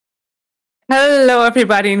Hello,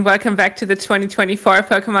 everybody, and welcome back to the 2024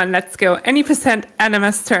 Pokemon Let's Go Any Percent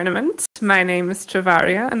NMS tournament. My name is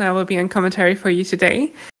Travaria, and I will be on commentary for you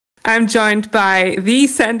today. I'm joined by the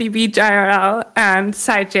Sandy Beach IRL and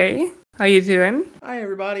J. How you doing? Hi,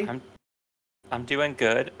 everybody. I'm doing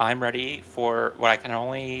good. I'm ready for what I can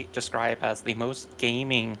only describe as the most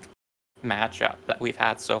gaming matchup that we've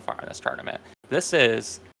had so far in this tournament. This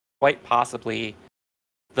is quite possibly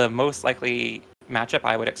the most likely matchup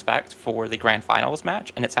I would expect for the grand finals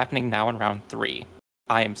match, and it's happening now in round 3.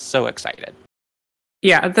 I am so excited.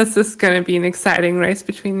 Yeah, this is going to be an exciting race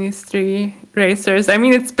between these three racers. I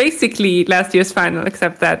mean, it's basically last year's final,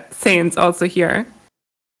 except that Saint's also here.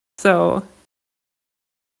 So,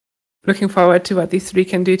 looking forward to what these three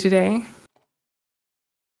can do today.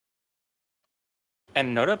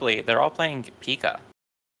 And notably, they're all playing Pika.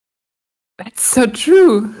 That's so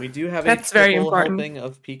true. We do have That's a very triple important. helping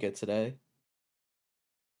of Pika today.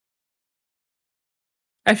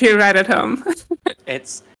 I feel right at home.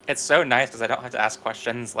 It's so nice because I don't have to ask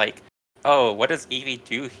questions like, oh, what does Eevee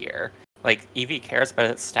do here? Like, Eevee cares about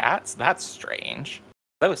its stats? That's strange.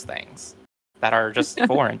 Those things that are just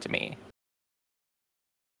foreign to me.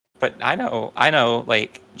 But I know,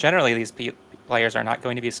 like, generally these players are not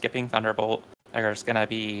going to be skipping Thunderbolt. They're just going to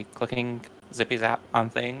be clicking Zippy Zap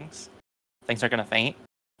on things. Things are going to faint,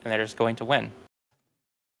 and they're just going to win.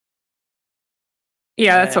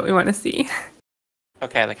 Yeah, that's what we want to see.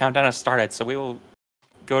 Okay, the countdown has started, so we will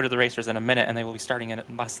go to the racers in a minute, and they will be starting in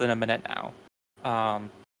less than a minute now.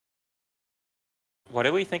 What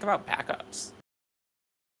do we think about backups?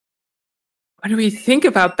 What do we think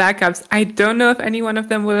about backups? I don't know if any one of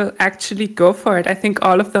them will actually go for it. I think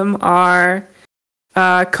all of them are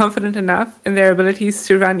confident enough in their abilities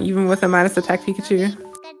to run even with a minus attack Pikachu.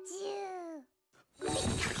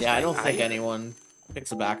 Yeah, I don't think anyone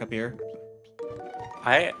picks a backup here.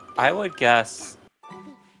 I would guess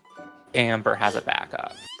Amber has a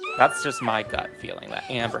backup. That's just my gut feeling, that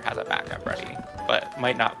Amber has a backup ready, but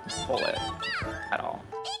might not pull it at all.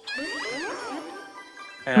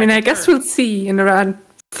 And I mean, I guess we'll see in around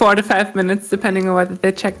 4 to 5 minutes, depending on whether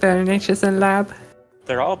they check their NHS and lab.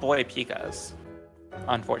 They're all boy Pikas,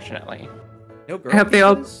 unfortunately. No girl I hope they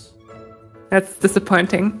all... Pikas? That's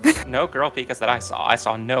disappointing. No girl Pikas that I saw. I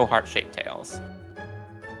saw no heart-shaped tails.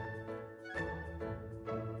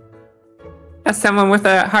 As someone with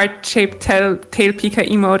a heart-shaped tail Pika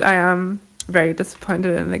emote, I am very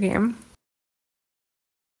disappointed in the game.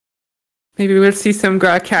 Maybe we'll see some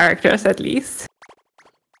girl characters at least.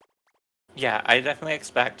 Yeah, I definitely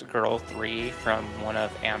expect Girl 3 from one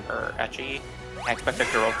of Amber Etchy. I expect a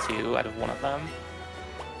Girl 2 out of one of them.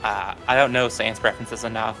 I don't know Saint's preferences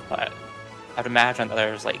enough, but I'd imagine that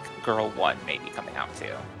there's like Girl 1 maybe coming out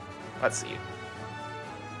too. Let's see.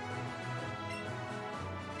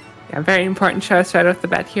 Yeah, very important choice right off the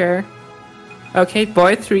bat here. Okay,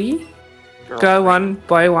 boy 3, girl 3. 1,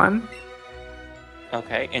 boy 1.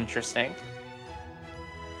 Okay, interesting.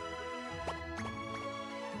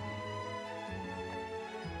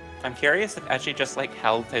 I'm curious if Etchy just like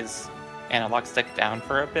held his analog stick down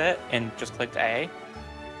for a bit and just clicked A.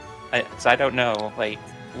 Because I don't know like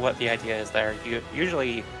what the idea is there.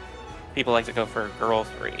 Usually people like to go for Girl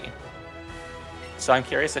 3. So I'm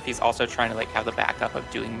curious if he's also trying to like have the backup of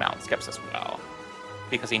doing mount skips as well,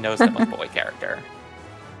 because he knows them with boy character.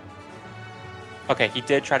 Okay, he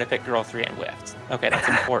did try to pick Girl 3 and whiffed. Okay, that's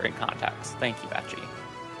important context. Thank you, Etchy.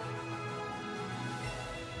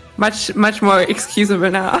 Much more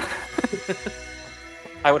excusable now.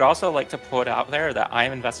 I would also like to put out there that I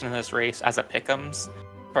am invested in this race as a pick'ems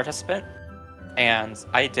participant, and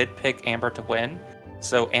I did pick Amber to win.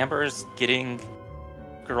 So Amber's getting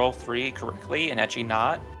Girl 3 correctly and Etchy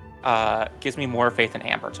not gives me more faith in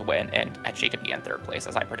Amber to win and Etchy to be in 3rd place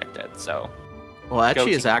as I predicted. So, well,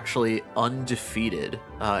 Etchy is actually undefeated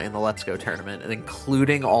in the Let's Go tournament, and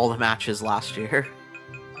including all the matches last year.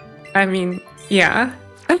 I mean, yeah.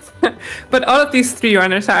 But all of these 3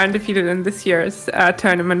 runners are undefeated in this year's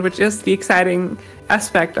tournament, which is the exciting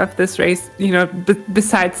aspect of this race. You know,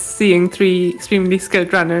 besides seeing 3 extremely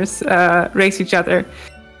skilled runners race each other.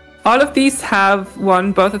 All of these have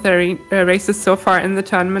won both of their races so far in the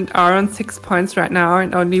tournament, are on 6 points right now,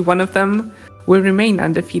 and only one of them will remain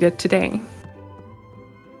undefeated today.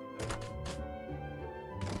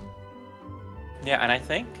 Yeah, and I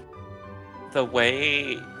think the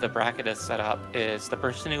way the bracket is set up is the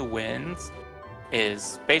person who wins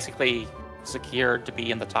is basically secured to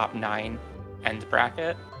be in the top 9 end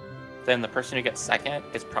bracket. Then the person who gets second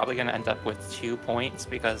is probably going to end up with 2 points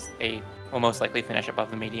because they will most likely finish above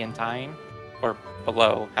the median time, or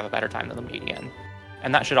below, have a better time than the median.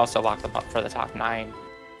 And that should also lock them up for the top 9.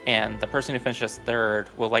 and the person who finishes third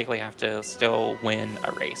will likely have to still win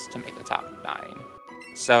a race to make the top 9.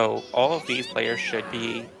 So all of these players should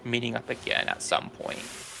be meeting up again at some point,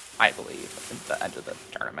 I believe, at the end of the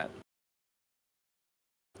tournament.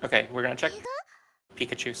 Okay, we're gonna check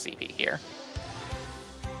Pikachu CP here.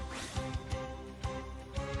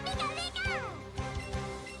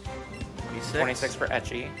 26 for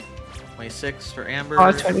Etchy. 26 for Amber.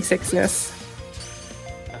 Oh, 26, yes.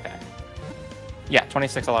 Okay. Yeah,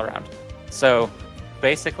 26 all around. So,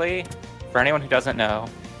 basically, for anyone who doesn't know,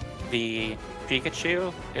 the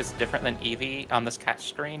Pikachu is different than Eevee on this catch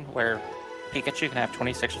screen, where Pikachu can have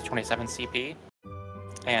 26 or 27 CP.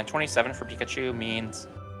 And 27 for Pikachu means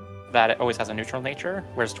that it always has a neutral nature,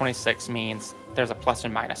 whereas 26 means there's a plus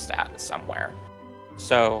and minus stat somewhere.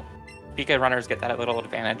 So, Pika runners get that little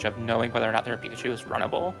advantage of knowing whether or not their Pikachu is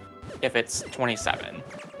runnable if it's 27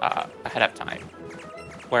 ahead of time.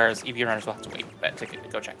 Whereas EV runners will have to wait a bit to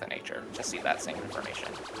go check the nature to see that same information.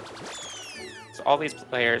 So all these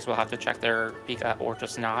players will have to check their Pika or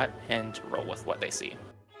just not and roll with what they see.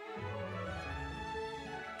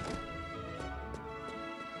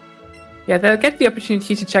 Yeah, they'll get the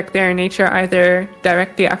opportunity to check their nature either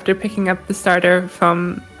directly after picking up the starter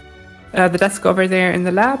from the desk over there in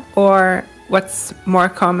the lab, or what's more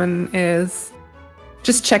common is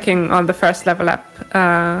just checking on the first level up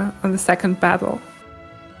on the second battle.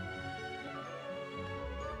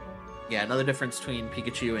 Yeah, another difference between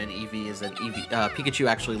Pikachu and Eevee is that Pikachu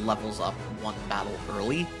actually levels up one battle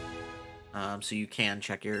early. So you can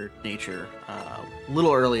check your nature a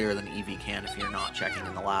little earlier than Eevee can if you're not checking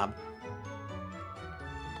in the lab.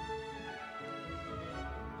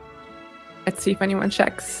 Let's see if anyone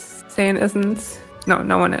checks. Saiyan isn't. No,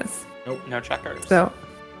 no one is. Nope, no checkers. So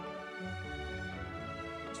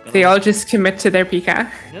they all just commit to their Pika.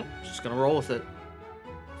 Yep, just gonna roll with it.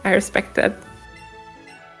 I respect that.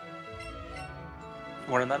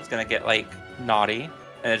 One of them's gonna get like naughty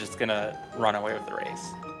and it's just gonna run away with the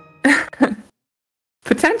race.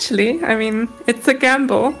 Potentially. I mean, it's a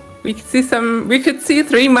gamble. We could see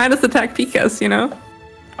 3 minus attack Pikas, you know?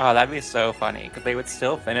 Oh, that'd be so funny, because they would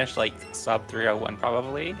still finish like sub 301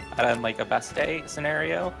 probably, and like a best day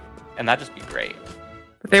scenario, and that'd just be great.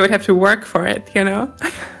 But they would have to work for it, you know?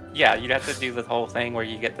 Yeah, you'd have to do the whole thing where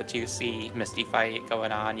you get the 2C Misty fight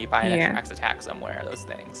going on, you buy an extra max attack somewhere, those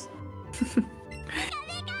things.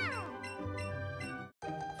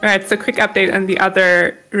 Alright, so quick update on the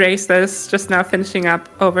other race that is just now finishing up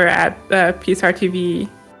over at PSR TV,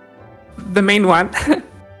 the main one.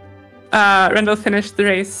 Rendell finished the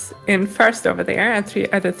race in first over there at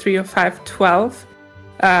a 3:05.12.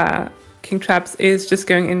 King Traps is just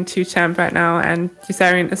going into Champ right now, and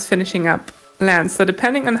Ysarian is finishing up Lance. So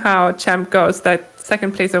depending on how Champ goes, that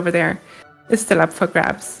second place over there is still up for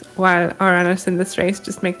grabs, while our runners in this race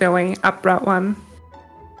just make their way up Route 1,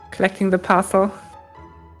 collecting the parcel.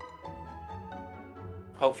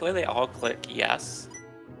 Hopefully they all click yes,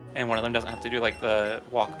 and one of them doesn't have to do like the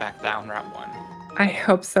walk back down Route 1. I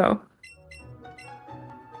hope so.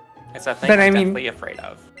 It's a thing But I'm I mean- definitely afraid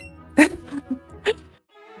of.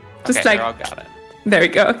 Just Okay, like they all got it. there we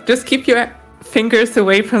go. Just keep your fingers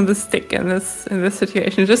away from the stick in this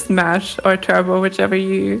situation. Just mash or turbo, whichever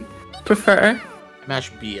you prefer.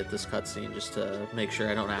 Mash B at this cutscene just to make sure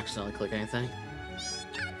I don't accidentally click anything.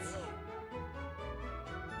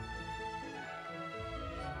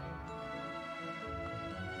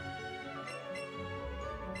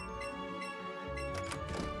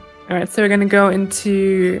 Alright, so we're gonna go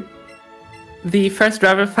into the first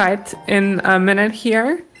rival fight in a minute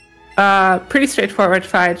here. Pretty straightforward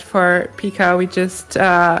fight for Pika. We just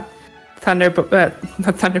Thundershock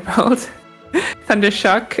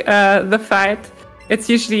the fight. It's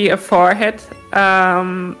usually a 4-hit.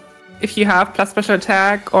 If you have plus special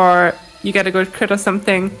attack or you get a good crit or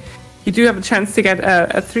something, you do have a chance to get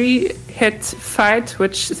a 3-hit fight,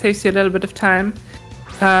 which saves you a little bit of time.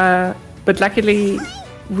 But luckily,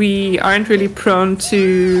 we aren't really prone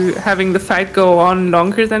to having the fight go on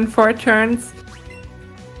longer than 4 turns.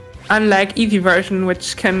 Unlike Eevee version,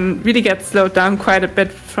 which can really get slowed down quite a bit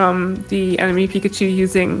from the enemy Pikachu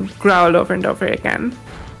using Growl over and over again.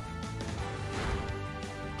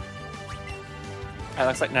 It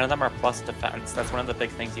looks like none of them are plus defense. That's one of the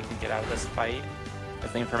big things you can get out of this fight.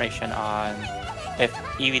 Is the information on if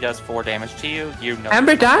Eevee does 4 damage to you, you know.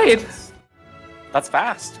 Amber died! That's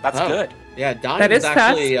fast. That's Oh. good. Yeah, dying That is is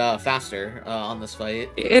actually faster on this fight.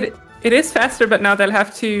 It is faster, but now they'll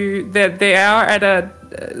have to. They are at a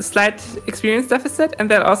slight experience deficit, and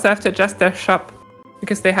they'll also have to adjust their shop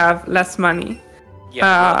because they have less money.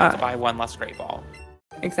 Yeah, you have to buy 1 less Great Ball.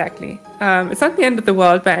 exactly. It's not the end of the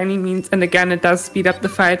world by any means, and again, it does speed up the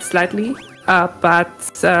fight slightly, but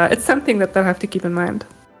it's something that they'll have to keep in mind.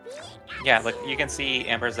 Yeah, look, you can see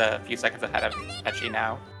Amber's a few seconds ahead of Etchy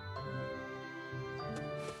now.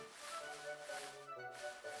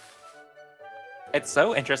 It's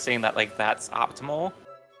so interesting that like that's optimal.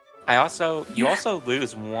 You also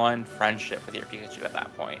lose one friendship with your Pikachu at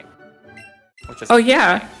that point, which is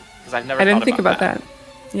because I've never. I didn't think about that.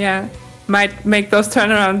 Yeah, might make those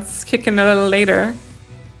turnarounds kick in a little later.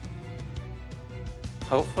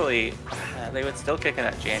 Hopefully, they would still kick in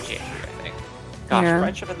at Janji, I think. Gosh, Yeah.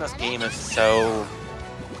 friendship in this game is so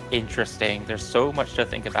interesting. There's so much to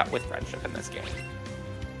think about with friendship in this game.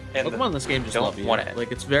 And Pokemon in this game just don't love you. want it.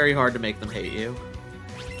 Like, it's very hard to make them hate you.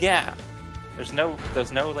 Yeah. There's no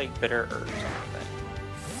like bitter urge or anything.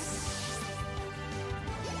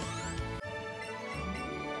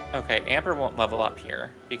 Okay, Amber won't level up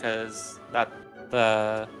here because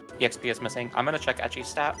the EXP is missing. I'm gonna check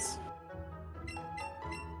Etchy's stats.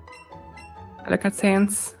 Look at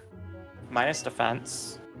Saints. Minus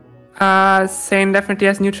defense. Sane definitely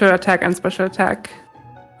has neutral attack and special attack.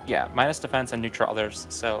 Yeah, minus defense and neutral others,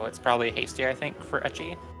 so it's probably hasty, I think, for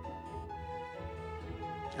Etchy.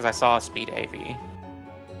 Because I saw a speed AV.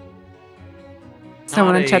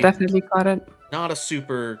 Someone in chat definitely caught it. Not a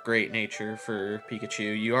super great nature for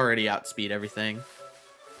Pikachu. You already outspeed everything.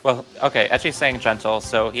 Well, okay, Etchy's saying gentle,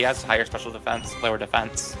 so he has higher special defense, lower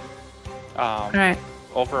defense. Right.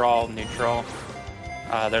 Overall neutral.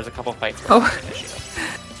 There's a couple fights where it's an issue.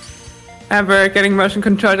 Amber getting motion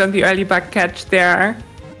controlled on the early back catch there.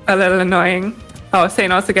 A little annoying. Oh,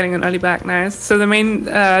 Sane also getting an early back, nice. So the main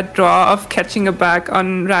draw of catching a bug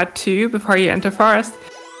on Route 2 before you enter Forest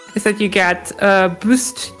is that you get a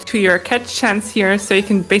boost to your catch chance here, so you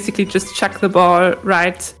can basically just chuck the ball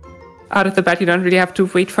right out of the bat. You don't really have to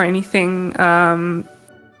wait for anything.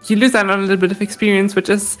 You lose out on a little bit of experience, which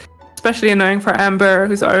is especially annoying for Amber,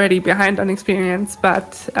 who's already behind on experience,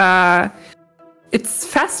 but it's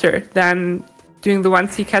faster than doing the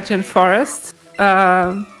ones you catch in Forest.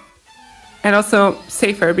 And also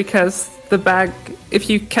safer because the bag, if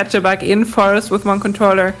you catch a bag in Forest with one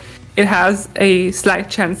controller, it has a slight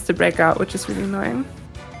chance to break out, which is really annoying.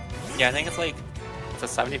 Yeah, I think it's a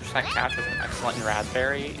 70% catch with an excellent in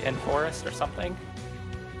Raspberry in Forest or something.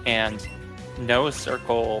 And no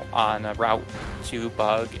circle on a Route 2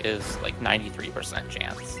 bug is like 93%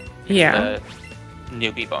 chance. Yeah. The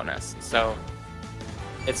newbie bonus. So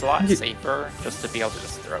it's a lot safer just to be able to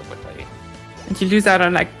just throw quickly. And you lose out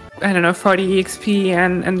on 40 EXP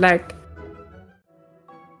and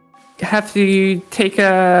have to take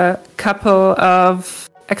a couple of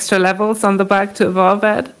extra levels on the bug to evolve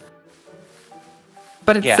it.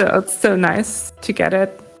 But it's still nice to get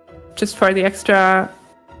it just for the extra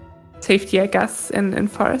safety, I guess, in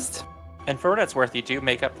Forest. And for what it's worth, you do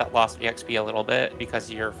make up that lost EXP a little bit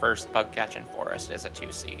because your first bug catch in Forest is a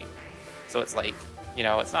 2C. So it's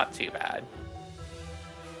it's not too bad.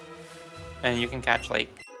 And you can catch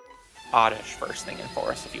Oddish first thing in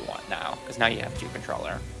Forest if you want now, because now you have 2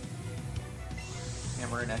 controller.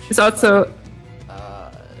 Hammer and Etchy. It's also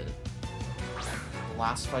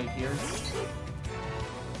last fight here.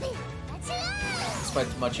 This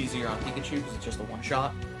fight's much easier on Pikachu because it's just a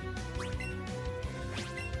one-shot.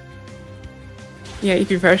 Yeah,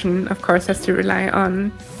 EV version, of course, has to rely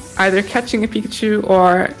on either catching a Pikachu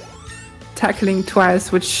or tackling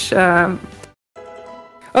twice, which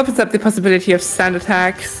opens up the possibility of sand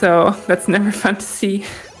attack, so that's never fun to see.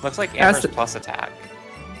 Looks like Amber's plus attack.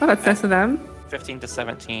 Oh, that's nice of them. 15 to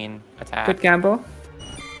 17 attack. Good gamble.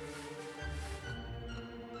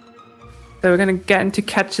 So we're gonna get into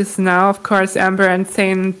catches now. Of course, Amber and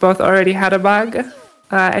Sane both already had a bug.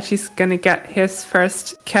 Etchy's gonna get his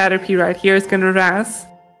first Caterpie right here. He's gonna Razz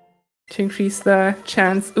to increase the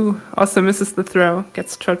chance. Ooh, also misses the throw.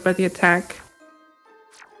 Gets trolled by the attack.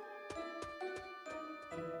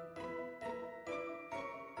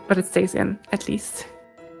 But it stays in, at least.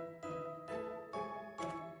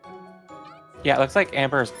 Yeah, it looks like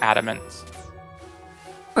Amber's Adamant.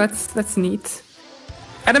 That's neat.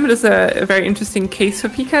 Adamant is a very interesting case for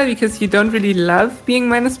Pika because you don't really love being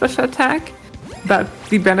minus special attack, but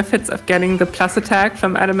the benefits of getting the plus attack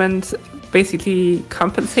from Adamant basically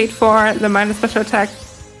compensate for the minus special attack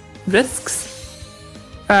risks.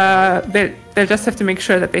 They'll just have to make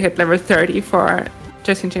sure that they hit level 30 for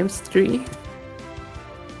Jesse and James 3.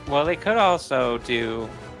 Well, they could also do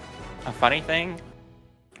a funny thing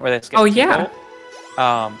where they skip yeah.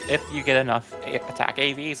 If you get enough attack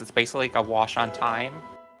AVs, it's basically like a wash on time.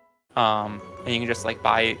 And you can just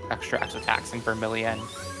buy extra X attacks in Vermilion.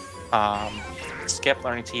 skip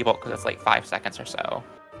learning T-Bolt because it's like 5 seconds or so.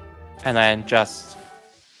 And then just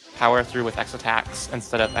power through with X attacks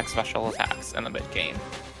instead of X special attacks in the mid-game.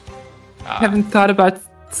 I haven't thought about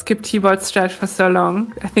skip T-Bolt strat for so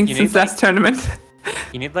long. I think since last tournament.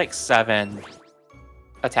 You need like 7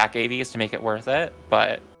 attack AVs to make it worth it,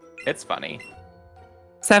 but it's funny.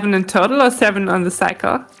 7 in total or 7 on the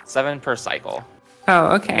cycle? 7 per cycle.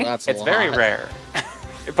 Oh, okay. That's It's very rare.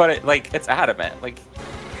 But it's adamant. Like,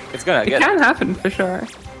 it's gonna get it. It can happen for sure.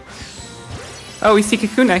 Oh, we see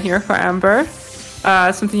Kakuna here for Amber.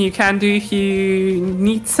 Something you can do if you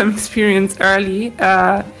need some experience early.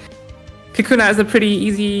 Kakuna is a pretty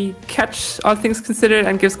easy catch, all things considered,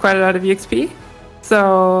 and gives quite a lot of EXP.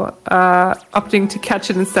 So, opting to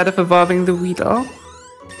catch it instead of evolving the Weedle.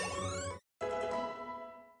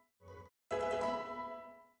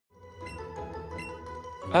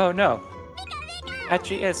 Oh no.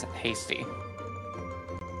 Etchy is hasty.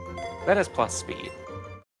 That is plus speed.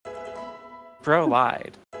 Bro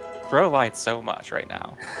lied. Bro lied so much right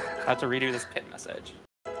now. I have to redo this pin message.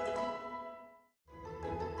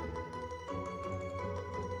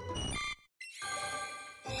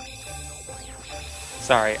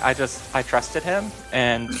 Sorry, I trusted him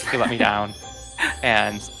and he let me down.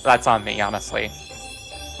 And that's on me, honestly.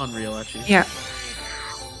 Unreal, actually. Yeah.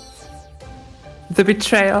 The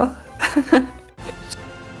betrayal.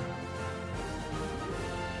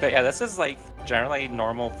 But yeah, this is like generally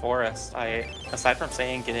normal forest. Aside from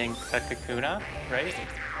saying getting a Kakuna, right?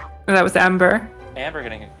 That was Amber. Amber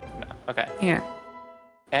getting a Kakuna. Okay. Yeah.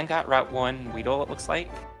 And got Route 1 Weedle, it looks like.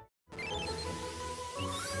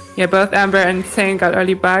 Yeah, both Amber and Sane got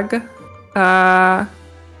early bug. I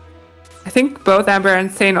think both Amber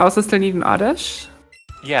and Sane also still need an Oddish.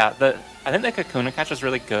 Yeah, I think the Kakuna catch is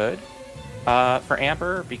really good for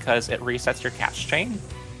Amber because it resets your catch chain.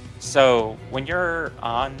 So when you're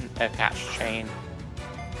on a catch chain,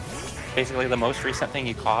 basically the most recent thing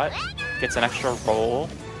you caught gets an extra roll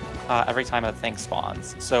every time a thing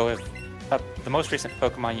spawns. So if the most recent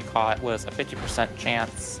Pokemon you caught was a 50%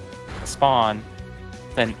 chance to spawn,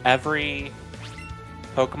 then every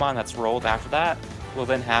Pokemon that's rolled after that will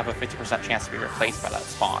then have a 50% chance to be replaced by that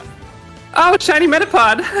spawn. Oh, shiny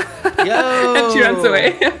Metapod! Yo! And she runs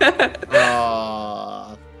away.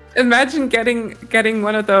 Aww. Imagine getting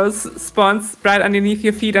one of those spawns right underneath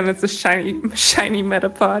your feet and it's a shiny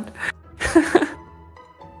Metapod.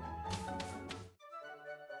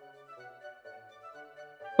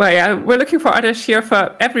 Well, yeah, we're looking for Oddish here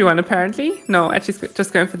for everyone, apparently. No, actually,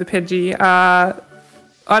 just going for the Pidgey.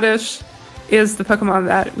 Oddish is the Pokemon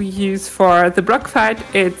that we use for the Brock fight.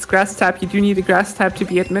 It's Grass type. You do need a Grass type to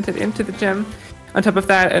be admitted into the gym. On top of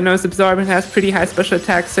that, a Nose Absorbent has pretty high special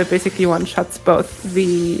attacks, so it basically one-shots both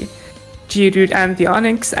the Geodude and the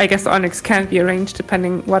Onix. I guess the Onix can be arranged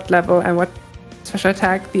depending what level and what special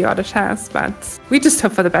attack the Oddish has, but we just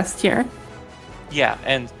hope for the best here. Yeah,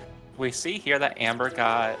 and we see here that Amber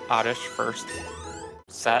got Oddish first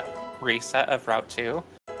reset of Route 2,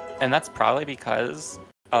 and that's probably because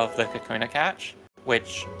of the Kakuna catch,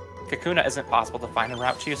 which Kakuna isn't possible to find in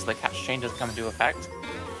Route 2, so the catch chain doesn't come into effect.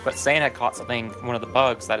 But Sane had caught one of the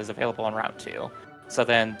bugs that is available in Route 2. So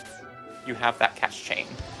then you have that catch chain,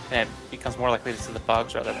 and it becomes more likely to see the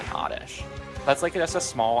bugs rather than Oddish. That's like just a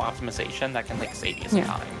small optimization that can like save you some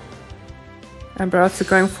time. And we're also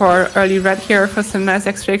going for early red here for some nice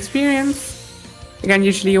extra experience. Again,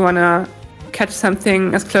 usually you want to catch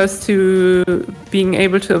something as close to being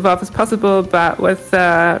able to evolve as possible, but with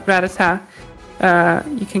Rattata,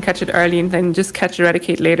 you can catch it early and then just catch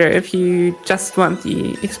Eradicate later if you just want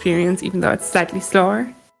the experience, even though it's slightly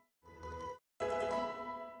slower.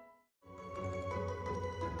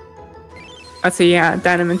 Also, yeah,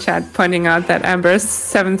 Dynam in chat pointing out that Amber's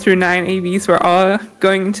 7 through 9 AVs were all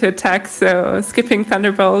going into attack, so skipping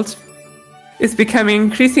Thunderbolt is becoming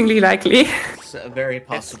increasingly likely. It's a very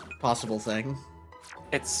possible thing.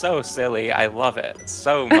 It's so silly. I love it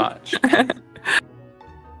so much.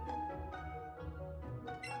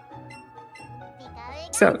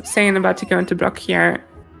 So, Sane about to go into block here.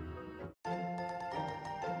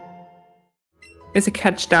 Is a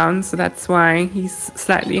catch down, so that's why he's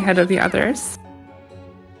slightly ahead of the others.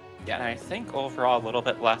 Yeah, and I think overall a little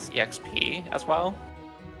bit less EXP as well.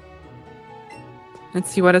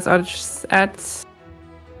 Let's see what his Oddish at.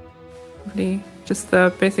 Probably just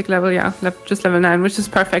the basic level, yeah, just level 9, which is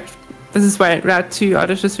perfect. This is why Route 2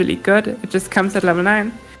 Oddish is really good. It just comes at level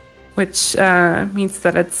 9, which means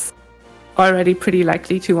that it's already pretty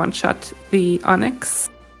likely to one-shot the Onix.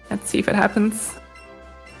 Let's see if it happens.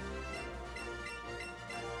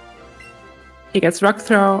 He gets Rock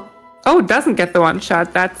Throw. Oh, doesn't get the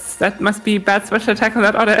one-shot. That must be bad special attack on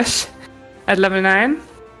that Oddish. at level 9.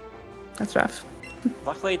 That's rough.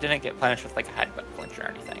 Luckily, it didn't get punished with like a headbutt flinch or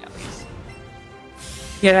anything, at least.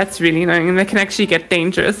 Yeah, that's really annoying, and they can actually get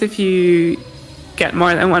dangerous if you get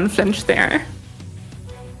more than one flinch there.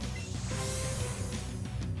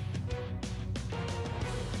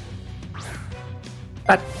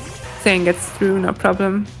 But saying gets through, no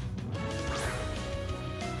problem.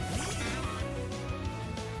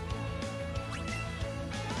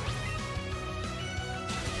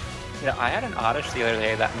 You know, I had an Oddish the other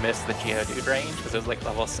day that missed the Geodude range because it was like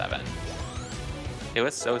level 7. It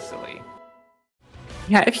was so silly.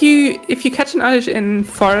 Yeah, if you catch an Oddish in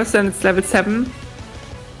Forest and it's level 7,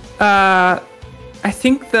 I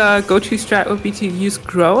think the go-to strat would be to use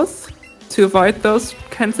Growth to avoid those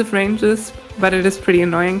kinds of ranges, but it is pretty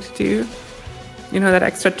annoying to do. You know, that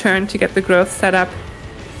extra turn to get the Growth set up.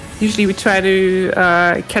 Usually we try to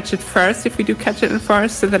catch it first if we do catch it in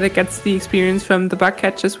Forest, so that it gets the experience from the bug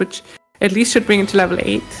catches, which at least should bring it to level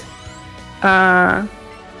 8. But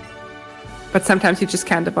sometimes you just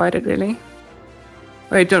can't avoid it, really.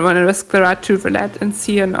 Or you don't want to risk the Ratu Roulette and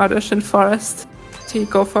see an Oddish in Forest, so you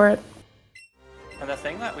go for it. And the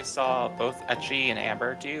thing that we saw both Etchy and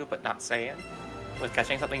Amber do, but not Saiyan, was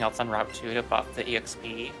catching something else on Route 2 to buff the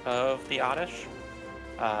EXP of the Oddish.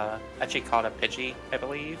 Etchy caught a Pidgey, I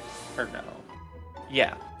believe. Or no.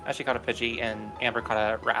 Yeah, Etchy caught a Pidgey and Amber caught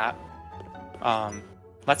a rat.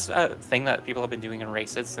 That's a thing that people have been doing in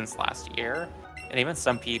races since last year. And even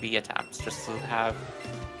some PB attempts, just to have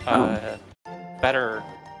better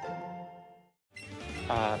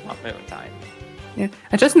moon time. Yeah,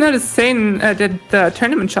 I just noticed Zane did the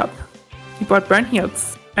tournament shop. He bought burn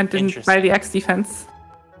heals and didn't buy the X defense.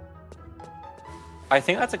 I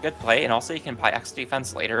think that's a good play, and also you can buy X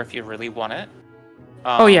defense later if you really want it.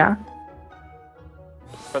 Oh yeah.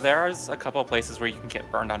 But there's a couple of places where you can get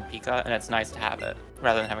burned on Pika, and it's nice to have it,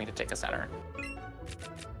 rather than having to take a center.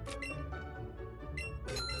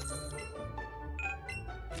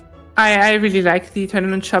 I really like the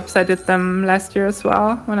tournament shops. I did them last year as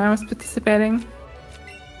well when I was participating.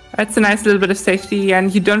 It's a nice little bit of safety,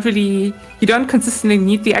 and you don't consistently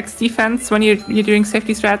need the X defense when you're doing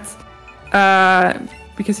safety strats,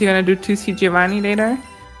 because you're gonna do 2C Giovanni later.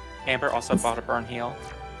 Amber also bought a burn heal.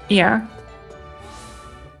 Yeah.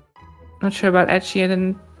 Not sure about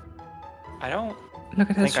Etchy. I don't look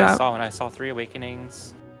at his think I shop. saw when I saw 3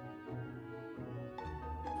 Awakenings.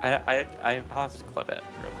 I'll have to clip it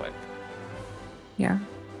real quick. Yeah.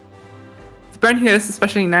 The burn heal is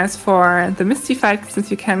especially nice for the Misty fight, since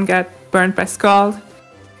you can get burned by Scald,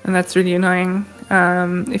 and that's really annoying.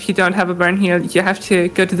 If you don't have a burn heal, you have to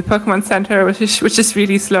go to the Pokemon Center, which is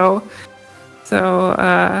really slow. So,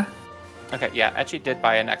 Okay, yeah, Etchy did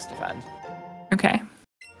buy an X defend. Okay.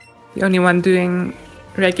 The only one doing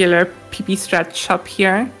regular PP strat shop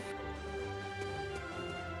here.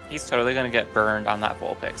 He's totally gonna get burned on that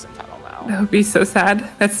Vulpix in tunnel now. That would be so sad.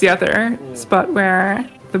 That's the other spot where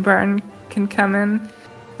the burn can come in.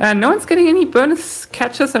 No one's getting any bonus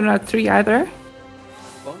catches on Route 3 either.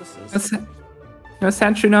 Bonuses. No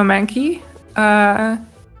Sandshrew, no Mankey.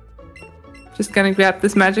 Just gonna grab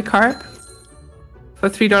this Magikarp for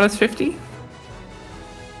 $3.50.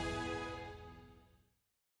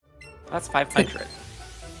 That's 500.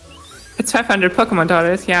 It's 500 Pokemon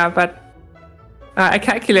dollars, yeah, but I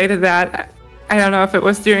calculated that. I don't know if it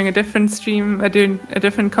was during a different stream, during a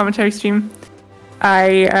different commentary stream. So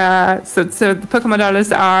the Pokemon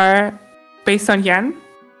dollars are based on yen.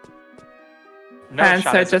 No and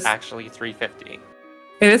shot, so it's actually $3.50.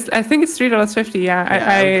 It is. I think it's $3.50. Yeah,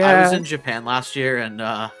 I was in Japan last year, and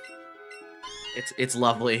it's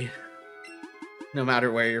lovely. No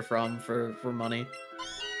matter where you're from, for money.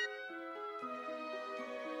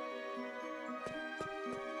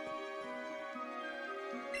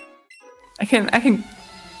 I can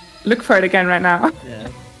look for it again right now. Yeah.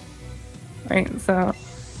 Right. So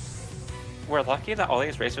We're lucky that all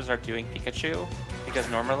these racers are doing Pikachu, because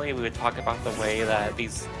normally we would talk about the way that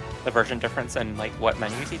the version difference and like what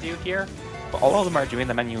menus you do here, but all of them are doing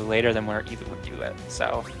the menu later than where either would do it.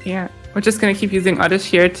 So yeah, we're just gonna keep using Oddish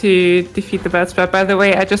here to defeat the Bellsprout. By the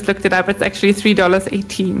way, I just looked it up. It's actually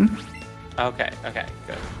 $3.18. okay,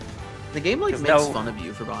 good. The game like makes fun of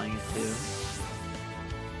you for buying it too.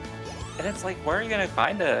 And it's like, where are you gonna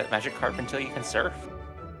find a Magikarp until you can surf?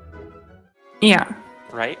 Yeah.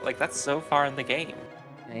 Right? Like that's so far in the game.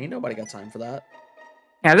 Yeah, ain't nobody got time for that.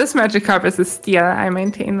 Yeah, this Magikarp is a steal. I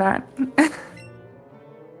maintain that.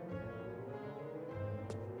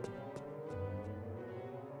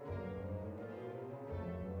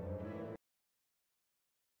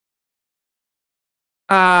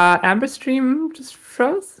 Amber stream just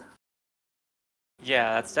froze.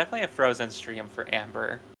 Yeah, that's definitely a frozen stream for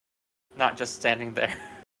Amber. Not just standing there.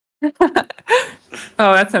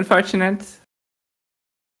 Oh, that's unfortunate.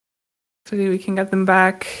 Hopefully we can get them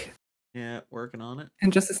back Yeah, working on it.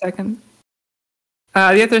 in just a second.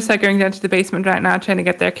 The others are going down to the basement right now, trying to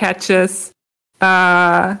get their catches.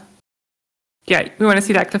 Yeah, we want to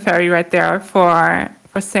see that Clefairy right there for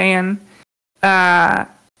Saiyan.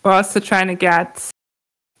 We're also trying to get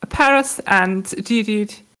a Paris and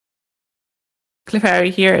Geodude. Clefairy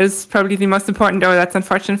here is probably the most important, though that's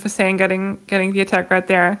unfortunate for Saiyan getting the attack right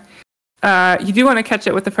there. You do want to catch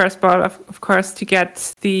it with the first ball, of course, to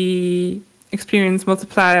get the experience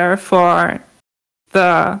multiplier for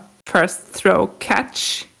the first throw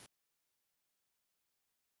catch.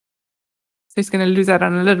 So he's going to lose out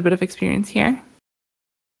on a little bit of experience here.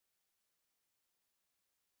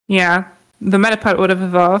 Yeah, the Metapod would have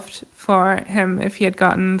evolved for him if he had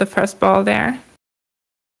gotten the first ball there.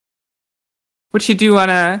 Which you do want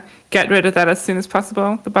to get rid of that as soon as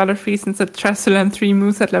possible, the Butterfree, since it tries to learn 3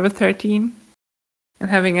 moves at level 13. And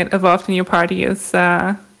having it evolved in your party is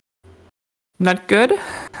not good.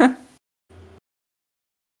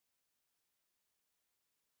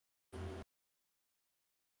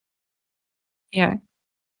 Yeah.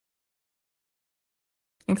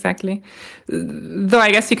 Exactly. Though I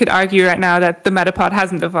guess you could argue right now that the Metapod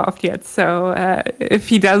hasn't evolved yet. So if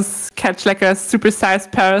he does catch like a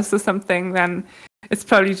supersized Paris or something, then it's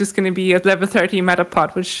probably just going to be a level 30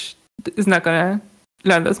 Metapod, which is not going to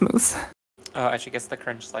learn those moves. Oh, I should guess the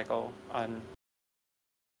cringe cycle on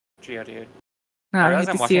Geodude. No, I I realize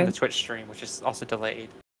hate I'm to see watching the it. Twitch stream, which is also delayed.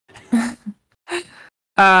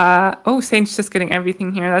 Saint's just getting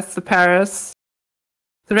everything here. That's the Paris.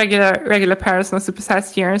 The regular Paris, no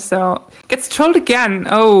supersized here, so gets trolled again.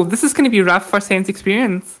 Oh, this is going to be rough for Saint's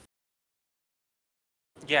experience.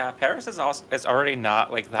 Yeah, Paris is already not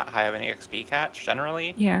like that high of an EXP catch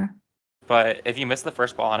generally. Yeah. But if you miss the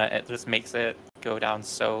first ball on it, it just makes it go down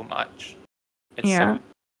so much. It's Yeah. so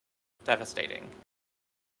devastating.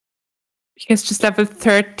 He's just level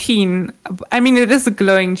 13. I mean, it is a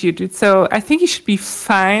glowing Geodude, so I think he should be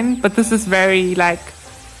fine, but this is very, like,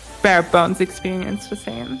 bare bones experience for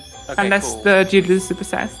Saiyan. Okay, Unless cool. the Geodude is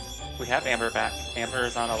supersized. We have Amber back. Amber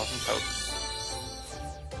is on 11 pokes.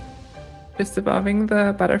 Just evolving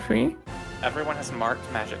the Butterfree. Everyone has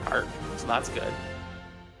marked Magic Heart, so that's good.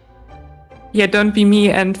 Yeah, don't be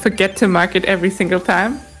me and forget to mark it every single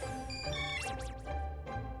time.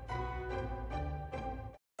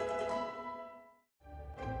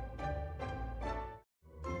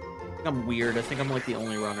 I'm weird. I think I'm like the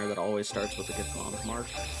only runner that always starts with the Gift Bombs mark.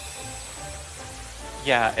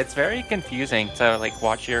 Yeah, it's very confusing to like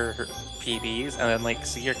watch your PBs and then like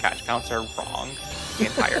see your catch counts are wrong the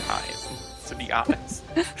entire time. To be honest,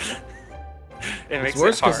 it makes It's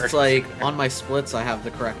worse it hard. because it's like on my splits I have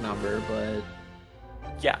the correct number, but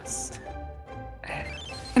Yes.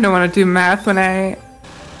 I don't want to do math when I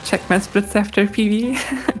check my splits after PV.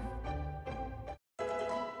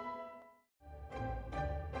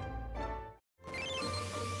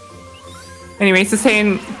 Anyway, so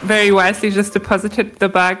Saiyan very wisely just deposited the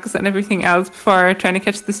bugs and everything else before trying to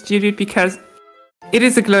catch this Geodude because it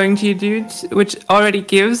is a glowing Geodude, which already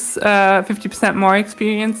gives 50% more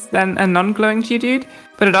experience than a non-glowing Geodude,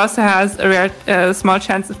 but it also has a small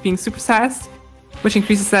chance of being supersized, which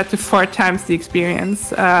increases that to 4 times the experience.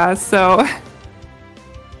 So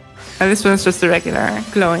this one's just a regular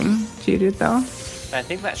glowing Geodude, though. I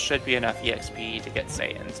think that should be enough EXP to get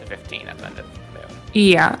Saiyan to 15 at the end of the moon.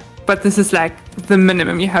 Yeah, but this is like the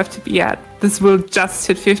minimum you have to be at. This will just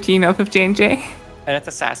hit 15 off of J&J. And it's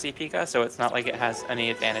a sassy Pika, so it's not like it has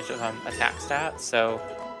any advantages on attack stats. So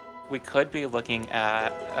we could be looking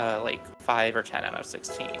at like 5 or 10 out of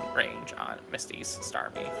 16 range on Misty's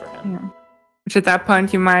Starmie for him. Yeah. Which at that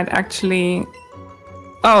point you might actually...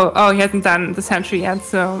 Oh, he hasn't done the Sentry yet,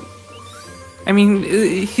 so... I mean,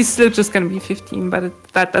 he's still just going to be 15, but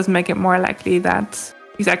that does make it more likely that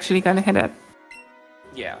he's actually going to hit it.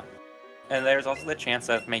 Yeah. And there's also the chance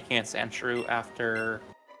of making a Sandshrew after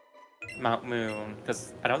Mount Moon,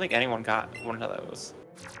 because I don't think anyone got one of those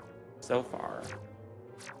so far.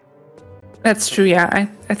 That's true, yeah.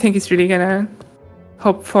 I think he's really going to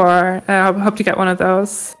hope to get one of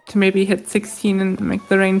those to maybe hit 16 and make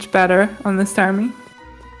the range better on this Starmie.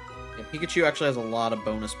 yeah, Pikachu actually has a lot of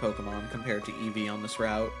bonus Pokemon compared to Eevee on this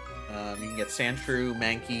route. You can get Sandshrew,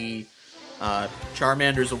 Mankey,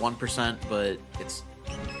 Charmander's a 1%, but it's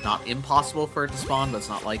not impossible for it to spawn, but it's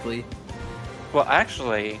not likely. Well,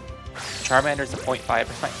 actually, Charmander's a 0.5%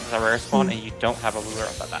 because a rare spawn, and you don't have a lure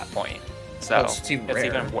up at that point. So Oh, it's too rare.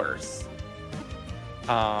 even worse.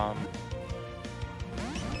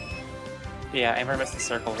 Yeah, Amber missed the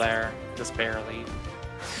circle there, just barely.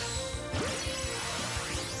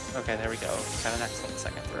 Okay, there we go. Got an excellent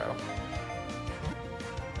second throw.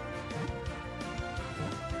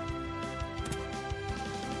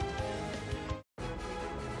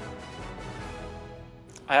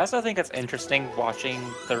 I also think it's interesting watching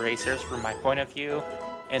the racers from my point of view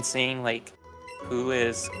and seeing like who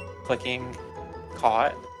is clicking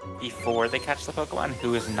caught before they catch the Pokemon,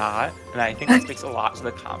 who is not. And I think that speaks a lot to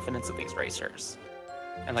the confidence of these racers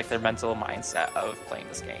and like their mental mindset of playing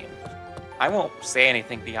this game. I won't say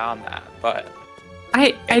anything beyond that, but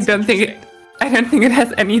I don't think it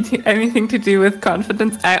has anything to do with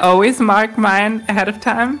confidence. I always mark mine ahead of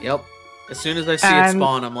time. Yep. As soon as I see it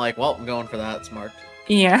spawn, I'm like, well, I'm going for that. It's marked.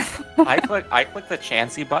 Yeah. I click the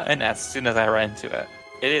Chansey button as soon as I run into it.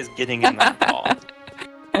 It is getting in that ball.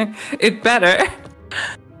 It better.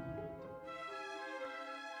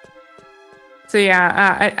 So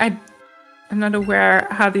yeah, I'm not aware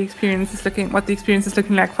how the experience is looking, what the experience is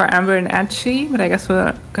looking like for Amber and Edgy, but I guess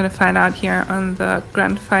we're gonna find out here on the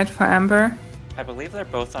grand fight for Amber. I believe they're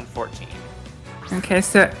both on 14. Okay,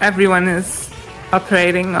 so everyone is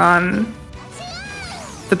operating on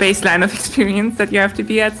the baseline of experience that you have to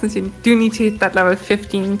be at, since you do need to hit that level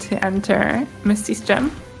 15 to enter Misty's gem.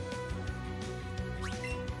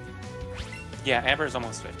 Yeah, Amber's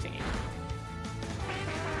almost 15.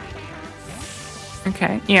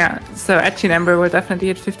 Okay, yeah, so Edgy and Amber will definitely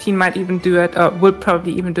hit 15, might even do it, or will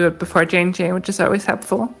probably even do it before J&J, which is always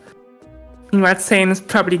helpful. Meanwhile, Sane is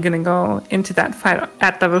probably going to go into that fight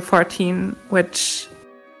at level 14, which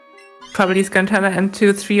probably is going to turn it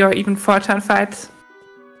into 3 or even 4 turn fights.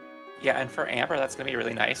 Yeah, and for Amber, that's going to be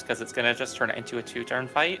really nice because it's going to just turn it into a 2-turn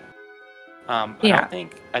fight. I Yeah. don't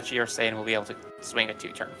think Edgy or Sane will be able to swing a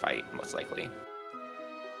 2-turn fight, most likely.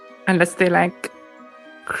 Unless they, like,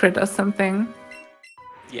 crit or something.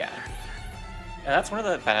 Yeah. And that's one of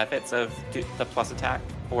the benefits of the plus attack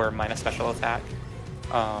or minus special attack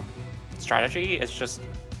strategy. Is just,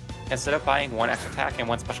 instead of buying 1 X attack and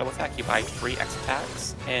 1 special attack, you buy 3 X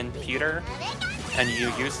attacks in Pewter, and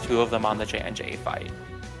you use 2 of them on the J&J fight.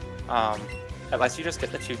 It lets you just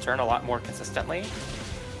get the 2-turn a lot more consistently,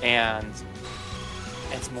 and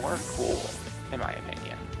it's more cool, in my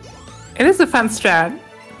opinion. It is a fun strat,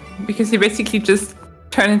 because you basically just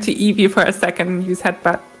turn into Eevee for a second and use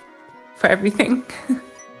Headbutt for everything.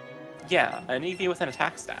 Yeah, an Eevee with an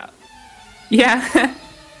attack stat. Yeah.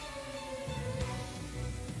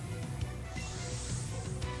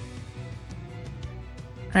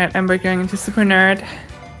 Alright, Ember going into Super Nerd.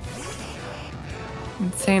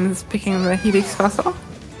 Insane is picking the Helix fossil.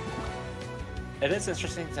 It is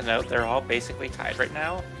interesting to note they're all basically tied right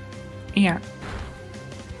now. Yeah.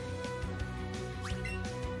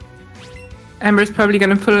 Ember's probably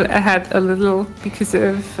going to pull ahead a little because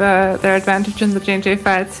of their advantage in the J&J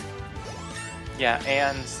fights. Yeah,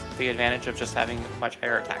 and the advantage of just having much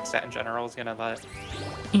higher attack stat in general is going to let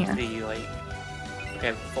the, like,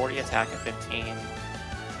 okay, 40 attack at 15.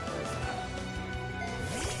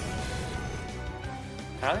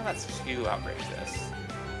 I don't think that's too outrageous.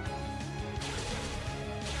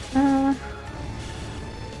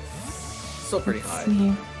 Still pretty high.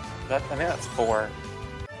 See. I think that's 4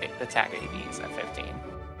 attack ABs at 15.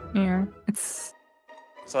 Yeah, it's...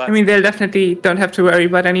 So that's, I mean, they'll definitely don't have to worry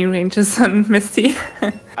about any ranges on Misty.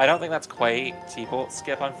 I don't think that's quite T-Bolt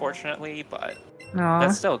skip, unfortunately, but Aww.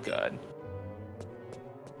 that's still good.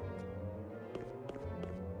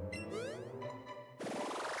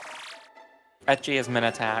 Etchy is min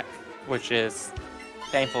attack, which is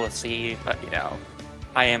painful to see, but you know,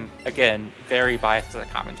 I am again very biased as a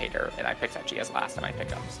commentator, and I picked Etchy as last in my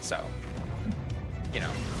pickups, so you know,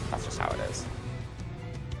 that's just how it is.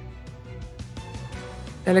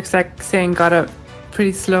 It looks like Sane got a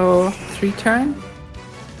pretty slow 3-turn.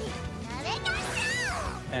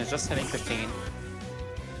 And it's just hitting 15.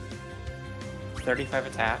 35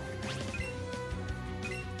 attack.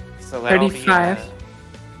 So that'll 35. be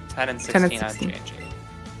 10 and 16 10 and on 16. J&J.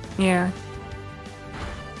 Yeah.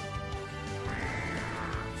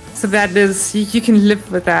 So that is, you can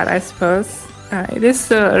live with that, I suppose. It is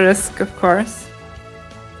still a risk, of course.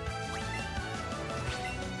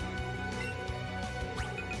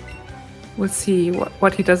 We'll see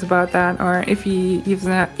what he does about that, or if he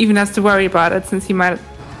even has to worry about it, since he might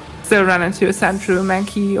still run into a Sandshrew,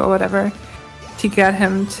 Mankey, or whatever to get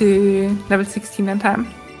him to level 16 in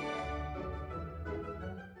time.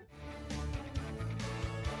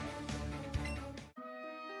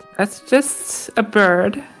 That's just a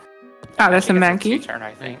bird. Oh, that's a Mankey. It's a 2-turn,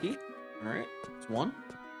 I think. Mankey. Alright, it's 1.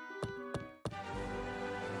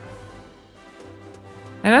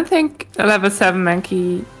 I don't think a level 7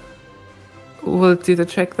 Mankey will do the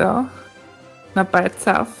trick though, not by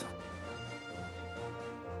itself.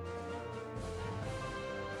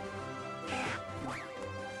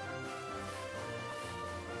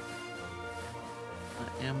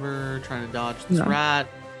 Amber trying to dodge this rat.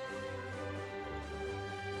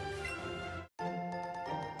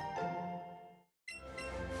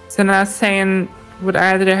 So now Saiyan would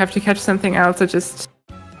either have to catch something else or just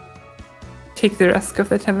take the risk of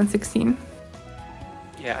the 10 and 16.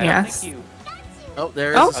 Yeah, I don't think you... Oh,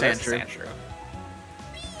 there's Sandshrew.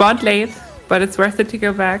 Bond late, but it's worth it to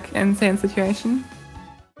go back in Saiyan's situation.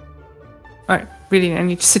 Or really in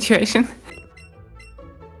any situation.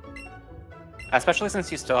 Especially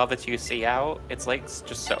since you still have the 2C out, it's like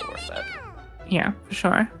just so worth it. Yeah, for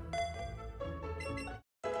sure.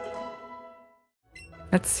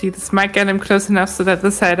 Let's see, this might get him close enough so that the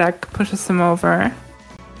Psyduck pushes him over.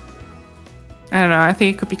 I don't know, I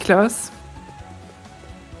think it could be close.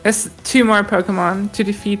 There's 2 more Pokemon to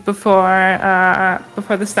defeat before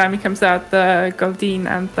the Slimy comes out, the Goldeen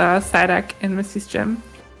and the Psyduck in Misty's gym.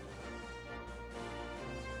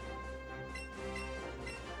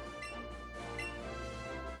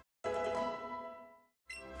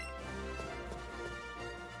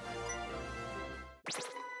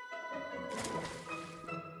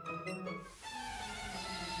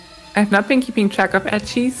 I've not been keeping track of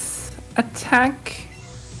Edgy's attack.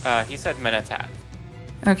 He said min attack.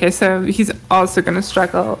 Okay, so he's also gonna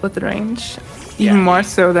struggle with the range. Even more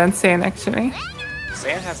so than Saiyan, actually.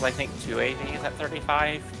 Saiyan has, I think, 2 AVs at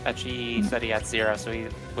 35. Edgy said he had 0, so he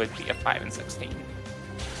would be a 5 and 16.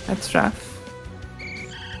 That's rough.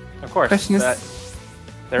 Of course, Question is,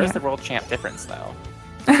 there is the world champ difference, though.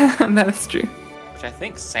 That is true. Which I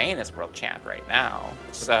think Saiyan is world champ right now.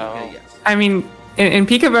 So, yes. I mean, in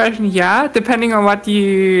Pika version, yeah, depending on what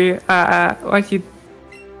you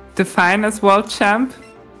define as world champ.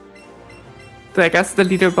 So I guess the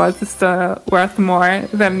leaderboard is still worth more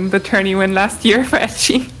than the tourney win last year for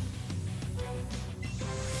Edgy.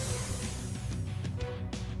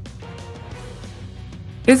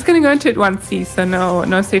 It's gonna go into it 1C, so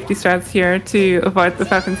no safety strats here to avoid the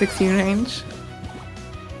 5 and 16 range.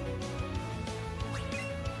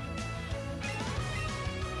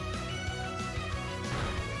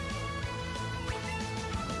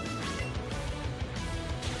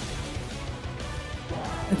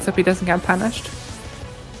 Let's hope he doesn't get punished.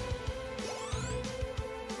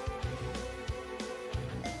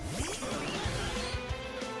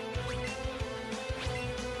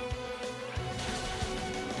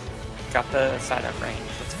 got the side up range.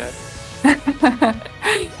 That's good.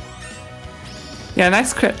 Yeah,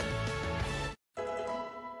 nice crit.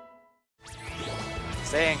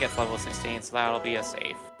 Saiyan gets level 16, so that'll be a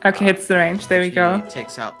safe. Okay, hits the range. There we go.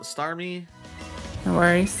 Takes out the Starmie. No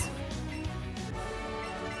worries.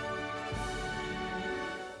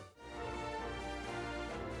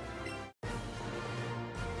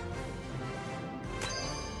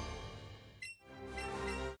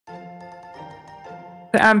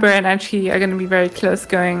 The Amber and Edgy are going to be very close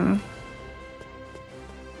going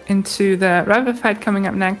into the rival fight coming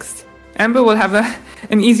up next. Amber will have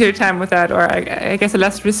an easier time with that, or I guess a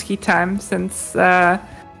less risky time, since they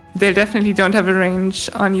definitely don't have a range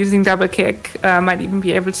on using double kick. Might even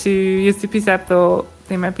be able to use the P-Zap, though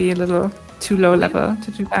they might be a little too low level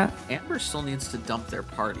to do that. Amber still needs to dump their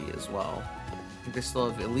party as well. I think they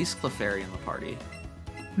still have at least Clefairy in the party.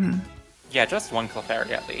 Yeah, just one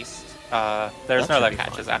Clefairy at least. There's no other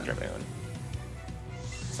catches after Moon.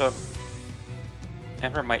 So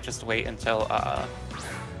Amber might just wait until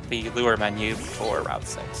the lure menu for Route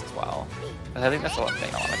 6 as well. I think that's the one thing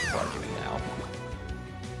a lot of people are doing now.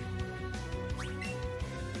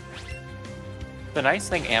 The nice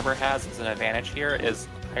thing Amber has as an advantage here is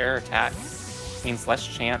higher attack means less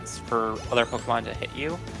chance for other Pokemon to hit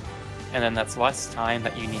you, and then that's less time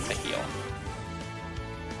that you need to heal.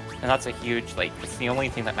 And that's a huge, like, it's the only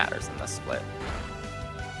thing that matters in this split.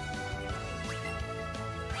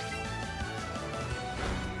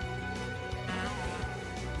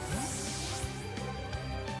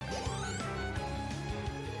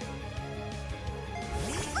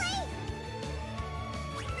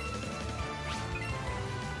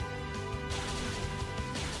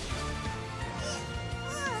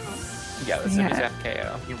 Yeah, this is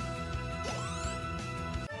FKO.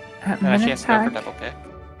 She has to go for double kick.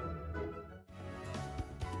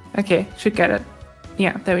 Okay, should get it.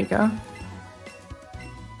 Yeah, there we go.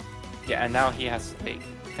 Yeah, and now he has to like,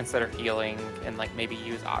 consider healing and like maybe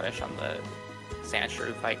use Oddish on the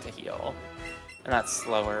Sandshrew fight to heal. And that's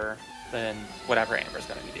slower than whatever Amber's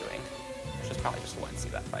going to be doing. Which is probably just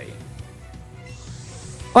 1C that fight.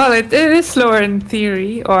 Well, it is slower in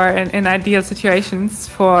theory or in ideal situations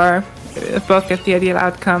for if both get the ideal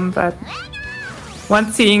outcome, but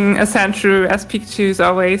once seeing a Sandshrew as Pikachu is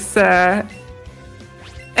always at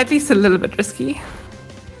least a little bit risky.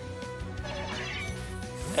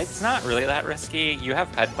 It's not really that risky. You have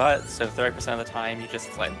headbutt, so 30% of the time you just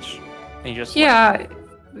flinch. And you just Yeah,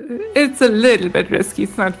 it's a little bit risky.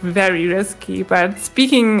 It's not very risky, but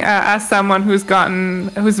speaking as someone who's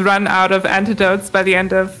run out of antidotes by the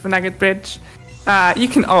end of Nugget Bridge, you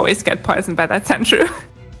can always get poisoned by that Sandshrew.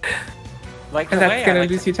 Like, and that's gonna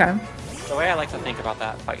lose you time. The way I like to think about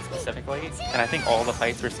that fight specifically, and I think all the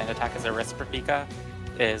fights where Sand Attack is a risk for Pika,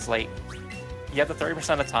 is like, you have the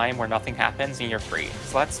 30% of the time where nothing happens and you're free.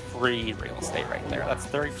 So that's free real estate right there. That's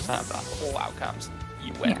 30% of the whole outcomes.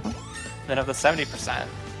 You win. Yeah. Then of the 70%,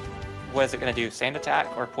 what is it going to do? Sand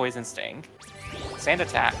Attack or Poison Sting? Sand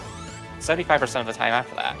Attack, 75% of the time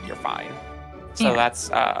after that, you're fine. So that's,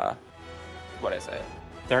 what is it?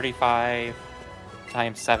 35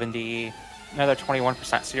 times 70, another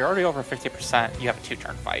 21%. So you're already over 50%. You have a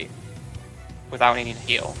 2-turn fight without needing to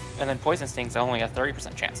heal. And then Poison Sting's only a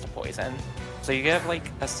 30% chance to poison. So you get like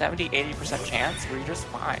a 70-80% chance where you're just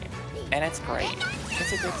fine. And it's great.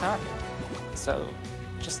 It's a good time. So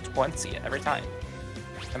just once it every time,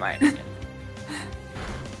 in my opinion.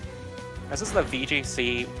 This is the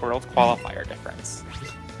VGC World Qualifier difference.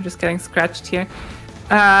 I'm just getting scratched here.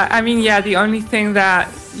 I mean, yeah, the only thing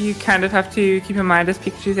that you kind of have to keep in mind is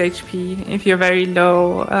Pikachu's HP. If you're very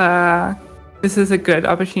low, this is a good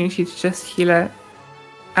opportunity to just heal it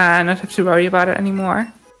and not have to worry about it anymore.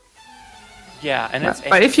 Yeah, and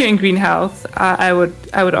but if you're in green health, I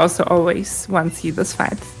would also always want to see this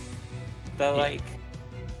fight.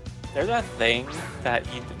 There's a thing that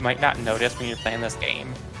you might not notice when you're playing this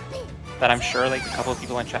game that I'm sure like a couple of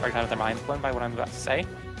people in chat are kind of their minds blown by what I'm about to say.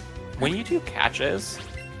 When you do catches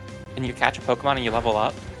and you catch a Pokemon and you level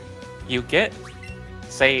up, you get,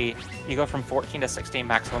 say, you go from 14 to 16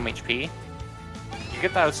 maximum HP. You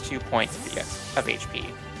get those 2 points of HP,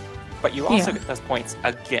 but you also get those points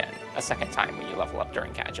again a second time when you level up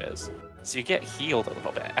during catches. So you get healed a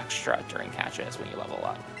little bit extra during catches when you level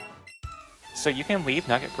up. So you can leave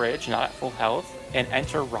Nugget Bridge not at full health and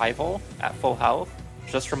enter Rival at full health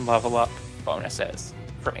just from level up bonuses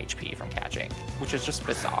from HP from catching, which is just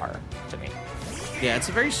bizarre to me. Yeah, it's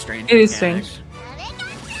a very strange mechanic. It is strange.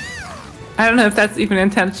 I don't know if that's even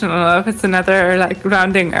intentional or if it's another like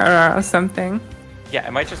rounding error or something. Yeah,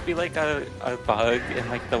 it might just be like a bug in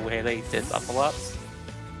like the way they did level ups.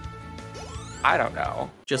 I don't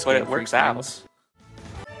know. But it works out.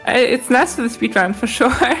 It's nice for the speedrun for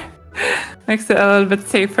sure. Makes it a little bit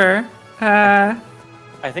safer. I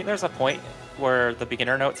think there's a point where the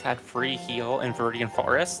beginner notes had free heal in Viridian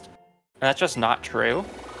Forest, and that's just not true.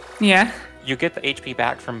 Yeah. You get the HP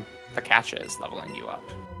back from the catches leveling you up.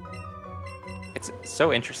 It's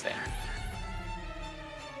so interesting.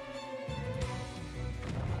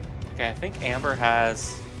 Okay, I think Amber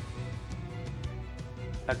has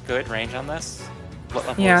a good range on this. What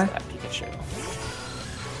level is that Pikachu?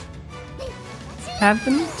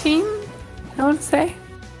 17, I would say.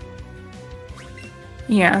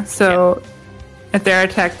 Yeah, so at their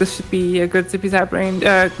attack, this should be a good Zippy Zap range.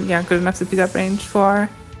 Good enough Zippy Zap range for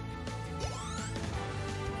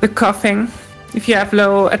the coughing. If you have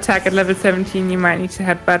low attack at level 17, you might need to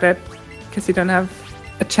headbutt it because you don't have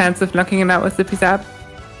a chance of knocking it out with Zippy Zap.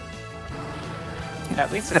 Yeah,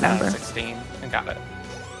 at least it's down 16 and got it.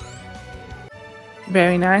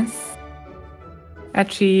 Very nice.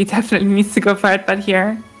 Actually, definitely needs to go for it, but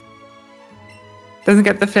here. Doesn't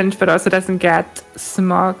get the flinch, but also doesn't get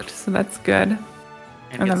smogged, so that's good.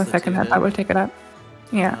 And then the second half, I will take it up.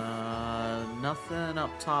 Yeah. Nothing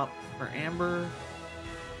up top for Amber.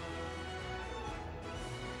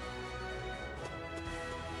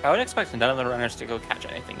 I would expect none of the runners to go catch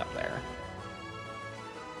anything up there.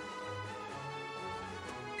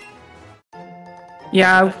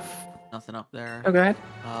 Yeah. Nothing up there. Oh, go ahead.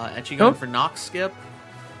 Etchy going for Knock Skip.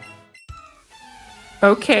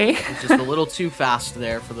 Okay. It's just a little too fast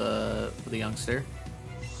there for the youngster.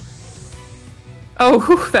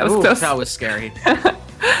 Oh, that was close. That was scary.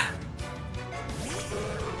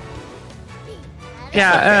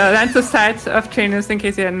 Yeah, Lance's sides of trainers, in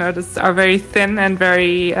case you hadn't noticed, are very thin and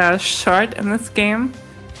very short in this game.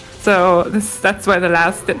 So that's why the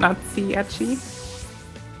last did not see Etchy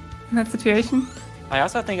in that situation. I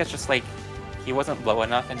also think it's just like he wasn't low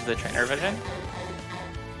enough into the trainer vision.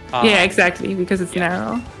 Yeah, exactly, because it's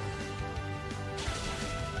narrow.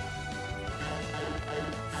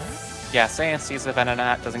 Yeah, Saiyan sees the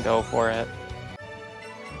Venonat, doesn't go for it.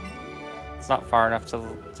 It's not far enough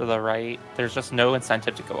to the right. There's just no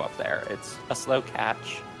incentive to go up there. It's a slow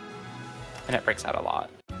catch, and it breaks out a lot.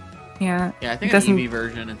 Yeah. Yeah, I think in the EV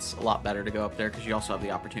version, it's a lot better to go up there because you also have the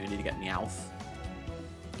opportunity to get Meowth.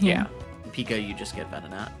 Yeah. In Pika, you just get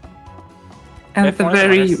Venonat. And the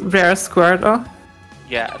very rare Squirtle.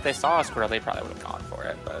 Yeah, if they saw a Squirtle, they probably would have gone for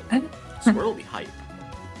it, but... Squirtle will be hype.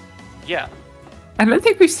 Yeah. I don't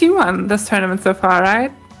think we've seen one this tournament so far,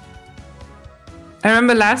 right? I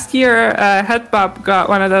remember last year, Headbob got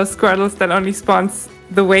one of those Squirtles that only spawns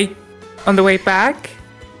on the way back.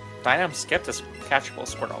 Dynam skipped a catchable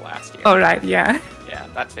Squirtle last year. Oh, right, yeah. Yeah,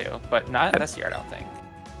 that too. But not this year, I don't think.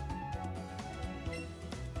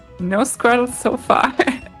 No Squirtles so far.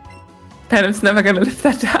 Dynam's never gonna live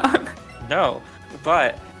that down. No,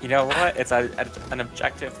 but you know what? It's an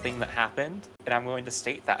objective thing that happened, and I'm going to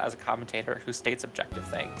state that as a commentator who states objective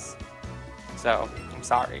things. So, I'm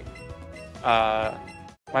sorry.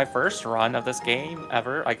 My first run of this game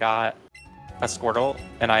ever, I got a Squirtle,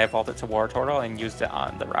 and I evolved it to Wartortle and used it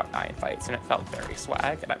on the Route 9 fights, and it felt very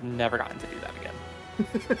swag, and I've never gotten to do that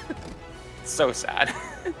again. So sad.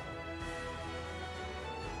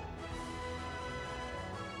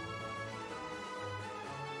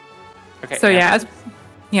 Okay, so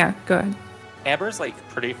yeah, go ahead. Amber's like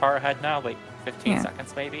pretty far ahead now, like 15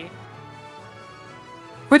 seconds maybe.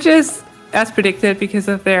 Which is as predicted because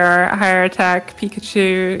of their higher attack.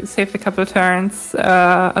 Pikachu saved a couple of turns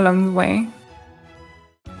along the way.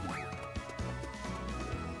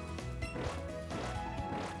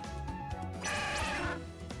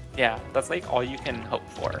 Yeah, that's like all you can hope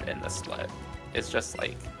for in this split. Is just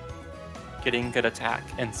like getting good attack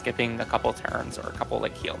and skipping a couple turns or a couple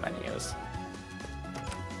like heal menus.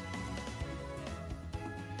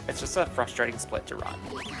 It's just a frustrating split to run.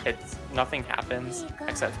 Nothing happens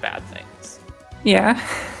except bad things. Yeah.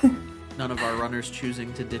 None of our runners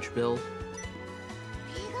choosing to ditch Bill.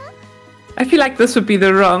 I feel like this would be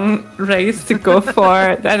the wrong race to go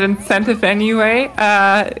for that incentive anyway.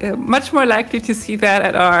 Much more likely to see that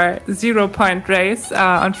at our 0-point race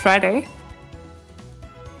on Friday.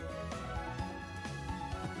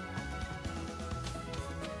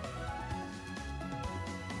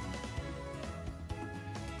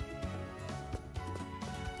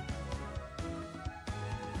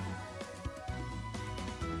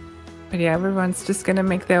 But yeah, everyone's just gonna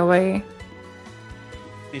make their way.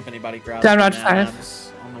 See if anybody grabs down Route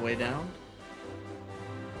NMS on the way down.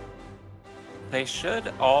 They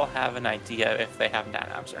should all have an idea if they have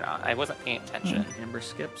nanabs or not. I wasn't paying attention. Amber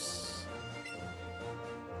skips.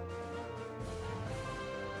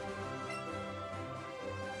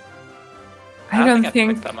 I don't think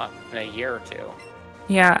I've picked them up in a year or two.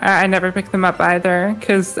 Yeah, I never picked them up either,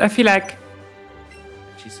 because I feel like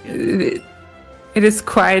it is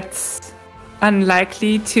quite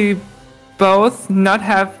unlikely to both not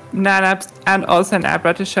have nanabs and also an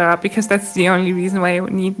Abra to show up, because that's the only reason why you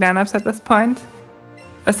would need nanabs at this point.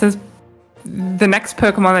 Since the next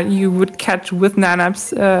Pokemon that you would catch with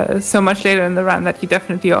nanabs so much later in the run that you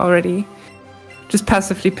definitely already just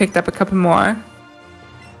passively picked up a couple more.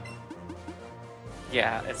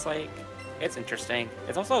 Yeah, it's like, it's interesting.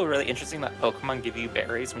 It's also really interesting that Pokemon give you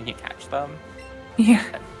berries when you catch them. Yeah.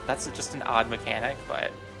 That's just an odd mechanic,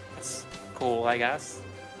 but it's cool, I guess.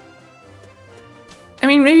 I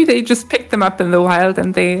mean, maybe they just picked them up in the wild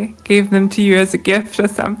and they gave them to you as a gift or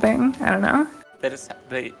something. I don't know.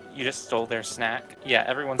 You just stole their snack. Yeah,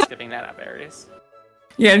 everyone's giving nanab berries.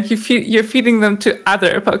 Yeah, and you're feeding them to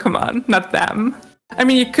other Pokemon, not them. I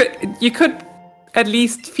mean, you could at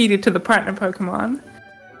least feed it to the partner Pokemon.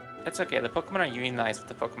 It's okay. The Pokemon are unionized with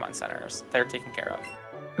the Pokemon centers. They're taken care of.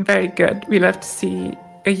 Very good. We love to see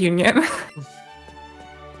a union.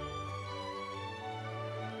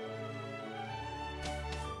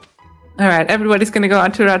 Alright, everybody's going to go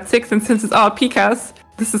on to Route 6, and since it's all Pikas,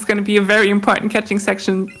 this is going to be a very important catching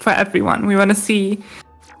section for everyone. We want to see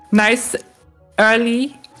nice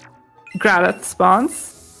early Growlithe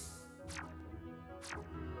spawns.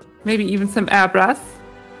 Maybe even some Abras.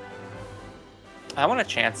 I want a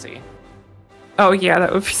Chansey. Oh yeah,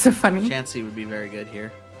 that would be so funny. Chansey would be very good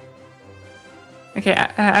here. Okay,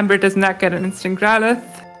 Amber does not get an instant Growlithe.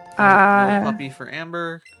 No puppy for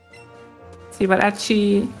Amber. See what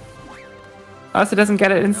Achi also doesn't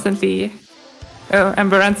get it instantly. Oh,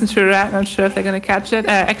 Amber runs into a rat. Not sure if they're going to catch it.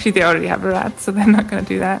 Actually, they already have a rat, so they're not going to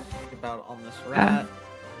do that. About on this rat.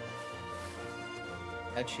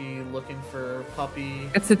 Achi looking for puppy.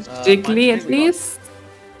 It's a Jiggly at least.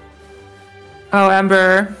 Oh,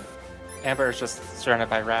 Amber. Amber is just surrounded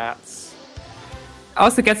by rats.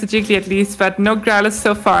 Also gets a Jiggly at least, but no Growlithe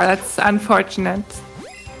so far. That's unfortunate.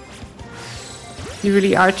 You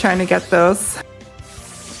really are trying to get those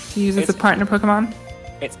to use as a partner Pokemon.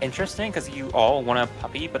 It's interesting because you all want a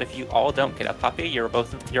puppy, but if you all don't get a puppy, you're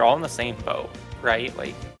all in the same boat, right?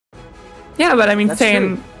 Like. Yeah, but I mean,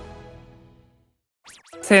 Saiyan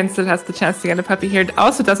still has the chance to get a puppy here. It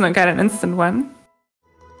also does not get an instant one.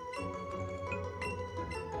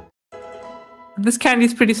 This candy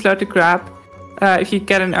is pretty slow to grab. If you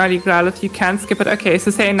get an early Growlithe, you can skip it. Okay,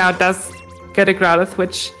 so Saiyan now does get a Growlithe,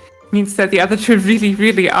 which means that the other two really,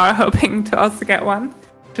 really are hoping to also get one.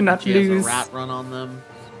 To not lose. Has a rat run on them.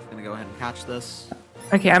 I'm gonna go ahead and catch this.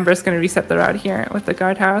 Okay, Amber's gonna reset the route here with the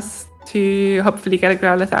guardhouse to hopefully get a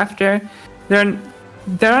Growlithe after. They're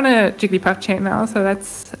on a Jigglypuff chain now, so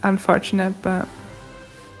that's unfortunate, but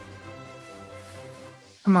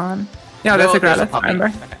come on. Yeah, No, that's a there's a Growlithe, puppy.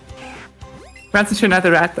 Amber. Runs into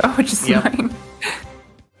another rat though, which is annoying.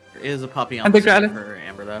 There is a puppy on And the the screen Growlithe- for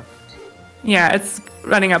Amber though. Yeah, it's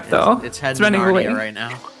running up though. It's heading running to away Narnia right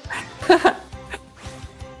now.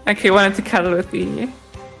 Okay, wanted to cuddle with the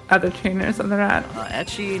other trainers on the rat.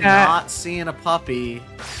 Etchy not seeing a puppy.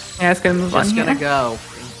 Yeah, it's gonna move on Just here. gonna go.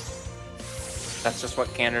 That's just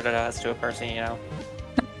what Canada does to a person, you know.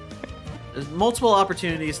 There's multiple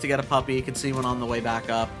opportunities to get a puppy. You can see one on the way back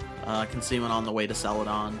up. Can see one on the way to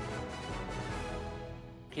Celadon.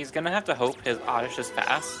 He's gonna have to hope his Oddish is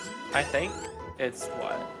fast. I think it's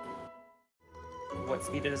what? What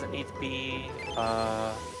speed does it need to be?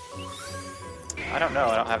 I don't know.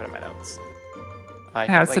 I don't have it in my notes.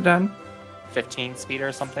 How's it done? 15 speed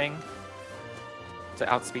or something to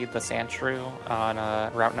outspeed the Sandshrew on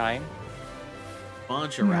Route 9.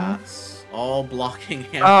 Bunch of rats, all blocking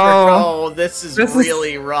Amber. Oh. Oh, this is This is-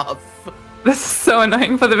 really rough. This is so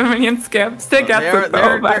annoying for the Vermilion skips. They get They're, it they're, though,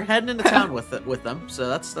 they're but heading into town with them, so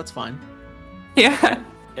that's fine. yeah.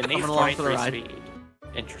 It needs Coming along for the 23 ride. speed.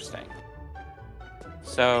 Interesting.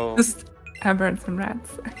 So Just Amber and some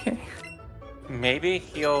rats. Okay. maybe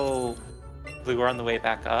he'll lure on the way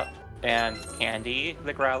back up and candy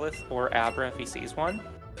the Growlithe or Abra if he sees one.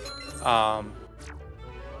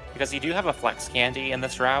 Because you do have a flex candy in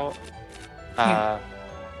this route.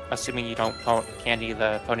 Assuming you don't candy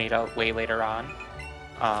the Ponyta way later on.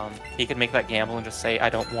 He could make that gamble and just say, I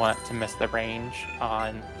don't want to miss the range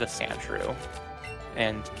on the Sandshrew,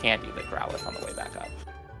 and candy the Growlithe on the way back up.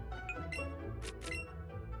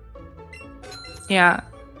 Yeah.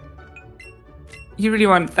 You really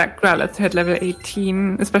want that Growlithe to hit level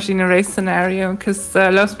 18, especially in a race scenario, because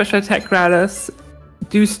low special attack Growlithes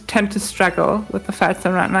do tend to struggle with the fights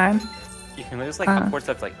on Route 9. You can lose like upwards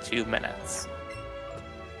of like 2 minutes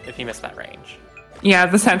if you miss that range. Yeah,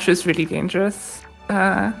 the Sandshrew is really dangerous.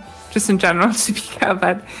 Just in general to be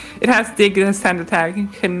but it has Dig, the sand attack. You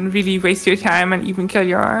can really waste your time and even kill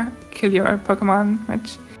your Pokemon,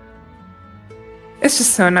 which is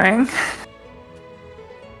just so annoying.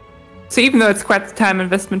 So even though it's quite the time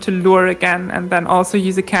investment to lure again and then also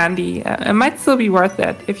use a candy, it might still be worth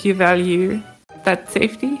it if you value that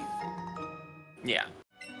safety. Yeah.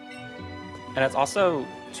 And it's also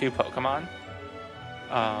 2 Pokemon.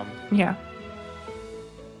 Yeah.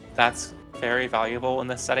 That's very valuable in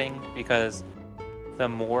this setting because the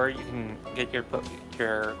more you can get your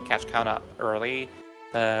catch count up early,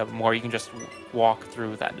 the more you can just walk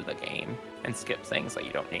through the end of the game and skip things that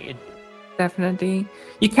you don't need. Definitely.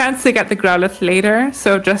 You can still get the Growlithe later,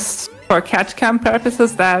 so just for catch count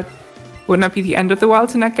purposes, that would not be the end of the world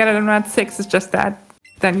to not get it on Route 6. It's just that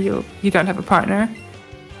then you don't have a partner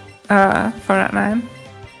for Route 9.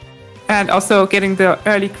 And also getting the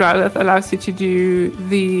early Growlithe allows you to do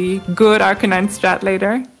the good Arcanine strat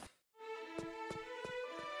later,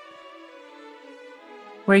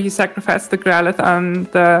 where you sacrifice the Growlithe on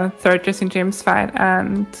the 3rd Jesse James fight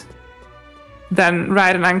and then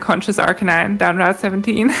ride an unconscious Arcanine down Route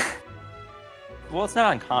 17. Well, it's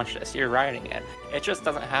not unconscious. You're riding it. It just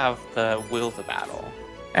doesn't have the will to battle.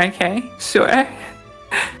 Okay, sure.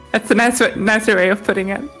 That's a nicer way of putting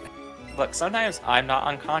it. Look, sometimes I'm not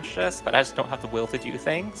unconscious, but I just don't have the will to do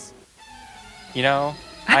things. You know?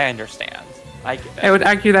 I understand. I get it. I would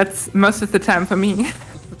argue that's most of the time for me.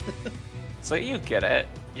 So you get it.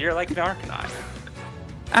 You're like an Arcanine.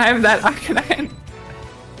 I'm that Arcanine.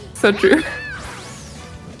 So true.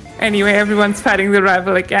 Anyway, everyone's fighting the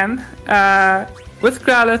rival again. With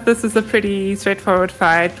Growlithe, this is a pretty straightforward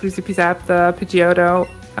fight. Greasy Peas up the Pidgeotto,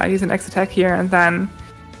 use an X attack here, and then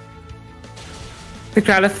the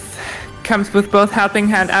Growlithe comes with both Helping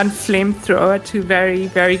Hand and Flamethrower, 2 very,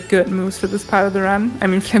 very good moves for this part of the run. I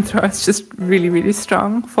mean, Flamethrower is just really, really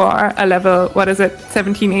strong for a level,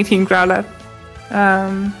 17, 18 Growlithe.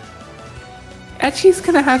 Edgy's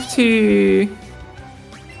gonna have to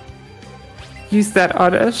use that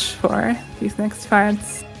oddish for these next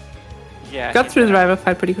fights. Yeah. Got through the rival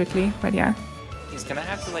fight pretty quickly, but yeah. He's gonna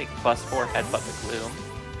have to like +4 headbutt the Gloom.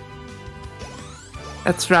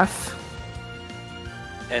 That's rough.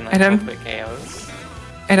 And like hope it KOs.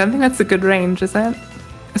 I don't think that's a good range, is it?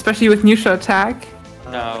 Especially with neutral attack.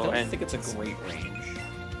 No, I and think it's a great range.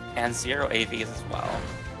 And 0 AVs as well.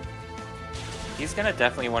 He's gonna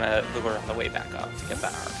definitely want to lure on the way back up to get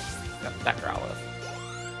that Growlithe.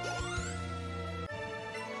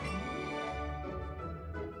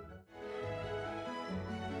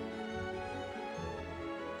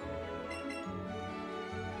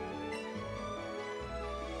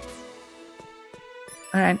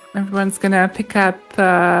 Alright, everyone's gonna pick up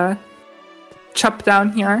Chop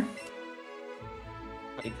down here.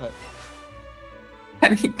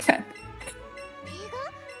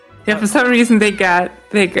 Yeah, for some reason they gave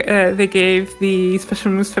the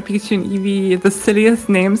special moves for Pikachu and Eevee the silliest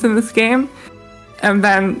names in this game, and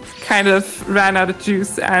then kind of ran out of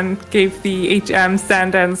juice and gave the HM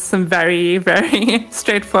stand-ins some very, very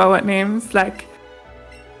straightforward names, like,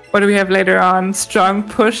 what do we have later on? Strong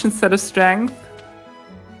Push instead of Strength.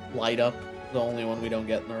 Light Up, the only one we don't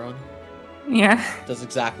get in the run. Yeah. Does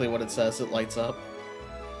exactly what it says, it lights up.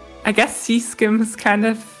 I guess Sea Skim is kind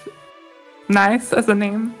of nice as a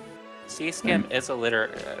name. Sea Skim is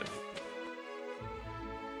alliterative.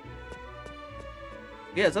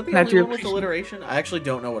 Yeah, is that the I only do one with appreciate- alliteration? I actually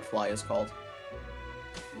don't know what fly is called.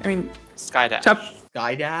 I mean, Sky Dash. Chop.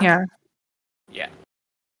 Sky Dash? Yeah. Yeah.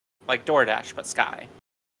 Like DoorDash, but Sky.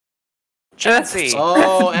 That's- Chansey.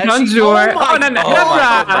 Oh, actually, Bonjour. oh my Oh, no, no, Oh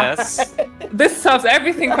my Nebra. goodness. This solves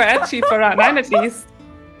everything for Etchy for round 9 at least.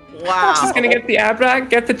 Wow. She's gonna get the Abra,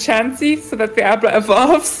 get the Chansey so that the Abra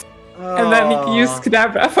evolves, and then you can use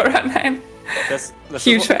Kadabra for round 9. This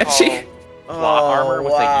Huge is what we Etchy. call plot armor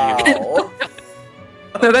with a U.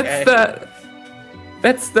 So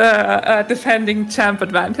that's the defending champ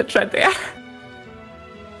advantage right there.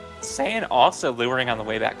 Saiyan also luring on the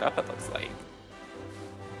way back up, it looks like.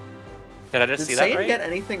 Did I just Did see that Saiyan right? get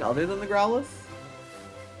anything other than the Growlithe?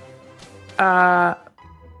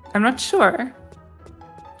 I'm not sure.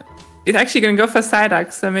 He's actually gonna go for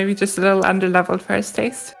Psyduck, so maybe just a little under-leveled for his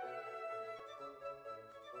taste.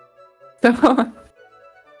 So, Etchy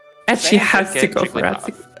Saiyan has did to get go for Jigglypuff,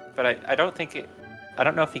 it. But I don't think it... I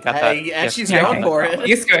don't know if he got Hey, that. Etchy's gift. going for it.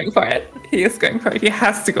 He's going for it. He is going for it. He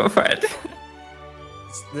has to go for it.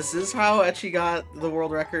 This is how Etchy got the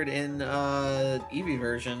world record in Eevee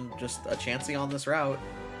version. Just a Chansey on this route.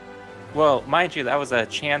 Well, mind you, that was a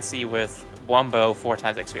Chansey with Wumbo 4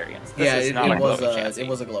 times experience. This Yeah, is it not a was glowing a Chansey. it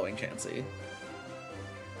was a glowing Chansey.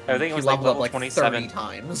 I think it He was like leveled up level like 27. 30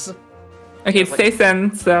 times. Okay, it stays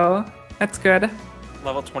in, so that's good.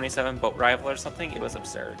 Level 27 boat rival or something. It was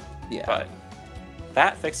absurd. Yeah. But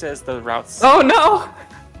that fixes the routes. Oh no!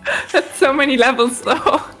 That's so many levels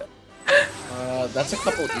though. That's a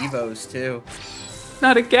couple Evos too.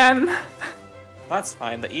 Not again. That's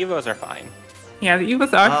fine. The Evos are fine. Yeah, the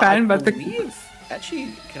Evos are fine, I but the believe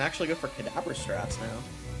Etchy can actually go for Kadabra strats now.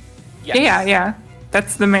 Yes. yeah.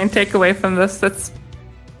 That's the main takeaway from this. That's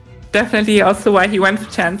definitely also why he went for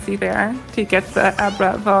Chansey there, to get the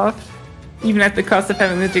Abra evolved. Even at the cost of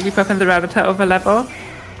having the Jigglypuff and the Rattata over level.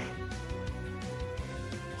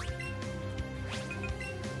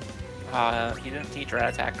 He didn't teach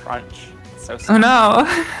Rat Attack Crunch. So Oh sad. no!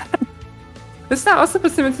 This now also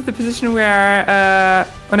puts him into the position where,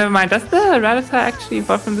 oh never mind, does the Rattata actually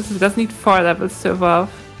evolve from this? It does need 4 levels to evolve.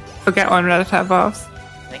 Forget when Rattata evolves.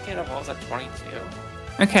 I think it evolves at 22.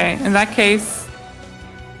 Okay, in that case,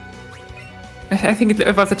 I think it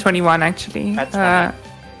evolves at 21 actually. At 20.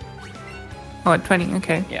 Oh, at 20,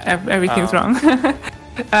 okay. Yeah. Everything's Oh. wrong.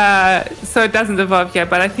 So it doesn't evolve yet,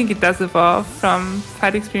 but I think it does evolve from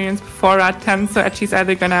fight experience before Route 10, so Etchy's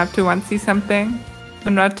either gonna have to 1C something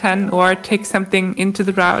on Route 10 or take something into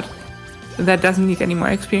the route that doesn't need any more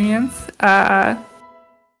experience.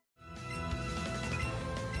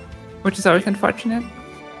 Which is always unfortunate.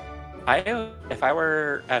 If I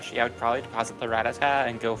were Etchy, I would probably deposit the Rattata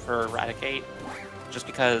and go for Eradicate, just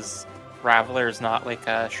because Raveler is not like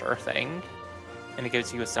a sure thing, and it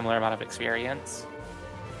gives you a similar amount of experience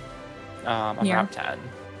on Yeah. Route 10.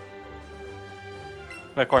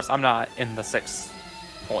 But of course, I'm not in the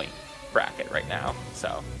 6-point bracket right now,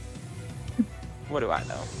 so what do I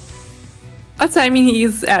know? Also, I mean,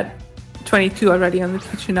 he's at 22 already on the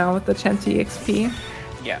Pikachu now with the Chansey XP.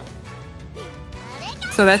 Yeah.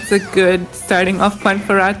 So that's a good starting off point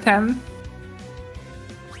for Route 10.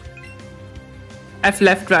 I've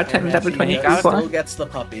left Route 10 And level Etchy 22 still still for gets the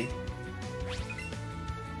puppy.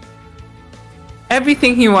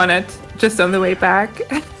 everything he wanted, just on the way back.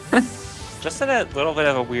 Just in a little bit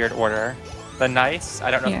of a weird order. The nice, I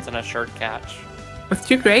don't know if Yeah. it's an assured catch. With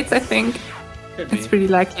 2 grades, I think Could be. it's pretty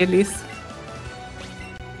likely at least.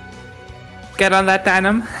 Get on that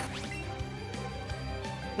Dynam.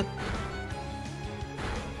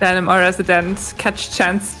 Dynam or resident catch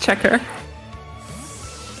chance checker.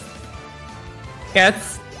 Yeah,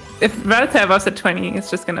 it's, if Rattata was at 20, it's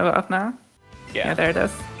just gonna evolve now. Yeah, there it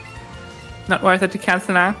is. Not worth it to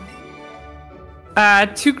cancel now.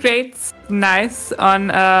 2 grades, nice on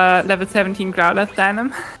level 17 Growlithe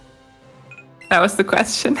Dynam. That was the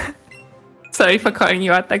question. Sorry for calling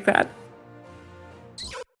you out like that.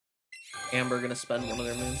 Amber gonna spend one of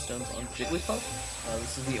their Moonstones on Jigglypuff.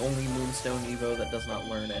 This is the only Moonstone Evo that does not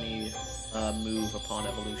learn any move upon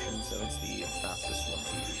evolution, so it's the fastest one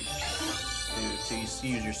to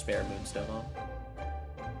use your spare Moonstone on.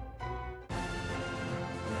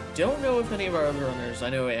 Don't know if any of our other runners, I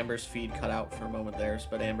know Amber's feed cut out for a moment there,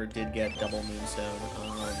 but Amber did get double Moonstone.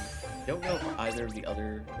 Don't know if either of the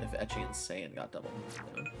other, if Etchy and Saiyan got double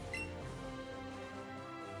Moonstone.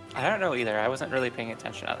 I don't know either. I wasn't really paying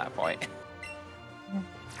attention at that point.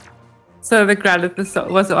 So the Growlithe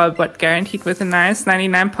was all but guaranteed with a nice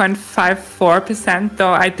 99.54%,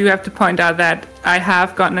 though I do have to point out that I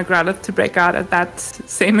have gotten a Growlithe to break out at that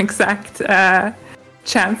same exact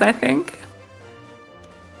chance, I think.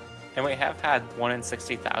 And we have had 1 in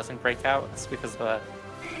 60,000 breakouts because of a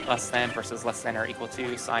less than versus less than or equal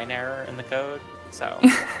to sign error in the code. So.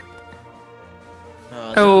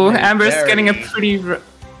 Oh, Amber's getting a pretty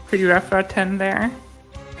rough route 10 there.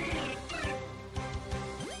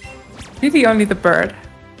 Really only the bird.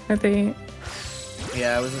 Are they?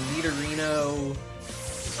 Yeah, it was a Nidorino,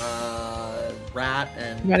 rat,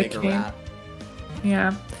 and bigger Raticate. rat.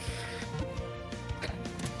 Yeah.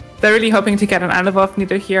 They're really hoping to get an unevolved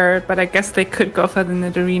Nido here, but I guess they could go for the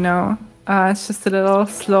Nidorino. It's just a little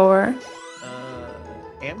slower.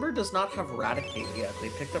 Amber does not have Raticate yet. They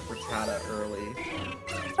picked up Rattata early.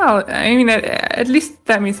 Oh, I mean, at least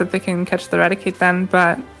that means that they can catch the Raticate then,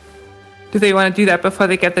 but do they want to do that before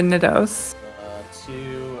they get the Nidos?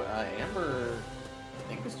 Amber, I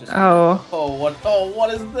think it's just... Oh,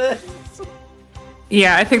 what is this?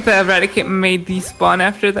 yeah, I think the Raticate may despawn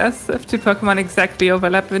after this. If 2 Pokemon exactly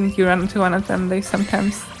overlap and you run into one of them,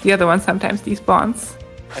 the other one sometimes despawns.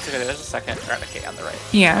 That's okay. There's a second Eradicate on the right.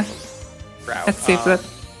 Yeah, Route. that saves it.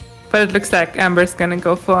 But it looks like Amber's gonna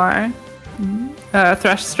go for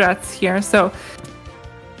Thrush strats here. So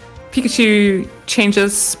Pikachu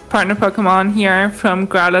changes partner Pokemon here from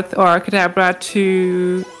Growlithe or Kadabra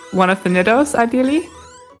to one of the Nidos, ideally.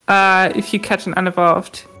 If you catch an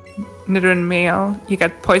unevolved Nidoran male, you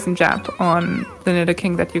get Poison Jab on the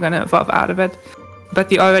Nidoking that you're gonna evolve out of it. But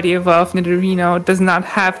the already evolved Nidorino does not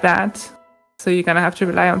have that. So you're gonna have to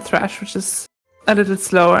rely on Thrush, which is a little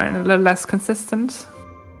slower and a little less consistent.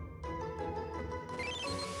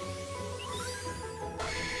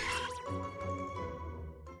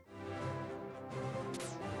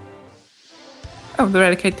 Oh, the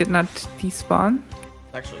Raticate did not despawn.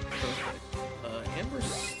 Actually, perfect. Amber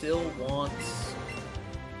still wants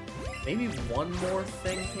maybe one more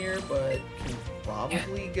thing here, but can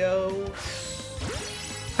probably go.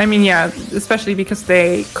 I mean, yeah, especially because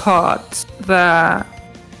they caught the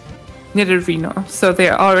Nidorino, so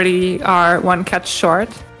they already are 1 catch short.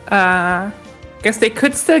 Guess they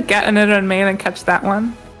could still get a Nidoran male and catch that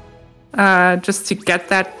one, just to get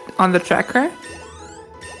that on the tracker.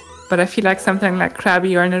 But I feel like something like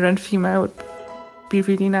Krabby or Nidoran female would be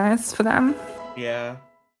really nice for them. Yeah.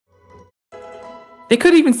 They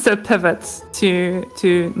could even still pivot to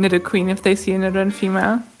Nidoqueen if they see a Nidoran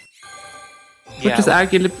female. Which is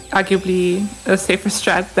arguably a safer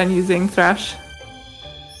strat than using Thrush.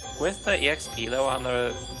 With the EXP though on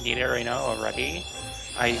the Nidorino already,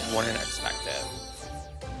 I wouldn't expect it.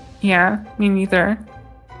 Yeah, me neither.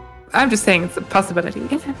 I'm just saying it's a possibility.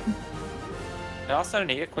 And also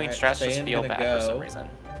Nidoqueen Alright, strats just Saiyan feel gonna bad for some go. reason.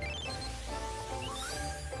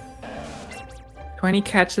 20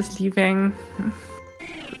 catches leaving.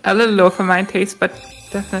 A little low for my taste, but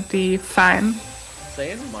definitely fine.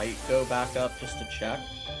 Saiyan might go back up just to check.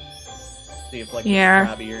 See if like Yeah.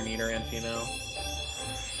 Krabby or Nidoran female.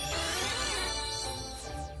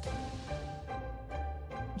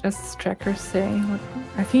 Just tracker say.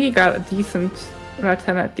 I think he got a decent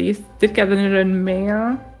Rattan at least. Did get a Nidoran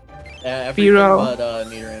male. Everything Zero. but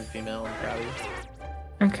Nidoran female and Krabby.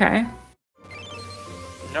 Okay.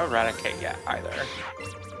 No Eradicate yet either.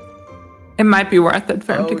 It might be worth it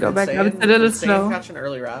for him to go did back up. Saiyan- It's a little did Saiyan slow. catch an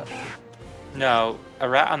early rat? No, a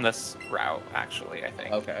rat on this route actually, I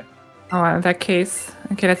think. Okay. Oh, well, in that case.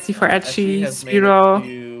 Okay, let's see for Etchy Etchy, has made it Spearow.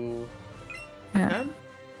 to Yeah. 10?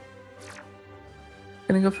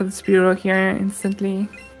 Gonna go for the Spearow here instantly.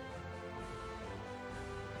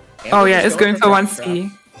 Amber Oh yeah, just it's going for Dragon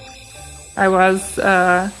 1C. I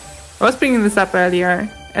was bringing this up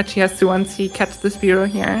earlier. Actually has to 1C catch the Spearow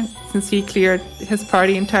here, since he cleared his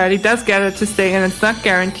party entirely. Does get it to stay in, it's not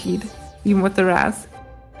guaranteed, even with the Raz.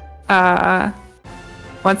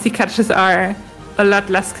 1C catches are a lot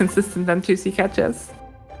less consistent than 2C catches.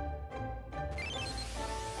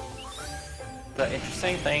 The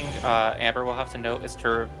interesting thing Amber will have to note is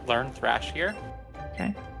to learn Thrash here.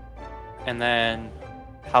 Okay. And then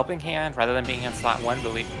Helping Hand, rather than being in slot 1,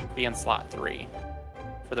 will be in slot 3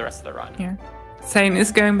 for the rest of the run. Yeah. Sane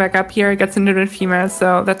is going back up here, gets a Nidoran female,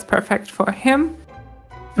 so that's perfect for him.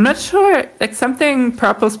 I'm not sure, like something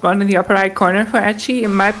purple spawned in the upper right corner for Etchy. It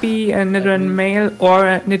might be a Nidoran male or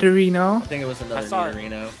a Nidorino. I think it was another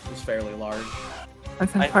Nidorino. It was fairly large.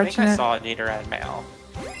 That's I unfortunate. think I saw a Nidoran male.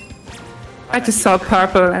 I just saw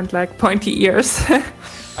purple and like pointy ears.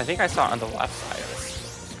 I think I saw it on the left side of the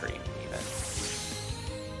screen, even.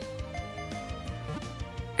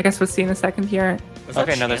 I guess we'll see in a second here.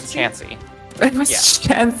 Okay, no, there's Chansey. It was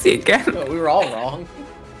Chansey again. Oh, we were all wrong.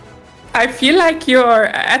 I feel like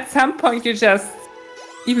at some point you just,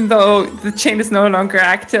 even though the chain is no longer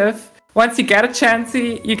active, once you get a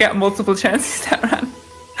Chansey, you get multiple Chanseys that run.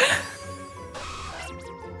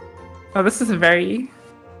 Oh, this is a very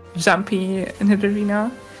jumpy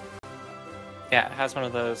Nidorino. Yeah, it has one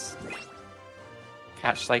of those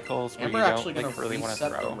catch cycles where Amber you actually don't gonna really want to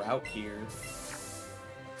reset throw. the route here.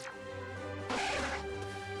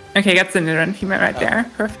 Okay, gets the Nidoran female right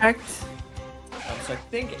there. Perfect. So I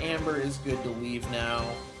think Amber is good to leave now.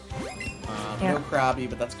 Yeah. No Krabby,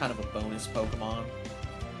 but that's kind of a bonus Pokemon.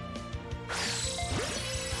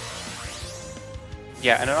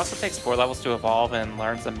 Yeah, and it also takes 4 levels to evolve and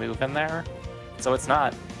learns a move in there. So it's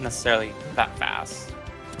not necessarily that fast.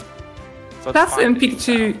 So it's Plus, fine in to do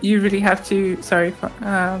Pikachu, that. you really have to. Sorry.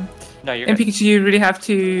 No, you're In good. Pikachu, you really have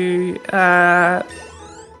to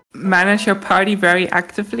manage your party very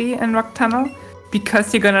actively in Rock Tunnel,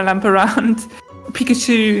 because you're gonna lump around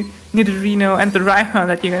Pikachu, Nidorino, and the Rhyhorn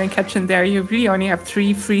that you're gonna catch in there. You really only have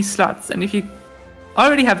 3 free slots, and if you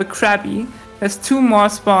already have a Krabby, there's 2 more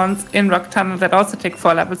spawns in Rock Tunnel that also take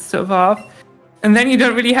 4 levels to evolve, and then you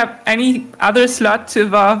don't really have any other slot to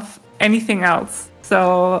evolve anything else.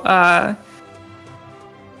 So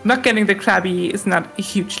not getting the Krabby is not a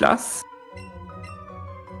huge loss.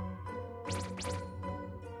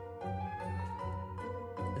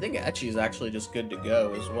 I think Etchy is actually just good to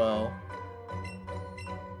go as well.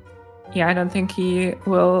 Yeah, I don't think he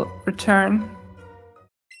will return.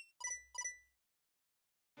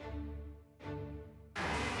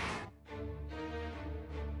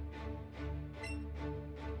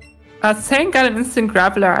 Sane got an instant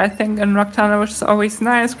Graveler, I think, in Rock Tunnel, which is always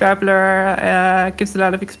nice. Graveler gives a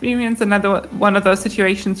lot of experience. Another one of those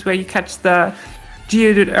situations where you catch the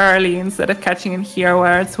Geodude early instead of catching in here,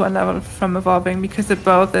 where it's 1 level from evolving, because it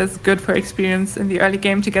both is good for experience in the early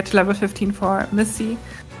game to get to level 15 for Missy.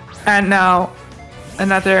 And now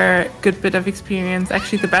another good bit of experience,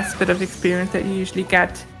 actually the best bit of experience that you usually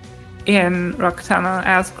get in Rock Tunnel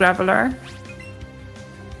as Graveler.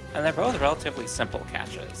 And they're both relatively simple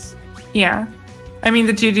catches. Yeah. I mean,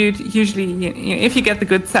 the Geodude usually, if you get the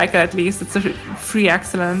good cycle at least, it's a free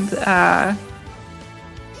excellent.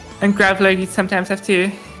 And Graveler you sometimes have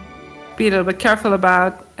to be a little bit careful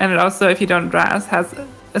about. And it also, if you don't Raz, has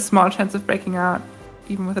a small chance of breaking out,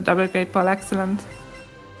 even with a double Great Ball excellent.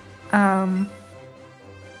 But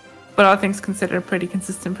all things considered, pretty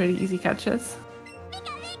consistent, pretty easy catches.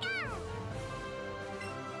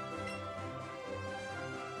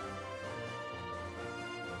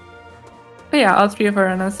 But yeah, all 3 of our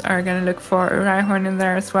runners are going to look for a Rhyhorn in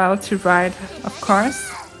there as well to ride, of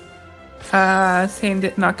course. Sane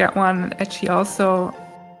did not get one, Etchy also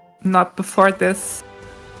not before this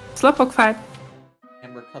Slowpoke fight.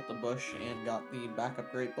 Amber cut the bush and got the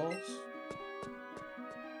backup Great Balls.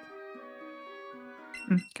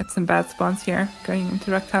 Got some bad spawns here going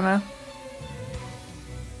into Rock Tunnel.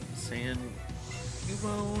 Sand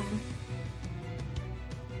Cubone.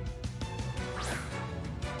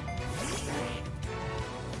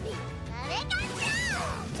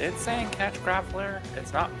 Did Sane catch Graveler?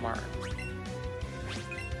 It's not marked.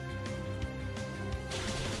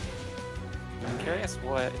 I'm curious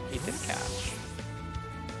what he did catch.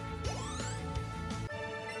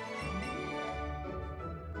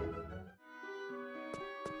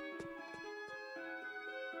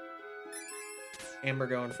 Amber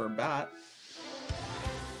going for a bat.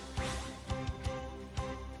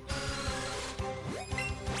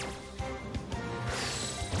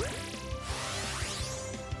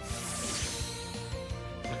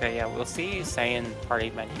 Okay, yeah, we'll see Saiyan party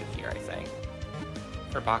menu here, I think.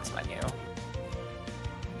 Or box menu.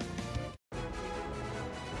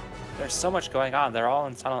 There's so much going on. They're all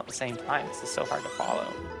in tunnel at the same time. This is so hard to follow.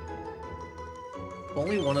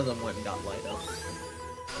 Only one of them went and got light up.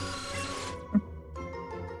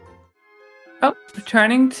 Oh,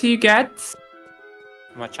 returning to get...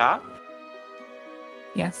 Machop?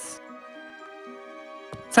 Yes.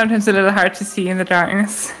 Sometimes a little hard to see in the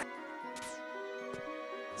darkness.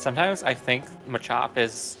 Sometimes I think Machop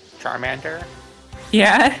is Charmander.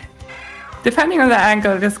 Yeah. Depending on the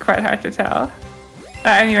angle, it is quite hard to tell.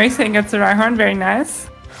 Anyway, saying it's a Rhyhorn, very nice.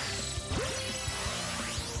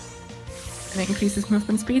 And it increases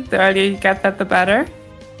movement speed. The earlier you get that, the better.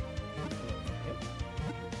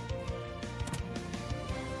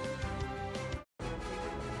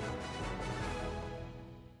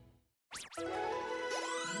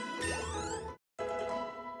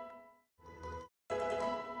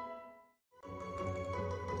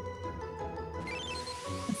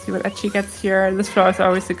 Let's see what Etchi gets here. This floor is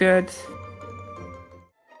always a good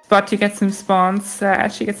spot to get some spawns.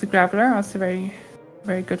 Etchi gets a Graveler, also very,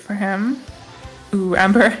 very good for him. Ooh,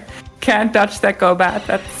 Amber can't dodge that Golbat.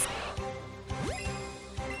 That's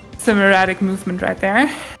some erratic movement right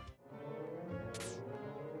there.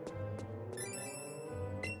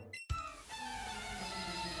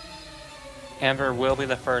 Amber will be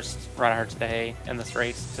the first runner today in this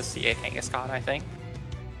race to see a Kangaskhan, I think.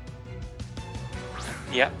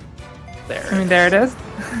 Yep. There. I mean, there it is.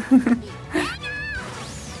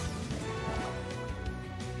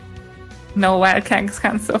 No wild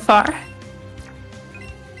Kangaskhan so far.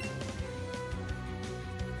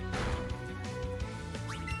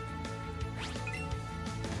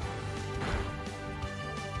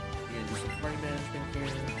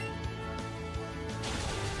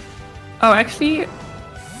 Oh, actually,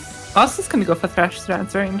 Austin's gonna go for Thrash Thread.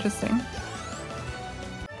 It's very interesting.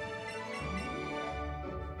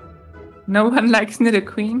 No one likes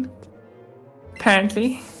Nidoqueen,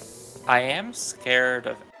 apparently. I am scared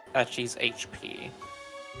of Etchi's HP.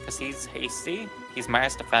 Because he's hasty, he's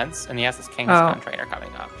minus defense, and he has this Kangaskhan trainer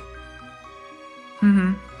coming up.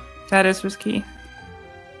 That is risky.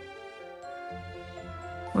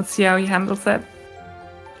 We'll see how he handles it.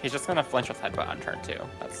 He's just gonna flinch with Headbutt on turn 2.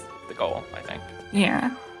 That's the goal, I think.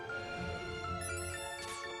 Yeah.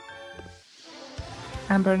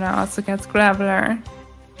 Amber now also gets Graveler.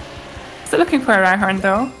 Still looking for a Rhyhorn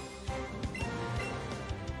though.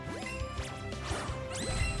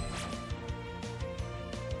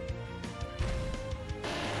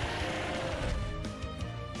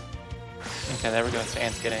 Okay, there we go.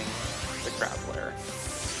 Stan's getting the Graveler.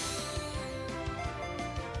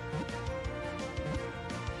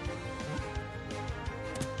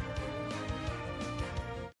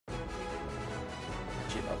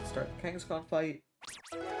 About to start the Kangaskhan fight.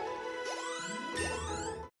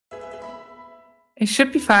 It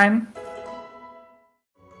should be fine.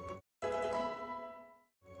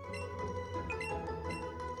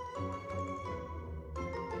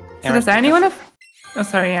 So does anyone have... Oh,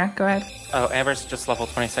 sorry, yeah, go ahead. Oh, Amber's just level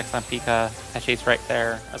 26 on Pika. Etchi's right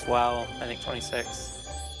there as well. I think 26.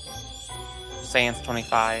 Saiyan's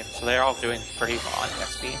 25. So they're all doing pretty well on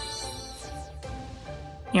XP.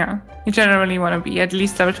 Yeah, you generally want to be at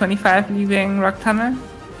least level 25 leaving Rock Tunnel.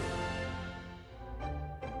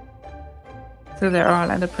 So they're all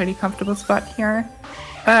at a pretty comfortable spot here.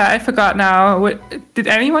 I forgot now. Did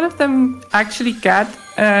any one of them actually get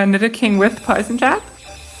Nidoking with Poison Jab?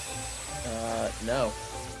 No.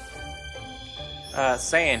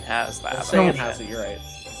 Saiyan has that. Saiyan has it, you're right.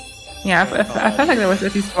 Yeah, I felt like there was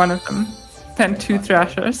at least one of them. Then 2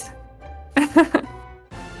 Thrashers.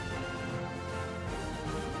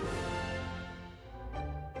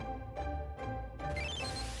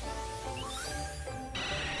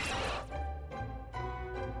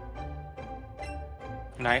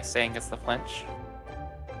 Nice, Saiyan gets the flinch.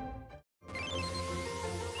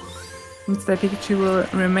 Instead, Pikachu will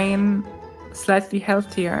remain slightly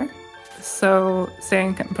healthier. So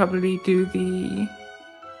Saiyan can probably do the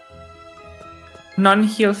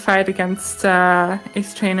non-heal fight against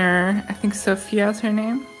Ace Trainer. I think Sophia is her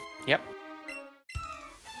name. Yep.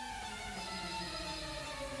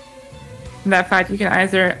 In that fight, you can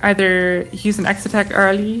either use an X attack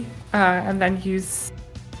early and then use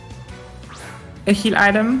a heal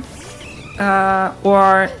item,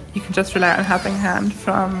 or you can just rely on Helping Hand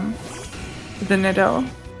from the Nido.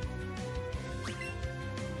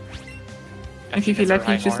 If you feel like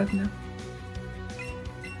you just let me know.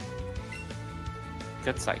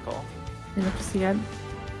 Good cycle. You love to see it.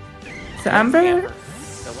 So Amber,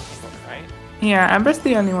 Still looking for it, right? yeah, Amber's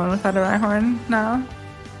the only one without a Rhyhorn now.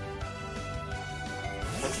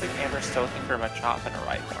 They're still looking for a Machop and a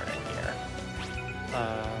Rhyhorn in here.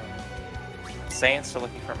 Saiyans still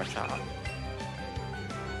looking for a Machop.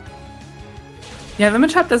 Yeah, the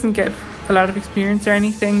Machop doesn't get a lot of experience or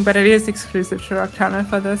anything, but it is exclusive to Rock Tunnel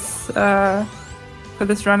for this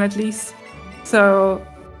run at least. So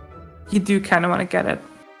you do kind of want to get it.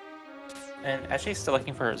 And actually still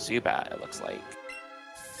looking for a Zubat, it looks like.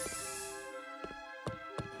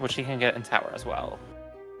 Which he can get in Tower as well.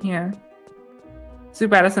 Yeah.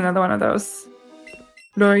 Zubat is another one of those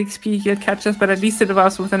lower XP yield catches, but at least it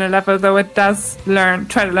evolves within a level, though it does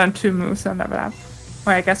try to learn 2 moves on level up.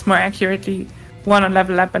 Or I guess more accurately, 1 on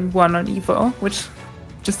level up and 1 on Evo, which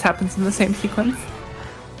just happens in the same sequence.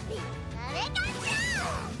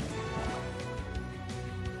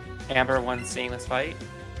 Amber won seeing this fight.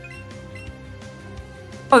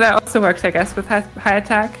 Oh, that also works, I guess, with high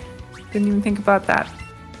attack. Didn't even think about that.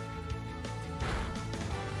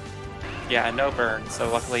 Yeah, no burn, so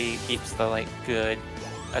luckily he keeps the like good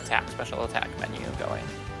special attack menu going.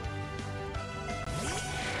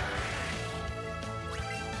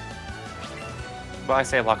 Well, I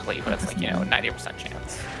say luckily, but it's like, 90%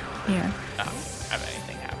 chance. Yeah. Have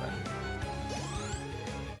anything happen.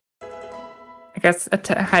 I guess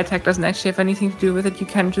high attack doesn't actually have anything to do with it. You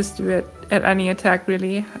can just do it at any attack,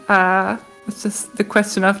 really. It's just the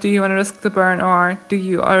question of, do you want to risk the burn or do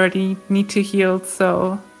you already need to heal?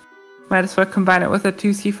 So might as well combine it with a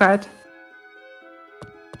 2C fight.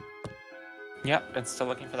 Yep, and still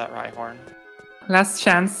looking for that Rhyhorn. Last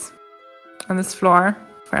chance on this floor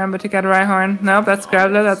for Amber to get a Rhyhorn. Nope, that's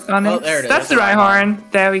Graveler, that's Onyx. Oh, there it is. That's the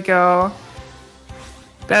Rhyhorn. There we go.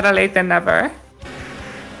 Better late than never.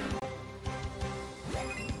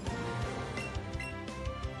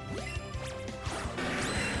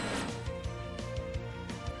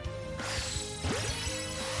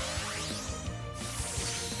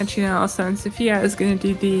 And Gina also and Sophia is going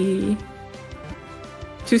to do the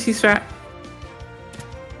 2C strat.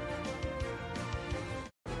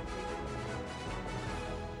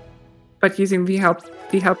 But using the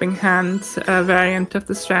helping hand variant of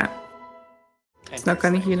the strat. It's not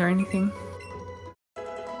going to heal or anything.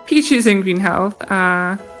 Pikachu's in green health,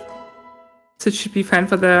 so it should be fine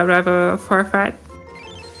for the Rival 4 fight.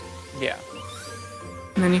 Yeah.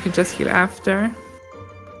 And then you can just heal after.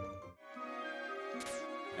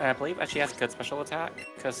 And I believe actually has a good special attack,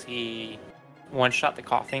 because he one-shot the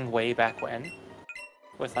coughing way back when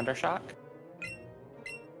with Thundershock.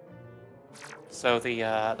 So the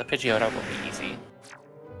Pidgeotto will be easy.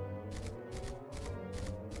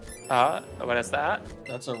 What is that?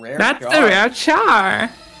 That's a rare That's char. the rare char!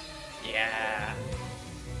 Yeah.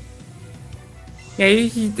 Yeah,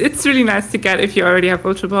 it's really nice to get if you already have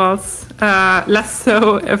Ultra Balls. Less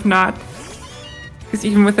so if not. Because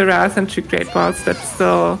even with the Rouse and 2 Great Balls, that's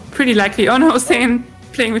still pretty likely. Oh no, Sane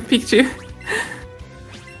playing with Pikachu.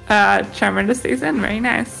 Charmander stays in, very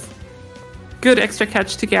nice. Good extra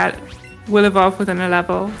catch to get. Will evolve within a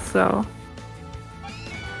level, so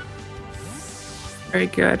very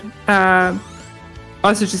good.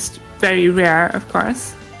 Also just very rare, of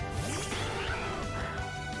course.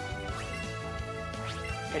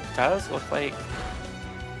 It does look like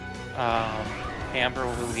Amber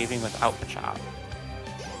will be leaving without the chop.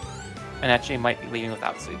 And actually might be leaving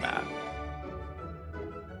without Zubat.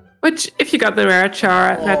 Which, if you got the rare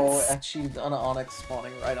char, Oh, that's... Etchy on Onyx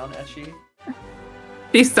spawning right on Etchy.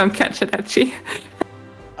 Please don't catch it, Etchy.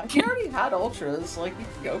 He already had Ultras, like, you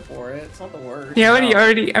can go for it. It's not the worst. Yeah, but he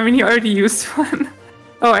already used one.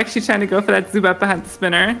 Oh, actually trying to go for that Zubat behind the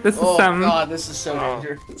spinner. This is some... Oh god, this is so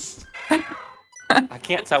dangerous. I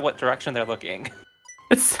can't tell what direction they're looking.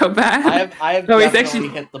 It's so bad. I have No, he's definitely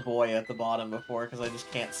actually- hit the boy at the bottom before, because I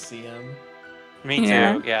just can't see him. Me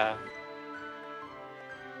too, yeah.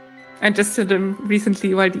 I just did him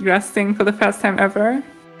recently while deresting for the first time ever.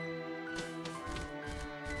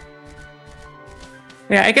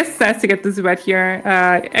 Yeah, I guess it's nice to get the Zubat here.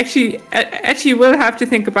 Actually will have to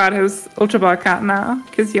think about his Ultra Ball count now,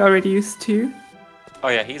 because he already used 2. Oh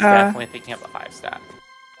yeah, he's definitely picking up the 5 stat.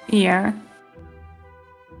 Yeah.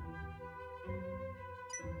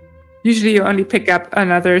 Usually you only pick up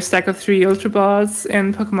another stack of 3 Ultra Balls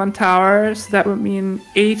in Pokemon Tower, so that would mean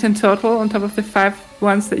 8 in total on top of the 5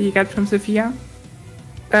 ones that you get from Sophia.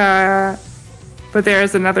 But there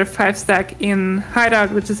is another 5 stack in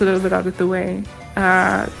Hideout, which is a little bit out of the way.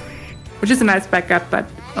 Which is a nice backup, but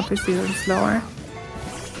obviously a little slower.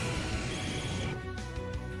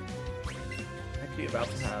 Actually about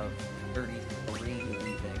to have 33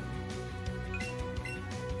 leaving.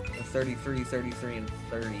 33, 33, and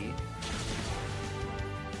 30.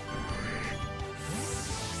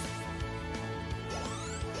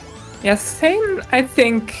 Yes, Sane, I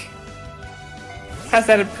think, has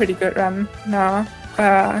had a pretty good run now,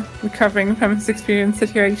 recovering from his experience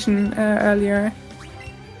situation earlier.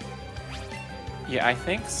 Yeah, I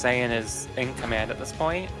think Saiyan is in command at this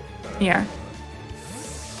point. Yeah.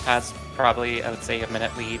 Has probably, I would say, a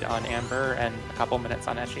minute lead on Amber and a couple minutes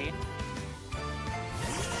on Echi.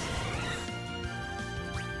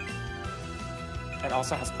 And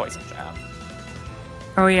also has Poison Jab.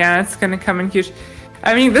 Oh yeah, it's gonna come in huge.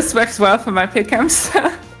 I mean, this works well for my pick'ems.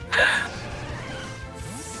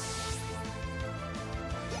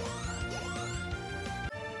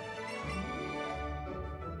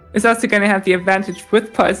 It's also gonna have the advantage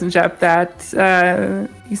with Poison Jab that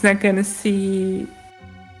he's not gonna see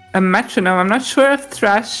a metronome. I'm not sure if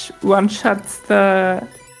Thrash one-shots the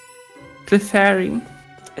Clefairy.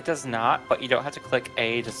 It does not, but you don't have to click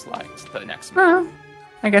A to select the next move. Oh,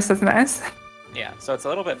 I guess that's nice. Yeah, so it's a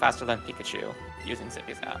little bit faster than Pikachu using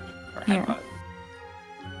Zippy Zap or Yeah. Headbutt.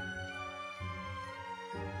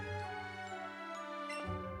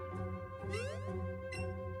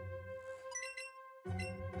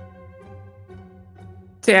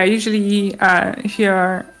 So yeah, usually if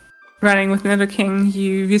you're running with Nidoking,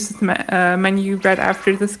 you use the menu right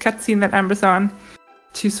after this cutscene that Amber's on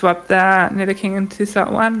to swap the Nidoking into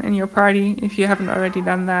slot 1 in your party if you haven't already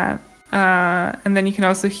done that. And then you can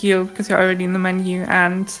also heal because you're already in the menu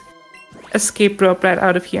and escape rope right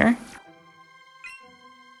out of here.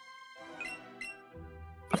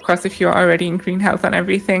 Of course, if you're already in green health on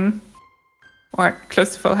everything, or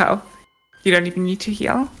close to full health, you don't even need to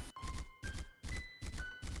heal.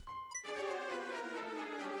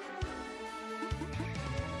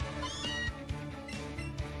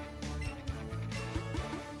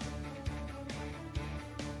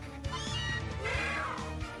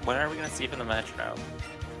 When are we going to see from the metronome?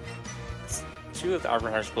 Two of the Arbor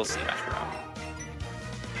Hunters will see metronome.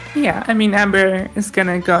 Yeah, I mean, Amber is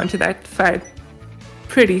gonna go into that fight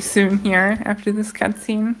pretty soon here after this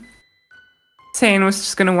cutscene. Saiyan was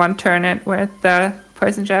just gonna one-turn it with the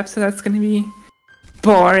Poison Jab, so that's gonna be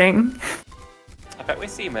boring. I bet we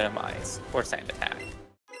see Minimize or Sand Attack.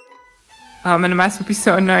 Oh, Minimize would be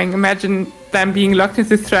so annoying. Imagine them being locked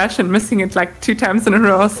into Thrash and missing it like 2 times in a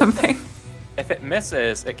row or something. If it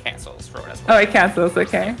misses, it cancels for what it's Oh, worth. it cancels,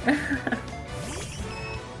 okay.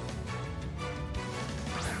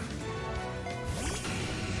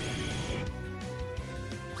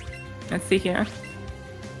 Let's see here.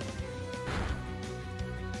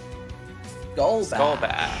 Skull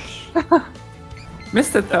Bash.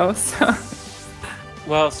 Missed it though, so...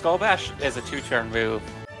 Well, Skull Bash is a 2-turn move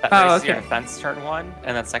that Oh, raises your okay. defense turn 1,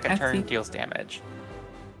 and then second I turn see. deals damage.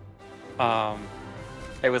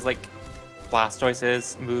 It was like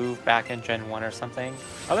Blastoise's move back in Gen 1 or something.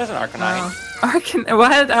 Oh, there's an Arcanine.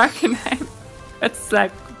 Wild Arcanine. That's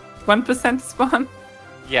like 1% spawn.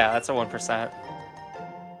 Yeah, that's a 1%.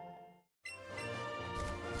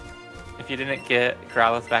 If you didn't get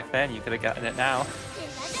Growlithe back then, you could have gotten it now.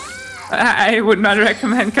 I would not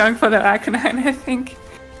recommend going for the Arcanine, I think.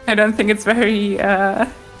 I don't think it's very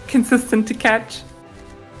consistent to catch.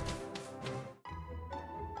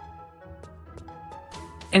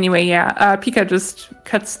 Anyway, yeah, Pika just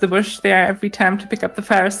cuts the bush there every time to pick up the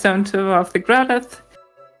Firestone to evolve the Growlithe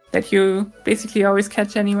that you basically always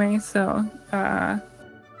catch anyway, so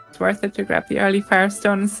it's worth it to grab the early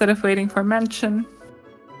Firestone instead of waiting for Mansion.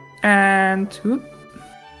 And whoop.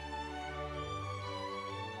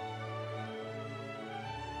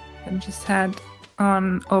 And just head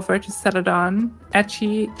on over to Celadon.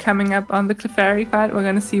 Echi coming up on the Clefairy fight. We're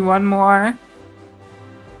gonna see one more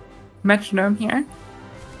metronome here.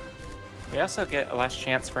 We also get a last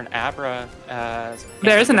chance for an Abra.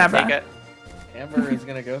 There is an Abra. Take it, Amber is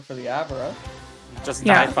gonna go for the Abra. just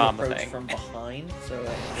Yeah. dive bomb the Approach thing. from behind, so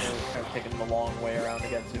they're kind of taking the long way around to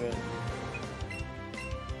get to it.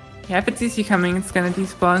 Yeah, if it sees you coming, it's gonna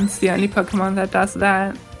despawn. It's the only Pokemon that does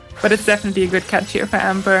that. But it's definitely a good catch here for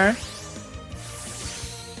Amber.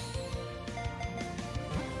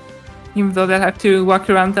 Even though they'll have to walk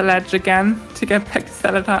around the ledge again to get back to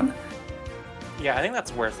Celadon. Yeah, I think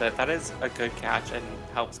that's worth it. That is a good catch and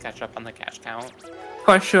helps catch up on the catch count.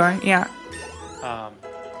 For sure, yeah.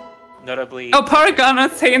 Notably, Oh, Porygon on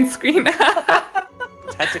Saiyan screen.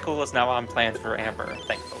 Tentacle is now on plan for Amber,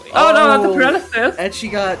 thankfully. Oh no, not the Oh. paralysis. And she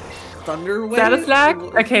got Thunder Wave. Status lag?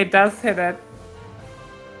 Okay, it does hit it.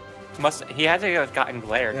 He had to have gotten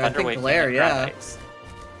Glare. Yeah, I Thunder think Wave Glare, and yeah. Ground Types.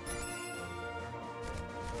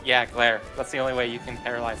 Yeah, Glare. That's the only way you can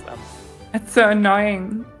paralyze them. That's so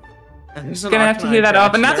annoying. And there's Gonna have to heal that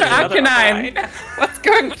off. Another Another Arcanine! Arcanine. What's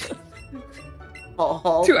going on?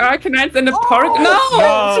 Oh, 2 Arcanines and a Porygon. No!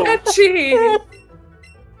 No! Echi!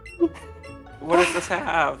 What does this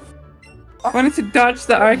have? Wanted to dodge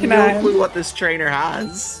the No Arcanine. clue what this trainer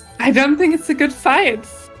has. I don't think it's a good fight.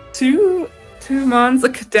 Two Mons, a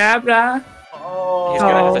Kadabra. Oh, He's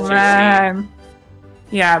gonna have to 2C. Man.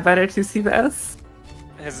 Yeah, better to see this.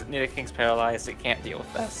 His Nidaking's paralyzed, he can't deal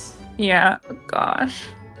with this. Yeah, oh gosh.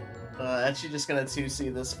 Actually just gonna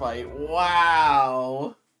 2C this fight.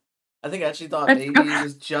 Wow. I think I actually thought Let's maybe go. he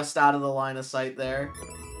was just out of the line of sight there.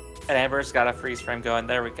 And Amber's got a freeze frame going.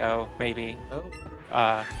 There we go. Maybe.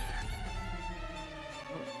 Oh.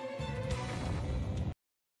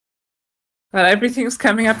 Well, everything's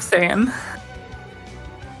coming up sane.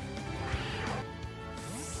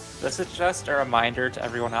 This is just a reminder to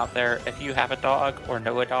everyone out there, if you have a dog or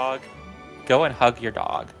know a dog, go and hug your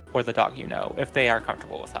dog or the dog you know if they are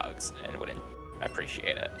comfortable with hugs and would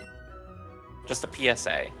appreciate it. Just a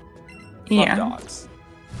PSA. Love Yeah. dogs.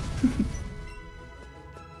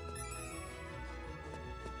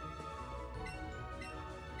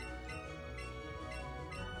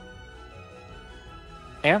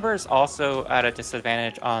 Amber's also at a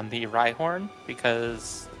disadvantage on the Rhyhorn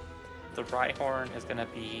because the Rhyhorn is going to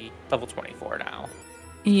be level 24 now.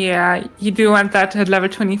 Yeah, you do want that to hit level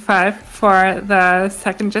 25 for the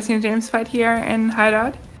second Jesse and James fight here in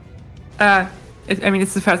Hideout. I mean,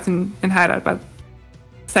 it's the first in Hideout, but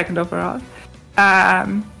second overall.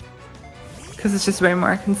 Because it's just way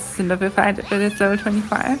more consistent of a fight if it is level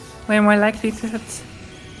 25. Way more likely to hit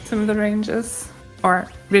some of the ranges. Or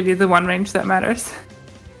really the one range that matters.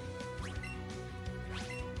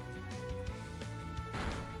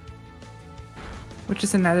 Which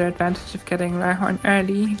is another advantage of getting Rhyhorn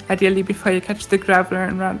early, ideally before you catch the Graveler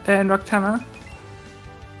in Rock Tunnel.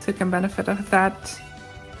 So you can benefit of that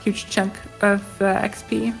huge chunk of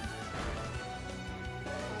XP.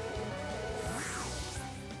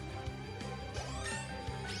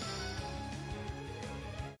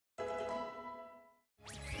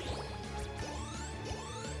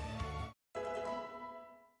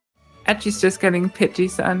 Edgy's just getting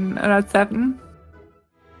Pidgeys on Route 7.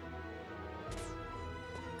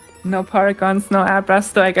 No Paragons, no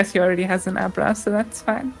Abras, though I guess he already has an Abra, so that's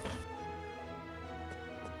fine.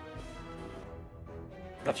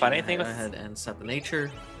 The funny thing Go with... ahead and set the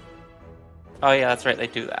nature. Oh yeah, that's right, they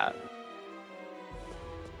do that.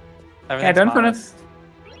 Yeah, I don't want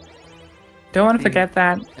to forget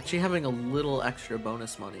that. Actually having a little extra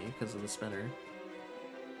bonus money because of the spinner.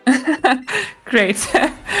 Great.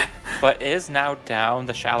 But is now down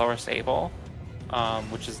the shallower Sable,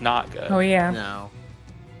 which is not good. Oh yeah. No.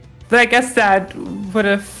 But I guess that would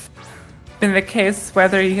have been the case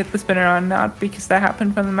whether you hit the spinner or not, because that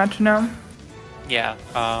happened from the metronome. Yeah,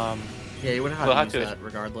 Yeah, you would have We'll to have use to- that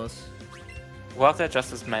regardless. we'll have to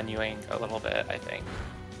adjust this menuing a little bit, I think.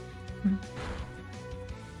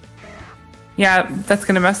 Yeah, that's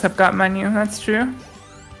gonna mess up gut menu, that's true.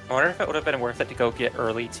 I wonder if it would have been worth it to go get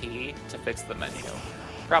early tea to fix the menu.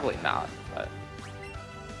 Probably not, but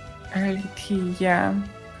Early T, yeah.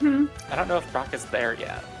 I don't know if Brock is there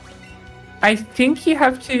yet. I think you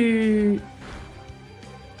have to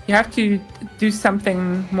do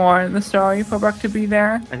something more in the story for Brock to be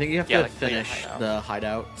there. I think you have Yeah, to like the finish hideout. the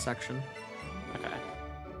hideout section. Okay.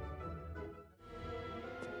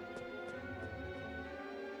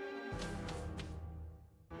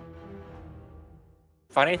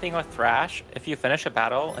 Funny thing with Thrash, if you finish a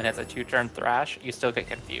battle and it's a 2-turn Thrash, you still get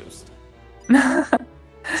confused.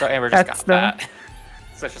 So Amber just That's got that.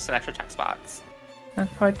 So it's just an extra text box.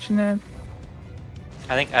 Unfortunate.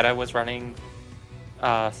 I think Edda was running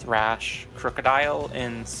Thrash Crocodile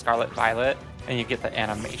in Scarlet Violet, and you get the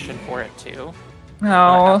animation for it too. when it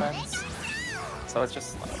No. happens. So it's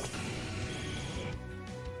just slow.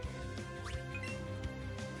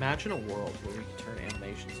 Imagine a world where we could turn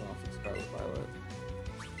animations off in Scarlet Violet.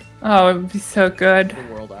 Oh, it would be so good.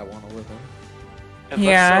 The world I want to live in. It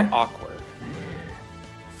Yeah. looks so awkward.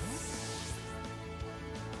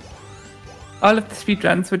 All of the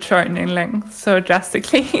speedruns would shorten in length so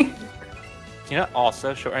drastically. You know, it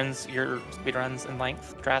also shortens your speedruns in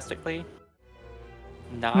length drastically.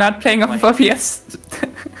 Not playing off of OBS.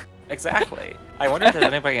 Exactly. I wonder if there's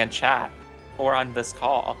anybody in chat or on this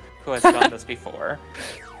call who has done this before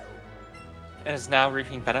and is now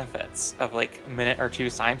reaping benefits of like minute or two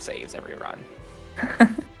time saves every run.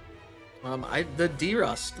 The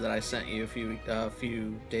D-Rust that I sent you a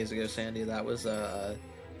few days ago, Sandy, that was off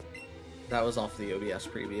the OBS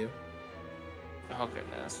preview. Oh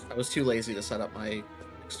goodness. I was too lazy to set up my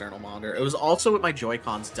external monitor. It was also with my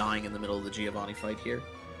Joy-Cons dying in the middle of the Giovanni fight here.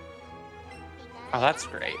 Oh, that's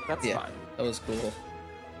great. That's Yeah. fun. That was cool.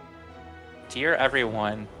 Dear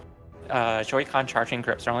everyone, Joy-Con charging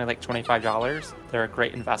grips are only like $25. They're a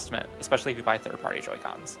great investment, especially if you buy third-party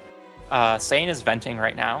Joy-Cons. Sane is venting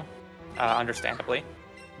right now, understandably.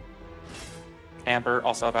 Amber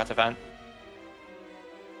also about to vent.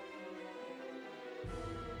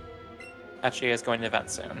 Etchi is going to vent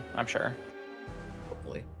soon, I'm sure.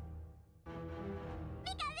 Hopefully.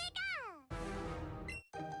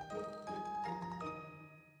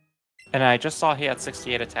 And I just saw he had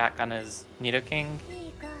 68 attack on his Nidoking,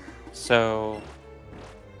 so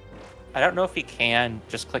I don't know if he can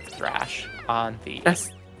just click Thrash on the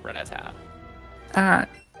Rattata.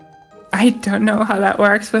 I don't know how that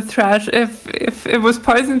works with Thrash. If it was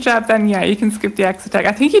Poison Jab, then yeah, you can skip the X attack.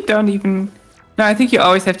 I think you don't even... No, I think you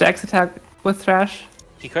always have to X attack with Thrash.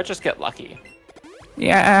 He could just get lucky.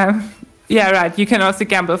 Yeah, yeah, right. You can also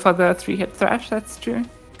gamble for the 3-hit Thrash, that's true.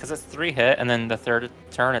 Because it's 3-hit, and then the third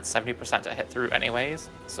turn it's 70% to hit through anyways.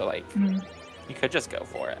 So, like, you could just go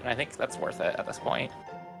for it. And I think that's worth it at this point.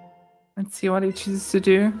 Let's see what he chooses to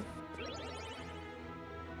do.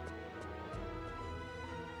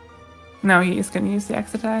 No, he is going to use the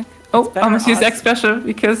X attack. Oh, almost used X special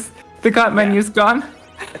because the God menu is gone.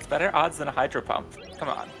 It's better odds than a Hydro Pump. Come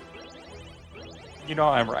on. You know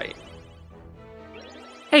I'm right.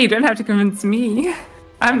 Hey, you don't have to convince me.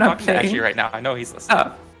 I'm not talking playing. to Etchi right now. I know he's listening.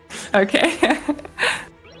 Oh, okay.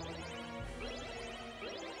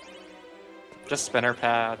 Just spinner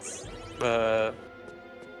pads. The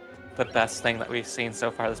best thing that we've seen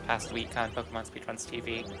so far this past week on Pokemon Speedruns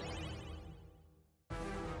TV.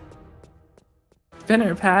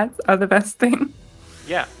 Spinner pads are the best thing.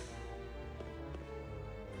 Yeah.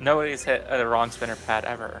 Nobody's hit a wrong spinner pad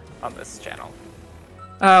ever on this channel.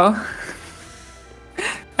 Oh.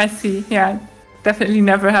 I see, yeah. Definitely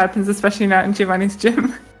never happens, especially not in Giovanni's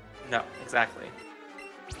gym. No, exactly.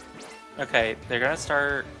 Okay, they're gonna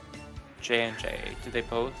start J&J. Do they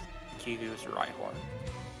both use Rhyhorn?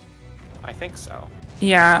 I think so.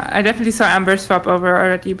 Yeah, I definitely saw Amber swap over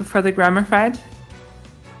already before the grammar fight.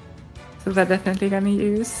 So they're definitely gonna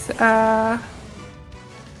use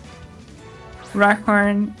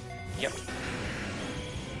Rhyhorn. Yep.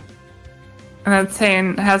 And then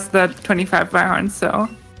Sane has the 25 Rhyhorn, so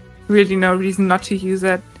really no reason not to use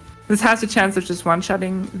it. This has a chance of just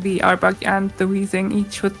one-shotting the Arbok and the Weezing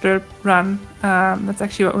each with the run. That's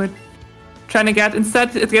actually what we're trying to get.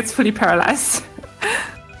 Instead, it gets fully paralyzed.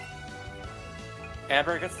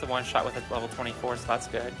 Amber gets the one shot with a level 24, so that's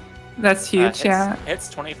good. That's huge, yeah. Hits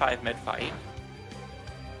 25 mid-fight.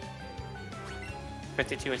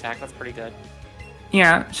 52 attack, that's pretty good.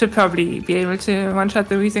 Yeah, should probably be able to one-shot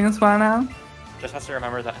the Weezing as well now. Just has to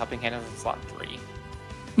remember that Helping Hand is in slot 3.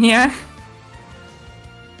 Yeah.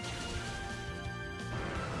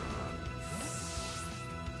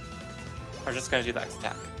 We're just gonna do the X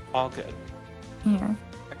attack. All good. Yeah.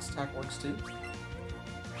 X attack works too.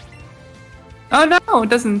 Oh no, it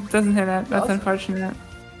doesn't hit that. That's unfortunate.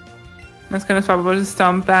 That's gonna probably just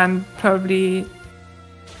stomp and probably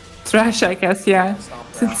Thrash, I guess, yeah.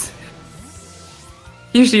 Since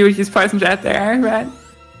usually you would use Poison Jet there, right?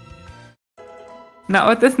 Not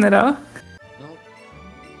with this Nido. Nope.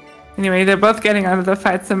 Anyway, they're both getting out of the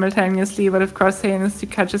fight simultaneously, but of course Sane is to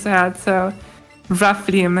catch us ahead, so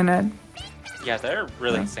roughly a minute. Yeah, they're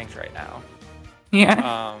really synced right now.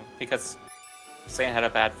 Yeah. Because Sane had a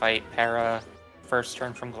bad fight, Para first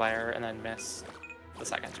turn from Glare, and then missed the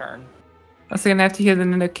second turn. Also gonna have to heal the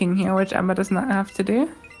Nidoking here, which Emma does not have to do.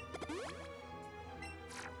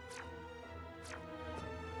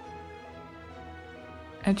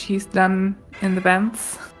 And she's done in the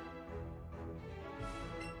vents.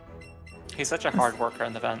 He's such a hard worker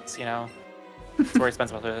in the vents, you know? That's where he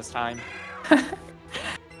spends most of his time.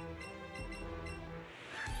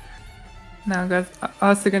 Now guys,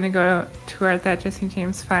 also gonna go toward that Jesse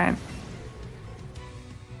James fight.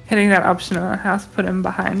 Hitting that optional has put him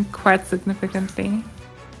behind quite significantly.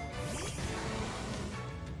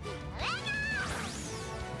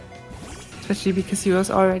 Especially because he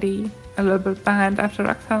was already a little bit behind after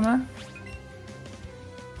Roxana.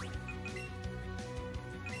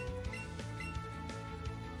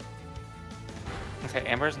 Okay,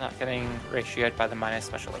 Amber's not getting ratioed by the minus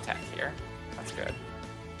special attack here. That's good.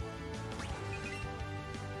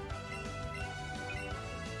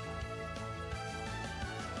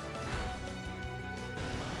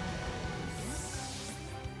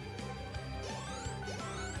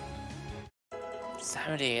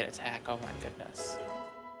 .78 attack, oh my goodness.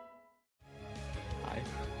 Hi.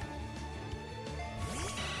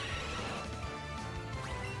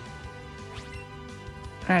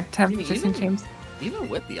 Alright, time for Jesse James. Even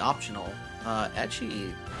with the optional,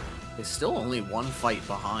 Etchi is still only one fight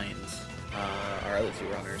behind our other two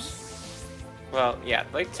runners. Well, yeah,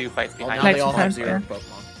 like 2 fights Well, behind. now Like they all two have fights, zero yeah.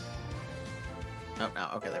 Pokemon. Oh, no,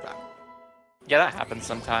 okay, they're back. Yeah, that happens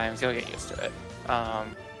sometimes. You'll get used to it.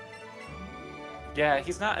 Yeah,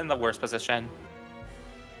 he's not in the worst position.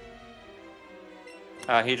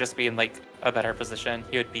 He'd just be in like a better position.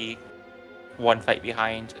 He would be one fight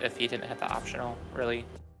behind if he didn't hit the optional, really.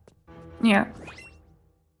 Yeah.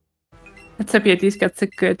 Let's hope he at least gets a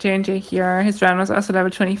good J&J here. His round was also level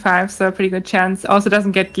 25, so a pretty good chance. Also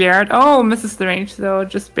doesn't get glared. Oh, misses the range though,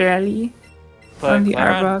 just barely. But On the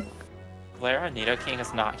Arbok. Glare on Nidoking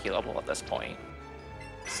is not healable at this point.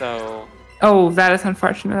 So... Oh, that is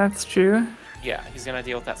unfortunate, that's true. Yeah, he's gonna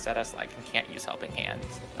deal with that status like and can't use Helping Hand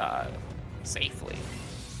safely.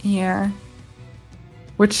 Yeah.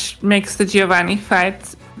 Which makes the Giovanni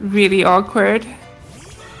fight really awkward.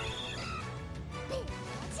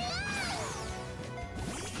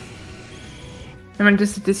 I mean,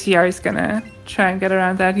 just this year he's gonna try and get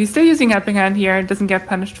around that. He's still using Helping Hand here, doesn't get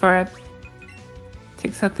punished for it.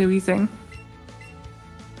 Takes out the Weezing.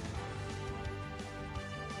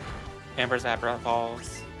 Amber's Abra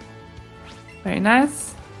falls. Very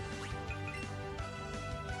nice.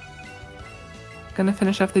 Gonna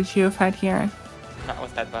finish off the Geo fight here. Not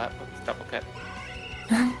with Headbutt, but with Double Kick.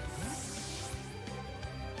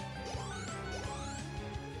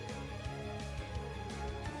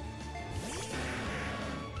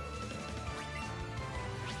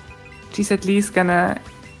 She's at least gonna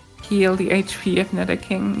heal the HP of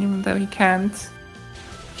Nidoking, even though he can't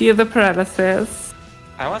heal the paralysis.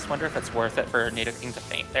 I almost wonder if it's worth it for Nidoking to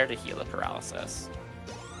faint there to heal the paralysis.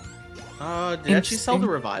 Did she sell the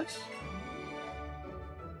revives?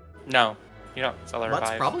 No, you don't sell the revive.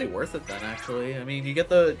 That's probably worth it then, actually. I mean, you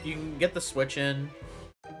can get the switch in.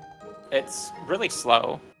 It's really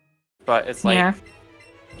slow, but it's like Yeah.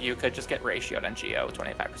 you could just get ratioed on Geo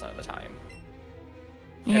 25% of the time.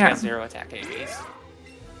 It Yeah. has 0 attack ABs.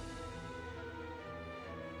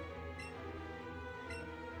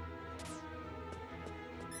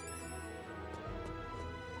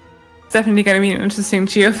 Definitely gonna be an interesting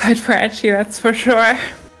Geo fight for Edgy, that's for sure.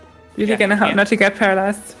 Really Yeah, gonna help yeah. not to get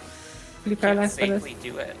paralyzed. Really Can't paralyzed by this. safely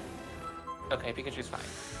do it. Okay, Pikachu's fine.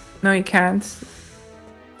 No, he can't.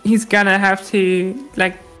 He's gonna have to,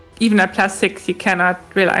 like, even at +6, you cannot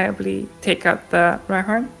reliably take out the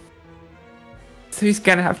Rhyhorn. So he's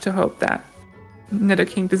gonna have to hope that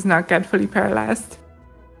Nidoking does not get fully paralyzed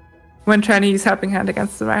when trying to use Helping Hand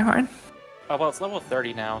against the Rhyhorn. Oh well, it's level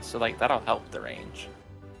 30 now, so like that'll help the range.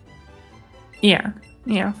 Yeah,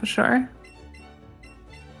 for sure.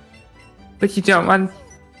 But you don't want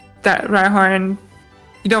that Rhyhorn.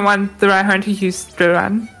 You don't want the Rhyhorn to use Drill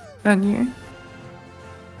Run on you.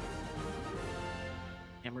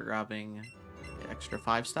 Amber grabbing the extra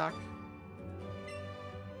 5 stack.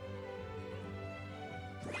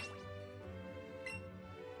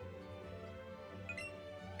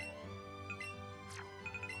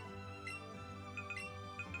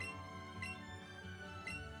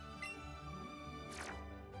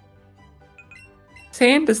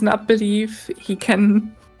 Saiyan does not believe he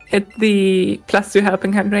can hit the +2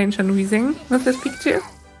 Helping Hand range on Weezing with this Pikachu.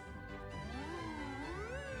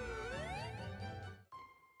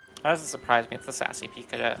 That doesn't surprise me. It's the sassy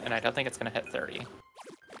Pikachu, and I don't think it's gonna hit 30.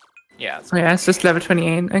 Yeah. It's Oh yeah, it's just level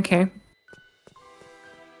 28. Okay.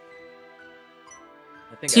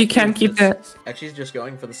 I think So you can keep it. Actually, he's just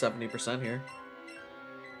going for the 70% here.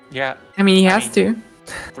 Yeah. I mean, he I has mean- to.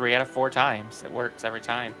 3 out of 4 times. It works every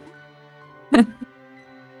time.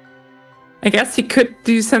 I guess he could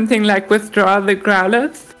do something like withdraw the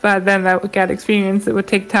Growlithe, but then that would get experience. It would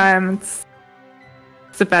take time.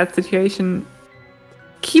 It's a bad situation.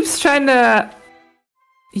 Keeps trying to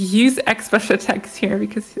use X special attacks here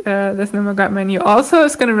because there's no more guard menu. Also,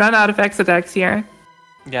 is going to run out of X attacks here.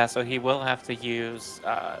 Yeah, so he will have to use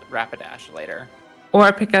Rapidash later.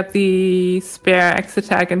 Or pick up the spare X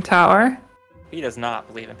attack in Tower. He does not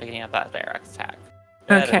believe in picking up that spare X attack.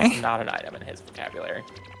 That Okay. is not an item in his vocabulary.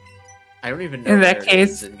 I don't even know In that where it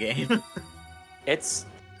is case- in game. It's,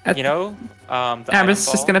 At- you know, the I'm item just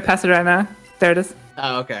ball? going to pass it right now. There it is.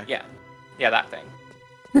 Oh, okay. Yeah. Yeah, that thing.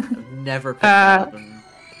 I've never picked that up in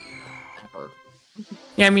ever.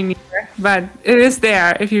 Yeah, me neither. But it is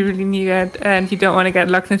there if you really need it and you don't want to get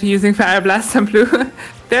locked into using Fire Blast on blue.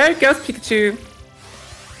 There it goes, Pikachu.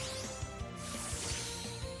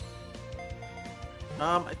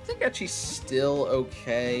 I think actually still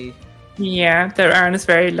okay. Yeah, their iron is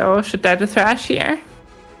very low. Should that be Thrash here?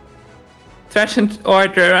 Thrash and or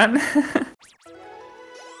Duran.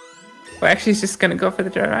 Or actually, he's just gonna go for the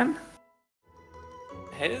Duran.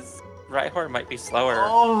 His Rhyhorn might be slower.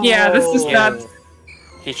 Oh, Yeah, this is Yeah. not.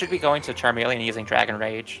 He should be going to Charmeleon using Dragon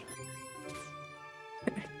Rage.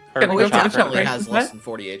 Or Gonna Oh, go he for the Chakra. definitely Rage, has isn't less it? than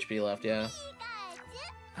 40 HP left, yeah.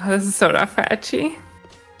 Oh, this is so rough for Etchy.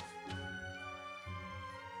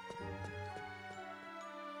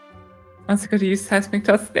 Also could use Seismic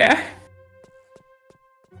Toss there.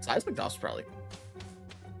 Seismic Toss probably.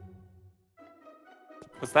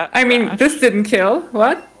 Was that? I mean, Thrash? this didn't kill.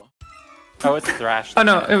 What? Oh, it's Thrash. Oh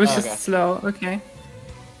no, it was Oh, just okay. slow. Okay.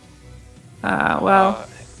 Well,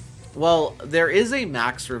 Well, there is a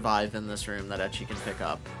max revive in this room that Etchy can pick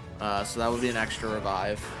up. So that would be an extra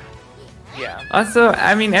revive. yeah. also,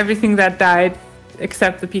 I mean, everything that died,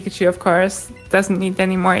 except the Pikachu, of course, doesn't need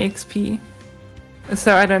any more XP.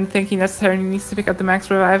 So I don't think he necessarily needs to pick up the max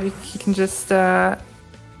revive. He can just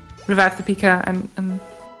revive the Pika, and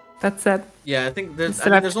that's it. Yeah, I think there's,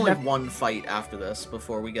 Still have there's to only have- one fight after this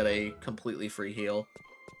before we get a completely free heal.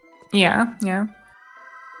 Yeah, yeah.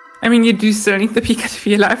 I mean, you do still need the Pika to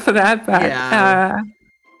be alive for that, but Yeah.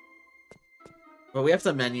 But we have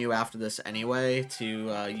to menu after this anyway to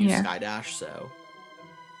use Yeah. Sky Dash, so...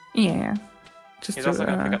 yeah. Just He's to, also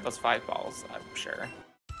gonna pick up those 5 balls, I'm sure.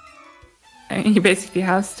 he basically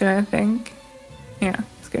has to, I think. Yeah,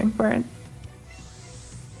 he's going for it.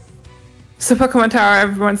 So Pokemon Tower,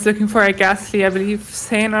 everyone's looking for a Ghastly. I believe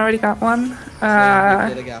Sane already got one. So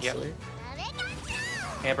we did a Ghastly.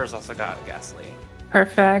 Amber's also got a Ghastly.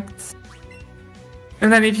 Perfect.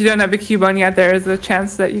 And then if you don't have a Cubone yet, there is a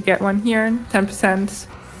chance that you get one here. 10%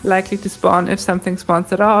 likely to spawn if something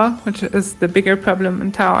spawns at all, which is the bigger problem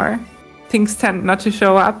in Tower. Things tend not to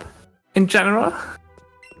show up in general.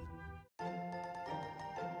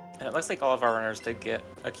 And it looks like all of our runners did get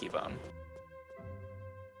a Keybone.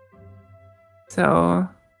 So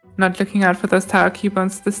not looking out for those Tower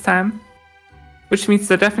Cubones this time. Which means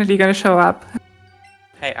they're definitely going to show up.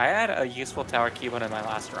 Hey, I had a useful Tower Keybone in my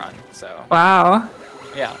last run, so... Wow.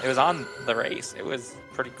 Yeah, it was on the race. It was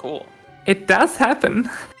pretty cool. It does happen.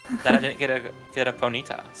 That I didn't get a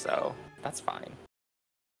Ponyta, so that's fine.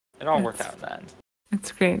 It all worked out in the end.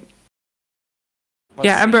 It's great. Let's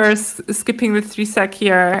Yeah, see. Amber is skipping the 3 sec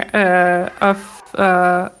here of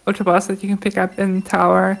Ultra Balls that you can pick up in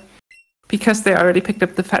Tower because they already picked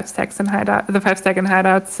up the 5 stacks and hideout, the 5 stack and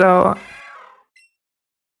hideout. So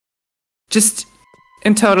just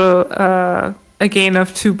in total, a gain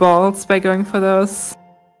of 2 balls by going for those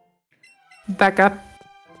backup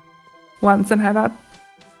ones and hideout.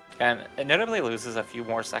 And it notably loses a few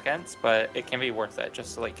more seconds, but it can be worth it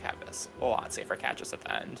just to like have this a lot safer catches at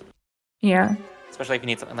the end. Yeah. Especially if you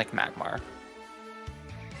need something like Magmar.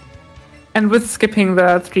 And with skipping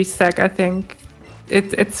the 3 stack, I think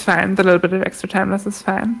it's fine. The little bit of extra time loss is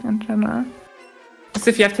fine in general. So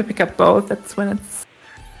if you have to pick up both, that's when it's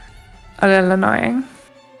a little annoying.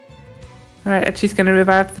 Alright, Etchy's gonna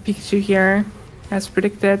revive the Pikachu here, as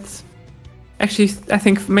predicted. Actually, I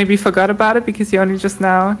think maybe forgot about it because he only just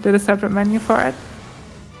now did a separate menu for it.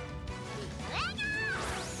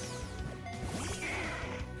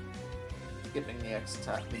 Skipping the X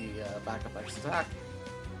attack, the backup X attack.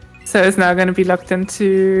 So it's now gonna be locked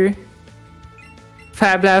into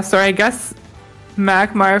Fire Blast, or I guess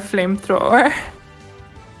Magmar Flamethrower.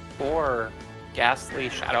 Or Ghastly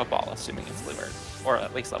Shadow Ball, assuming it's Lured. Or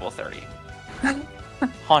at least level 30.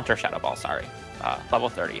 Haunter Shadow Ball, sorry. Level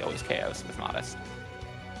 30 always KOs with Modest.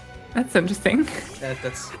 That's interesting.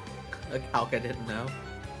 That's a calc I didn't know.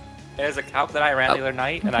 It is a calc that I ran Oh, the other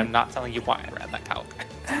night, and I'm not telling you why I ran that calc.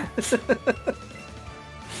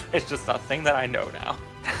 It's just a thing that I know now.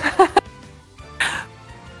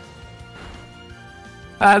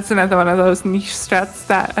 That's another one of those niche strats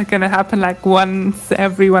that are gonna happen like once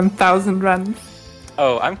every 1,000 runs.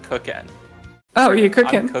 Oh, I'm cooking. Oh, you're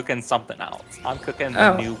cooking? I'm cooking something else. I'm cooking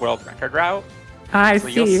the Oh. new world record route. I So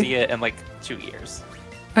see. you'll see it in like 2 years.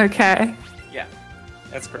 Okay. Yeah,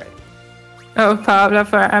 that's great. Oh, power up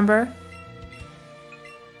for Amber.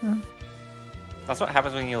 That's what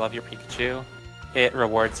happens when you love your Pikachu. It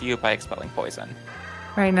rewards you by expelling poison.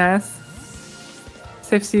 Very nice.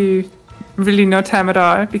 Saves you really no time at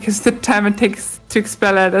all because the time it takes to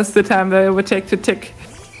expel it is the time that it would take to tick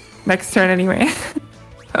next turn anyway.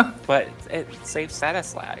 But it saves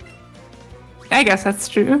status lag. I guess that's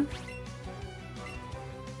true.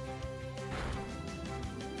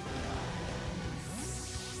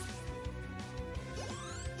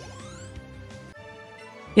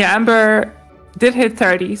 Yeah, Amber did hit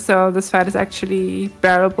 30, so this fight is actually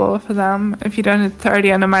bearable for them. If you don't hit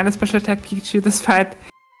 30 on a minus special attack Pikachu, this fight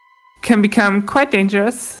can become quite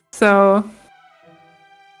dangerous. So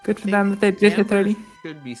good for them that they did hit 30.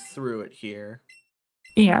 Should be through it here.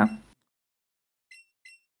 Yeah.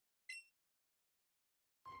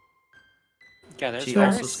 Yeah, there's She Sure.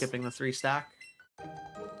 also skipping the 3 stack.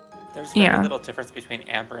 There's very Yeah. little difference between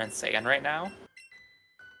Amber and Saiyan right now.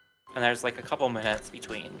 And there's like a couple minutes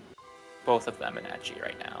between both of them and Edgy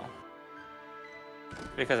right now.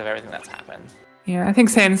 Because of everything that's happened. Yeah, I think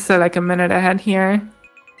Saint's still like a minute ahead here.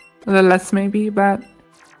 A little less maybe, but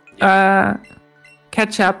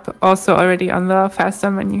catch up also already on the faster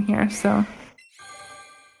menu here, so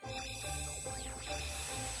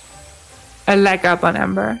a leg up on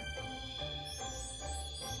Ember.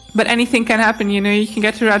 But anything can happen, you know, you can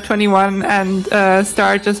get to Route 21 and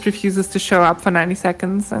Star just refuses to show up for 90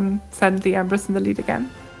 seconds and suddenly Ember's in the lead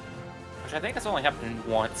again. Which I think has only happened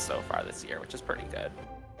once so far this year, which is pretty good.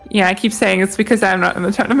 Yeah, I keep saying it's because I'm not in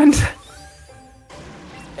the tournament.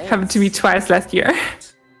 Happened to me twice last year.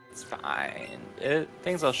 It's fine.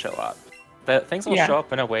 Things will show up. But things will show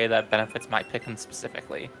up in a way that benefits my pick'em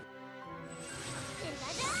specifically.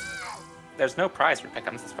 There's no prize for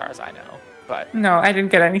pick'ems as far as I know, but... No, I didn't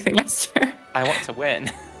get anything last year. I want to win.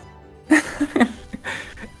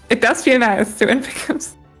 It does feel nice to win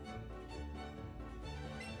pick'ems.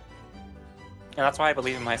 And that's why I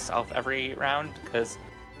believe in myself every round, because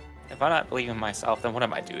if I'm not believing in myself, then what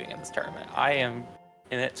am I doing in this tournament? I am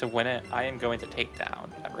in it to win it. I am going to take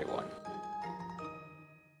down everyone.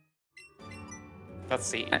 Let's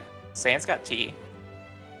see. Sans got T.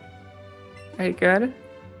 Very good.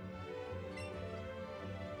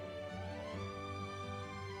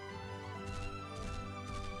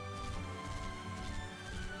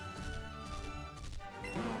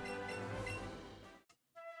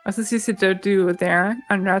 What does Ysuto do there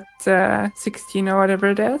on Route 16 or whatever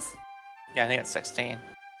it is? Yeah, I think it's 16.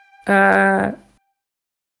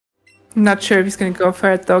 Not sure if he's gonna go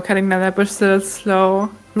for it though. Cutting down that bush is a little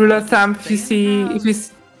slow. Rule of thumb, if you see, if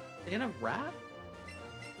he's in a rat?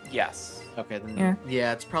 Yes. Okay, then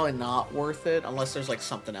yeah, it's probably not worth it unless there's like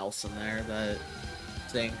something else in there that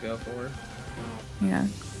they can go for. Yeah.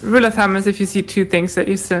 Rule of thumb is if you see two things that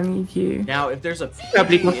you still need, you now if there's a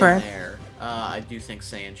probably Pidgey go for in it. there, I do think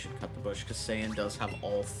Saiyan should cut the bush because Saiyan does have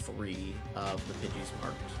all three of the Pidgeys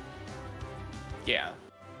marked. Yeah.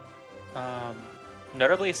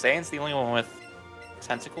 Notably, Saiyan's the only one with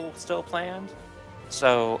Tentacle still planned.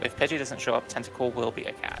 So if Pidgey doesn't show up, Tentacle will be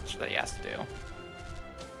a catch that he has to do.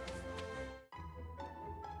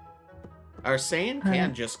 Our Saiyan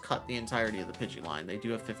can just cut the entirety of the Pidgey line. They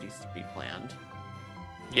do have 53 planned.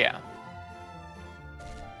 Yeah.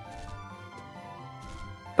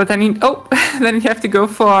 But then then you have to go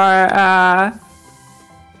for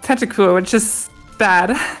Tentacle, which is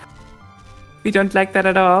bad. We don't like that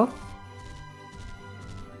at all.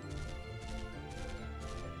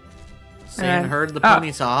 Saiyan heard the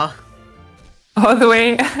pony saw. All the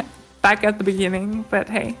way back at the beginning, but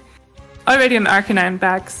hey. Already an Arcanine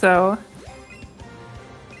back, so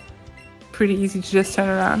pretty easy to just turn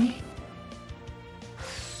around.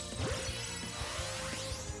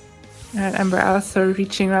 Alright, Ember also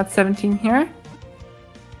reaching Route 17 here.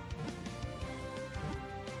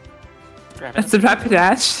 That's a rapid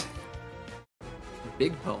dash.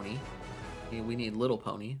 Big pony. We need little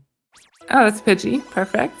pony. Oh, that's Pidgey.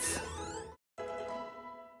 Perfect.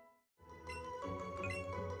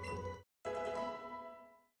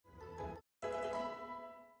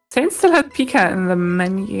 Saint still had Pika in the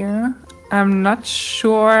menu. I'm not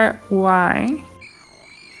sure why.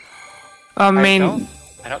 Oh,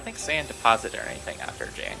 I don't think Saiyan deposited or anything after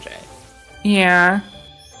J&J. Yeah.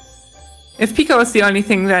 If Pika was the only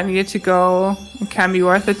thing that needed to go, it can be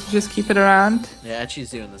worth it to just keep it around. Yeah,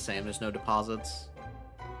 she's doing the same. There's no deposits.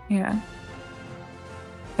 Yeah.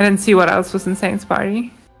 I didn't see what else was in Saint's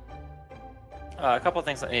party. A couple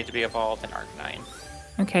things that need to be evolved in Arcanine.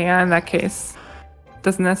 Okay, yeah, in that case,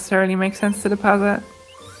 doesn't necessarily make sense to deposit.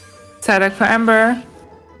 Psyduck for Ember.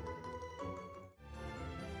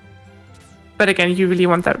 But again, you really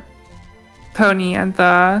want that pony and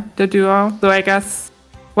the duo, though I guess,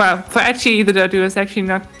 well, for Edgy, the duo is actually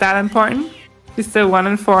not that important. He's still 1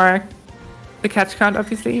 and 4 the catch count,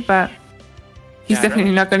 obviously, but he's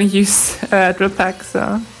definitely not going to use Drill Pack,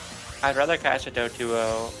 so. I'd rather catch a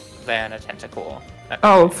Doduo than a Tentacle.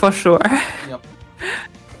 Oh, for sure. Yep.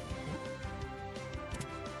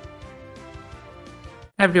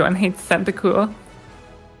 Everyone hates Tentacool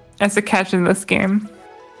as a catch in this game.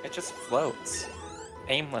 It just floats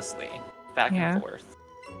aimlessly back and forth.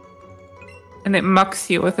 And it mocks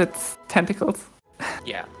you with its tentacles.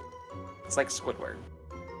 Yeah. It's like Squidward.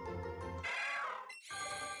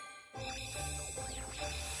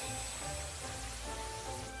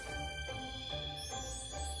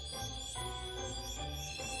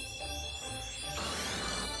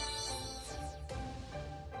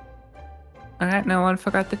 Alright, no one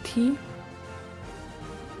forgot the T.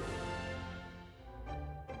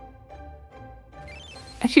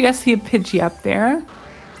 Actually, I see a Pidgey up there.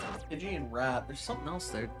 Pidgey and Rat. There's something else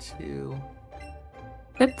there too.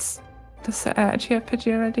 Does Etchy have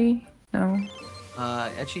Pidgey already? No.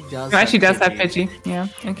 Etchy does. No, Etchy does have Pidgey. Pidgey. Yeah.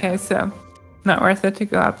 Okay, so not worth it to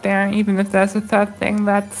go up there, even if there's a third thing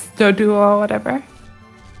that's Doduo or whatever.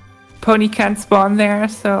 Pony can't spawn there,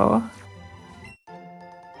 so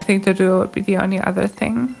I think Doduo would be the only other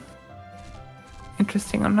thing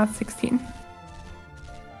interesting on Not 16.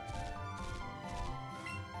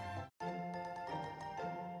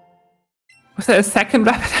 Was there a second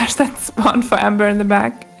Rapidash that spawned for Amber in the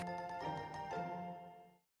back?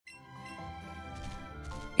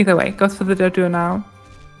 Either way, goes for the Doduo now.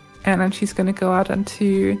 And then she's gonna go out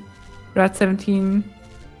onto Rat 17.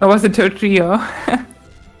 Or was it Dodrio?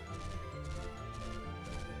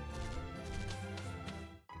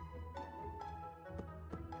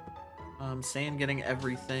 Saiyan getting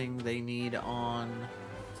everything they need on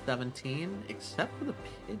 17, except for the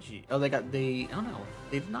Pidgey. Oh, they got the... Oh no,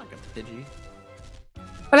 they did not get the Pidgey.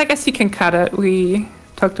 But I guess you can cut it. We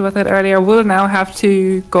talked about that earlier. We'll now have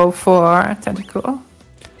to go for Tentacool.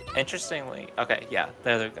 Interestingly, okay, yeah,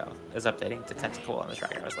 there we go. Is updating to Tentacool on the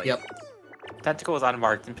tracker. I was like, Yep. Tentacool was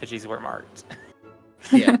unmarked and Pidgeys were marked.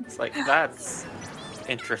 Yeah. It's like, that's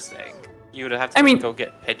interesting. You would have to go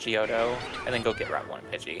get Pidgeotto and then go get Route 1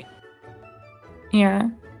 Pidgey. Yeah.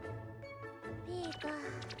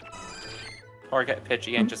 Or get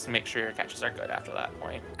Pidgey and just make sure your catches are good after that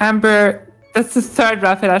point. Amber, that's the third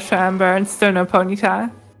Rapidash for Amber and still no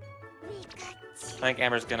Ponyta. I think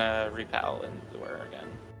Amber's gonna repel and lure again.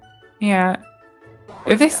 Yeah.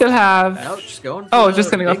 If they still have... No, just going for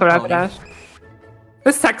just gonna go for pony. Rapidash.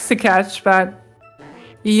 This sucks to catch, but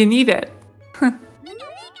you need it.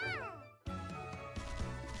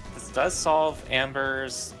 This does solve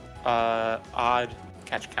Amber's odd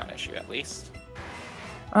catch count issue, at least.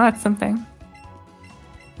 Oh, that's something.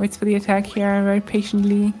 Waits for the attack here very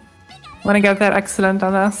patiently. Want to get that excellent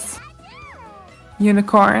on us.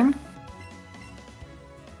 Unicorn.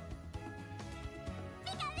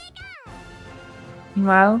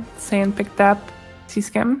 Meanwhile, Saiyan picked up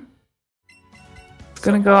Seaskim. It's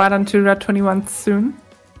gonna go out onto Route 21 soon.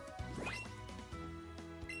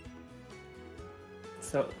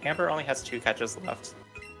 So Amber only has 2 catches left.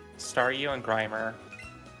 Staryu and Grimer.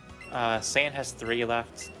 Saiyan has 3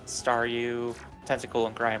 left. Staryu, Tentacool,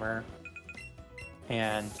 and Grimer.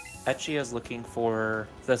 And Etchy is looking for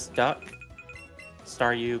this duck,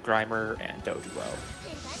 Staryu, Grimer, and Doduo.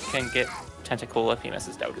 Can get Tentacool if he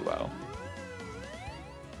misses Doduo.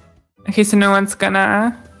 Okay, so no one's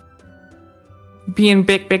gonna be in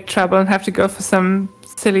big trouble and have to go for some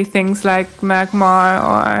silly things like Magmar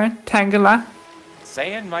or Tangela.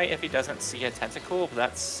 Saiyan might if he doesn't see a Tentacool, but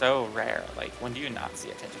that's so rare. Like, when do you not see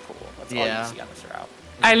a Tentacool? That's all you see on this route.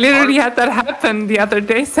 I literally had that happen the other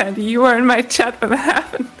day, Sandy. You were in my chat when it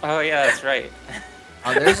happened. Oh yeah, that's right.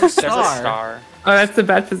 Oh, there's a star. There's a star. Oh, that's a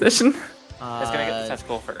bad position. It's gonna get the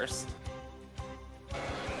Tentacool first.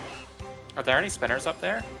 Are there any spinners up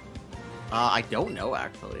there? I don't know,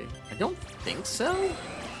 actually. I don't think so.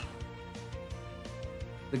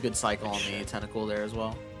 The good cycle on the Tentacool there as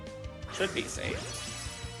well. Should be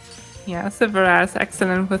safe. Yeah, Silveraz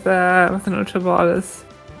excellent with an Ultra Ball is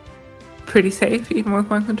pretty safe, even with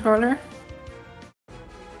one controller.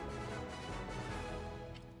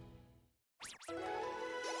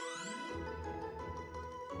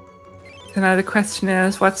 So now the question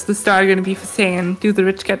is, what's the star going to be for Saiyan? Do the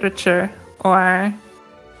rich get richer? Or...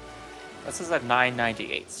 This is a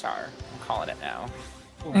 998 star. I'm calling it now.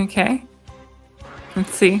 Okay.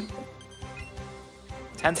 Let's see.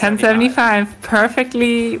 1075. 1075.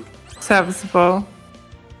 Perfectly serviceable.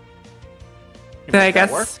 Then I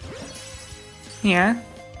guess... Work? Yeah.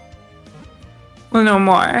 We'll know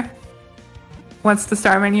more once the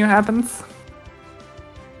star menu happens.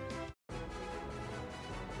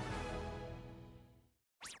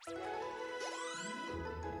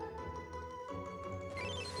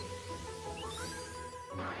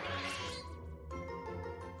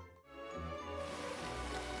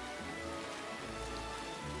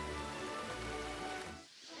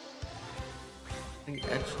 I think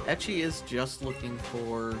Etchy is just looking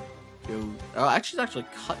for... Oh, Etchy's actually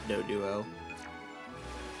cut Doduo.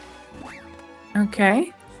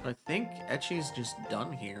 Okay. I think Etchy's just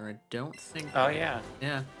done here. I don't think... Oh yeah.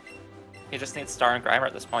 Yeah. He just needs Star and Grimer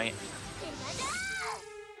at this point.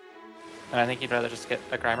 And I think he'd rather just get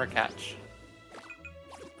a Grimer catch.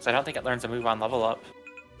 Because I don't think it learns a move on level up.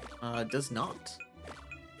 It does not.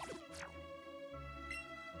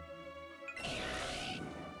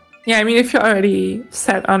 Yeah, I mean, if you're already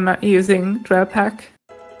set on not using Drill Pack,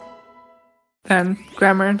 then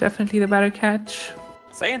Grammar definitely the better catch.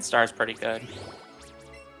 Saiyan Star's pretty good.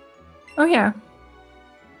 Oh yeah.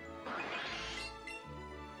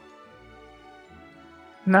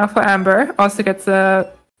 Now for Amber, also gets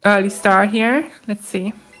a early star here. Let's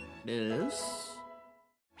see. It is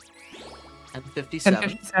 10:57.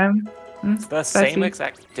 10:57. It's the same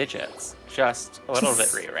exact digits, just a little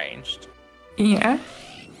bit rearranged. Yeah.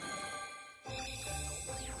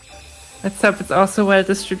 Let's hope it's also well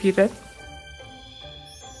distributed.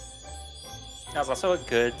 That was also a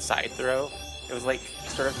good side throw. It was like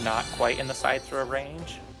sort of not quite in the side throw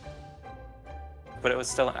range, but it was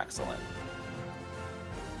still an excellent.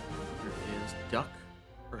 There is Duck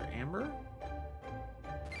for Amber.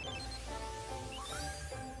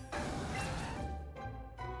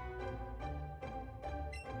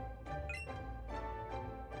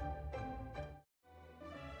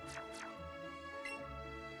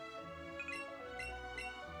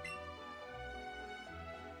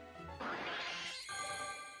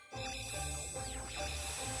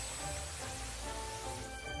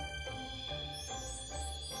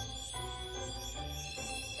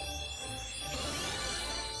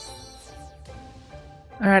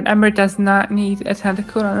 Alright, Ember does not need a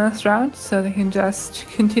tentacle on this route, so they can just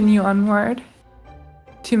continue onward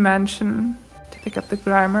to Mansion to pick up the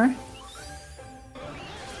Grimer.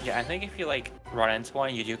 Yeah, I think if you like run into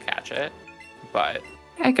one, you do catch it, but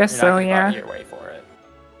I guess you're so, not gonna yeah. buy your way for it.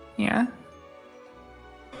 Yeah.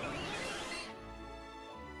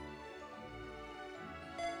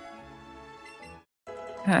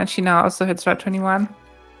 And she now also hits Route 21.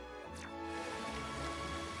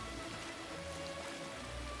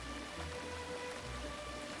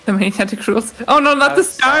 So many tentacles. Oh no, not the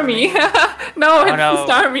Starmie! No, it's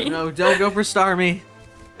the Starmie! No, don't go for Starmie.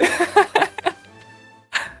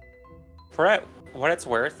 For what it's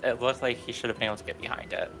worth, it looked like he should have been able to get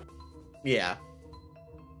behind it. Yeah.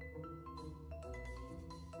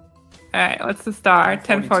 Alright, what's the star?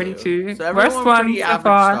 1042. So Worst one pretty so average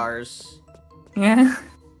far. stars. Yeah.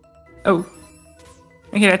 Oh.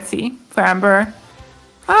 Okay, let's see. For Amber.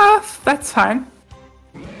 Ah, that's fine.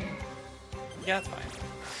 Yeah, that's fine.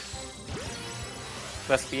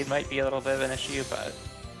 The speed might be a little bit of an issue, but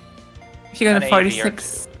She got an a AV or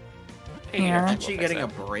 46. two. AV or Yeah. two Actually will getting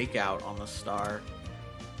fix a breakout on the star.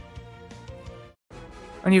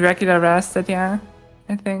 Only regular rested, yeah.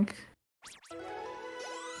 I think.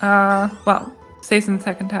 Well, stays in the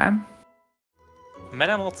second time. it.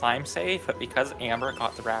 Minimal time save, but because Amber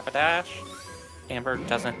got the Rapidash, Amber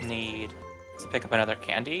doesn't need to pick up another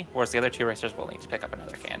candy, whereas the other two racers will need to pick up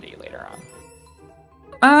another candy later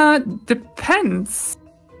on. Depends.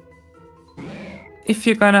 If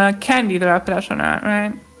you're gonna candy the Rapidash or not,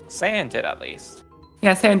 right? Saiyan did at least.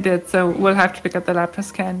 Yeah, Saiyan did, so we'll have to pick up the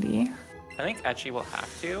Lapras candy. I think Etchy will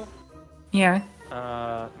have to. Yeah.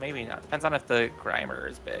 Maybe not. Depends on if the Grimer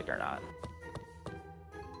is big or not.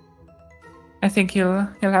 I think you'll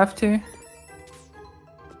have to.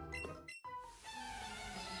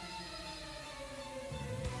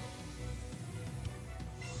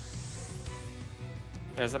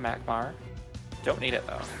 There's a Magmar. Don't need it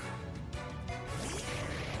though.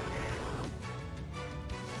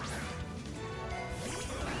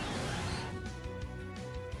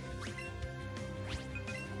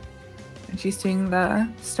 And she's doing the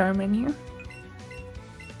star menu.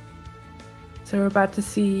 So we're about to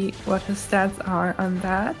see what her stats are on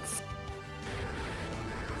that.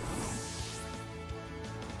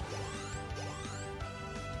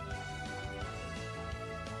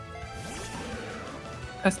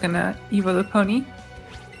 I was gonna evil the pony.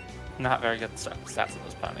 Not very good stats of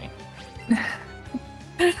this pony.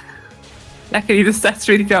 Luckily the stats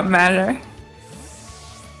really don't matter.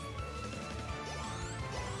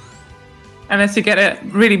 Unless you get a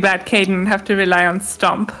really bad Caden and have to rely on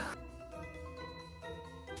Stomp.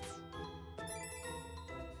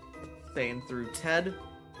 Staying through Ted.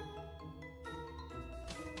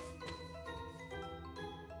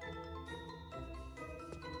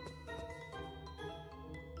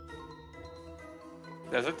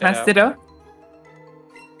 There's a Nice Ditto. Ditto.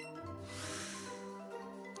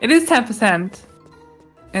 It is 10%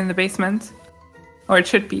 in the basement. Or it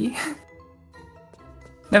should be.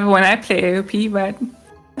 Never when I play AOP, but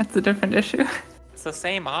that's a different issue. It's the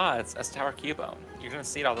same odds as Tower Cubone. You're gonna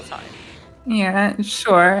see it all the time. Yeah,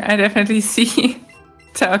 sure. I definitely see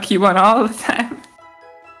Tower Cubone all the time.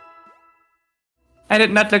 I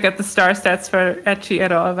did not look at the star stats for Etchy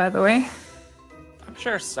at all, by the way. I'm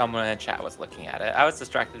sure someone in the chat was looking at it. I was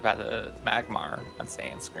distracted by the Magmar on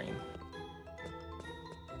Saiyan's screen.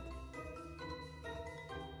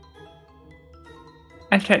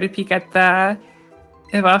 I tried to peek at the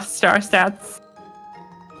above star stats.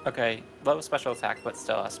 Okay, low special attack, but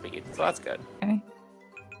still has speed, so that's good. Okay.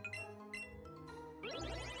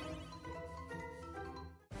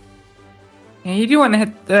 Yeah, you do want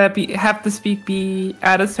to have the speed be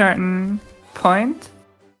at a certain point.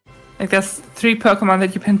 Like there's 3 Pokemon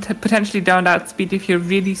that you can potentially don't outspeed if you're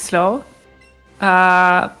really slow.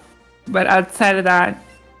 But outside of that,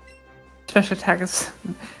 special attack is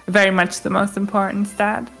very much the most important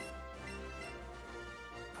stat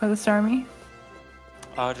for the Starmie.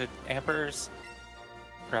 Oh, did Amber's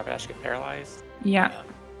Rapidash get paralyzed? Yeah.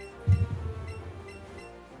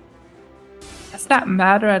 Does that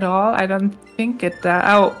matter at all? I don't think it does.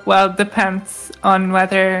 Oh, well, it depends on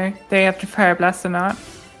whether they have to Fire Blast or not.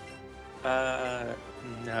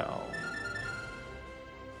 No.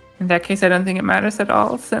 In that case, I don't think it matters at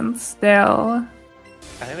all, since they'll...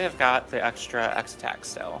 I think they've got the extra X attack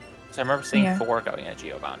still. So I remember seeing Yeah. 4 going at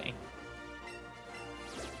Giovanni.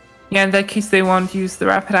 Yeah, in that case, they won't use the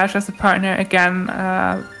Rapidash as a partner again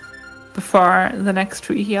before the next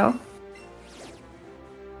tree heal.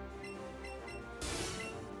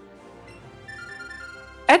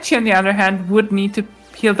 Etchy, on the other hand, would need to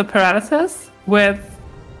heal the paralysis with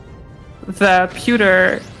the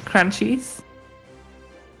pewter crunchies.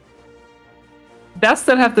 Does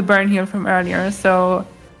still have the burn heal from earlier, so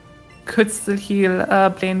could still heal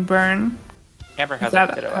Blaine burn. Amber has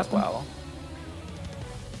That a Ditto as happened. well.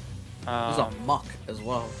 There's a muck as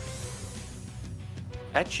well.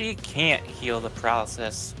 Etchy can't heal the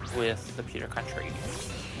paralysis with the Pewter Country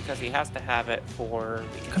because he has to have it for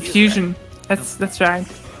the Confusion. That's right.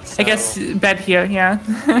 I guess bad heal, yeah.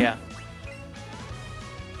 Yeah.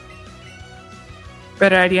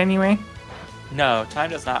 Better idea anyway. No, time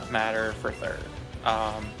does not matter for third.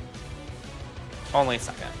 Only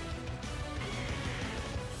second.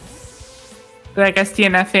 But I guess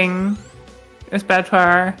DNFing is bad for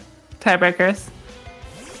our tiebreakers.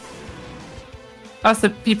 Also,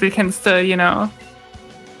 people can still, you know,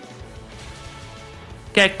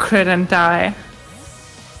 get crit and die.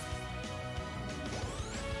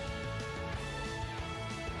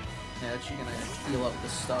 Yeah, she's gonna heal up the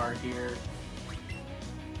star here.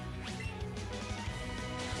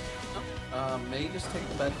 May just take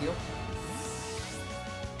the bad heal.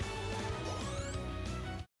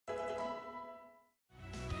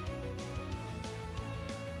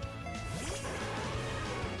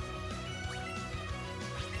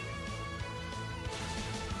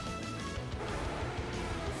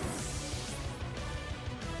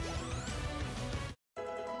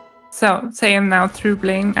 So, say I'm now through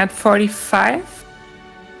Blaine at 45.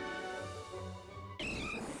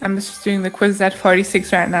 I'm just doing the quiz at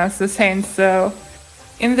 46 right now, so Sane's still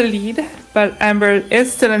in the lead, but Amber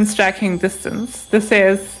is still in striking distance. This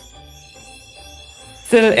is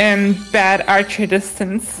still in bad archer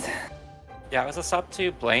distance, Yeah, it was a sub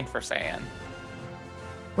 2 Blaine for Saiyan.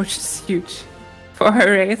 which is huge for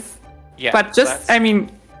her race. Yeah, But so just, I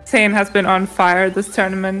mean, Sane has been on fire this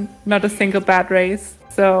tournament, not a single bad race,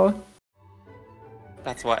 so...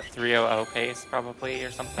 that's what, 300 pace probably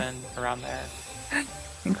or something around there.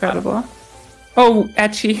 Incredible. Oh,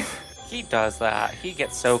 Etchy. He does that. He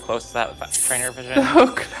gets so close to that with that trainer vision. So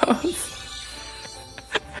close.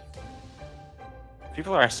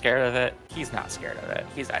 People are scared of it. He's not scared of it.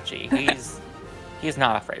 He's edgy. He's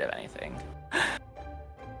not afraid of anything.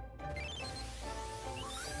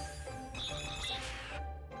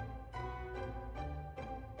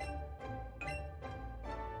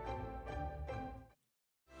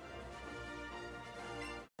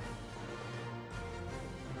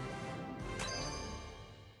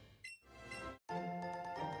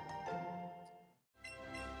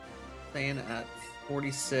 Saiyan at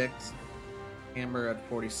 46, Amber at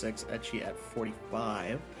 46, Etchy at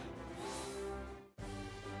 45.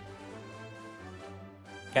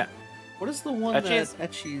 Yeah. What is the one Etchy is-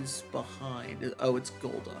 that Etchy's behind? Oh, it's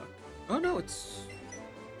Golduck. Oh no, it's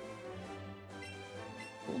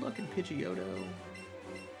Golduck and Pidgeotto.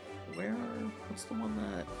 Where? What's the one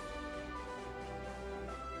that?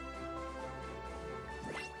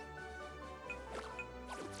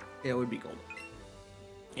 Yeah, it would be Golduck.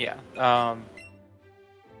 Yeah.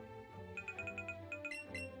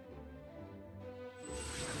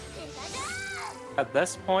 At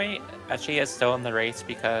this point, Etchy is still in the race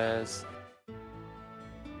because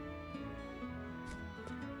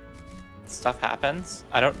stuff happens.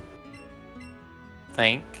 I don't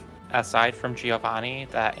think, aside from Giovanni,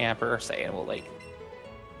 that Amber or Saiyan will like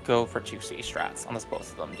go for 2C strats unless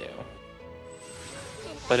both of them do.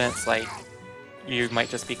 But it's like you might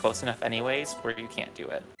just be close enough anyways where you can't do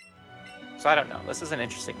it. So I don't know. This is an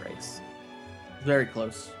interesting race. Very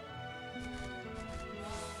close.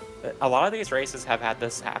 A lot of these races have had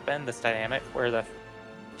this happen, this dynamic, where the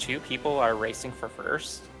 2 people are racing for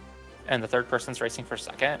first, and the third person's racing for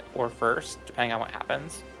second or first, depending on what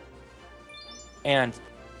happens. And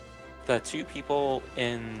the two people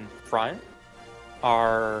in front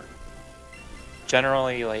are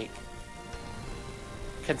generally like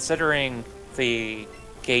considering the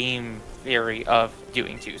game theory of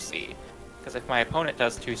doing 2C. Because if my opponent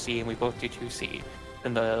does 2C and we both do 2C,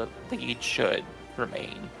 then the lead should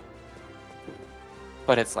remain.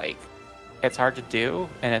 But it's like, it's hard to do,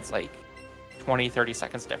 and it's like 20-30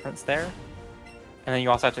 seconds difference there. And then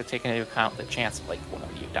you also have to take into account the chance of like one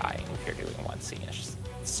of you dying if you're doing 1C. It's just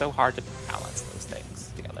so hard to balance those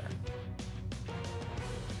things together.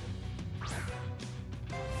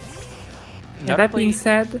 Yeah, that being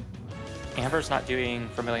said, Amber's not doing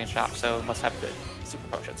Vermilion Shop, so must have good super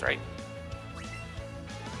potions, right?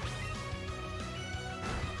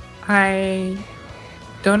 I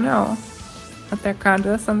don't know what their count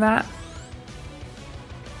is on that.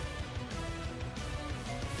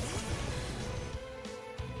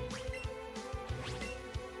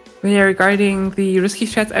 But yeah, regarding the risky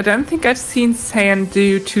strats, I don't think I've seen Saiyan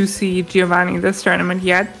do 2C Giovanni this tournament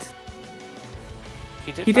yet.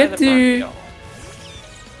 He did do.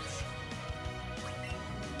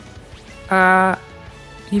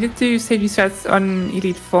 He did do safety strats on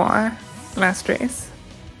Elite 4 last race.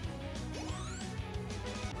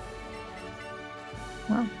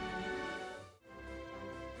 Wow.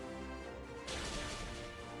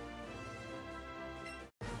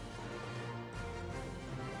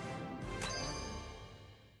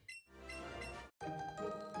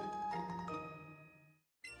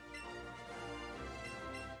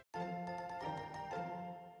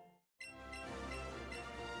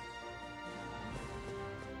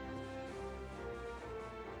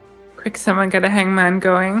 Quick, someone get a hangman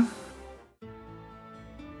going.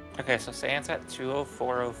 Okay, so Saiyan's at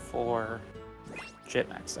 20404 Jit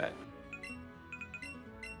max set.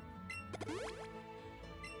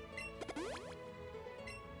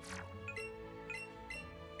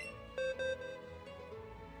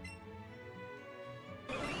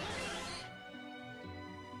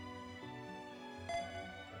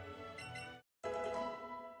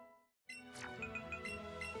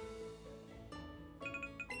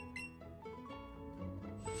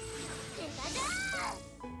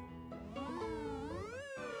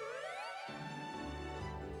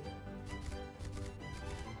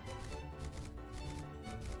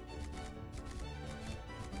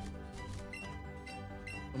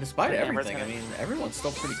 Despite Yeah, everything, Amber's I mean, everyone's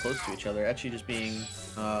still pretty close to each other. Actually, just being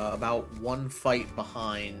about one fight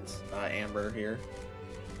behind Amber here.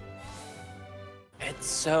 It's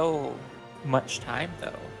so much time,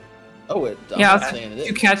 though. Oh, I'm Yeah, not saying it is.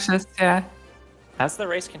 you catch this, yeah. As the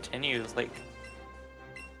race continues, like,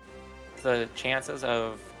 the chances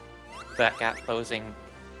of that gap closing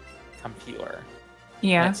come fewer.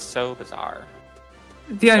 Yeah. And it's so bizarre.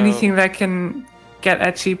 The only So- thing that can get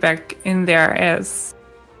Edgy back in there is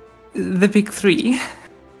the big three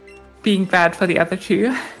being bad for the other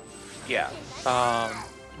two. Yeah.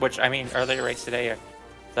 Which, I mean, earlier race today,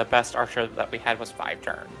 the best archer that we had was 5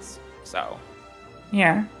 turns. So,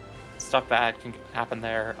 Yeah. stuff bad can happen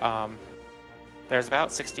there. There's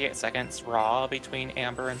about 68 seconds raw between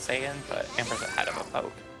Amber and Saiyan, but Amber's ahead of a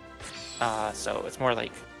poke. So it's more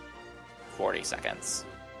like 40 seconds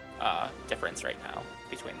difference right now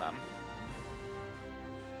between them.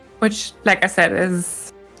 Which, like I said,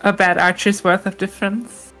 is a bad archer's worth of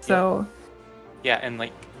difference. So, Yeah, and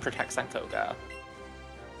like protect Senkoga.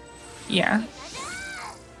 yeah.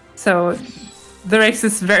 So, the race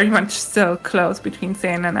is very much still close between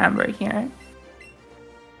Saiyan and Amber here.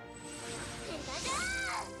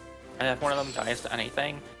 And if one of them dies to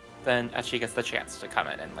anything, then Echi gets the chance to come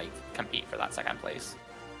in and like compete for that second place.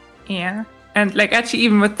 Yeah. And like actually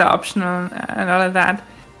even with the optional and all of that,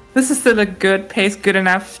 this is still a good pace, good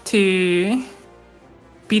enough to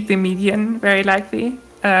beat the median, very likely.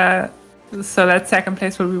 So that second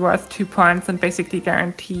place will be worth 2 points and basically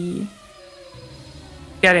guarantee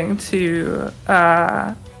getting to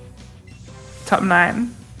top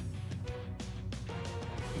 9.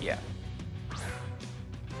 Yeah.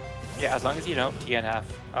 Yeah, as long as you don't DNF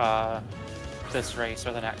this race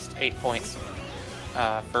or the next 8 points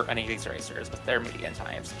for any of these racers with their median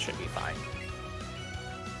times, it should be fine.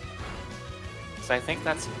 So I think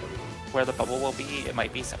that's where the bubble will be. It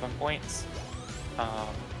might be 7 points.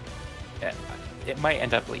 It might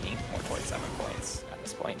end up leaning more towards 7 points at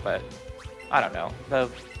this point, but I don't know.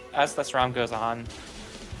 As this round goes on,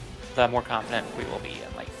 the more confident we will be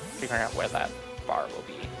in like figuring out where that bar will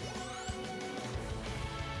be.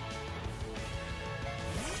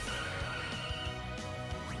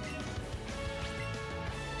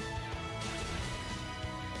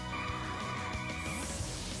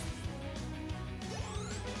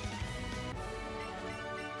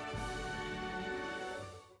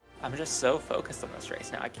 I'm just so focused on this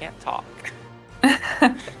race now. I can't talk.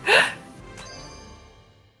 Edgy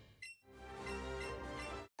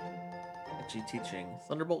teaching.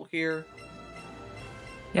 Thunderbolt here.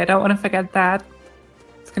 Yeah, I don't want to forget that.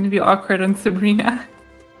 It's going to be awkward on Sabrina.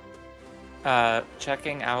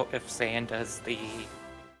 Checking out if Saiyan does the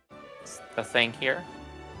thing here.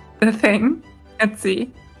 The thing. Let's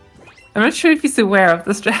see. I'm not sure if he's aware of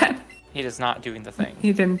the strat. He is not doing the thing.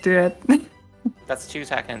 He didn't do it. That's 2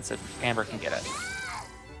 seconds if Amber can get it.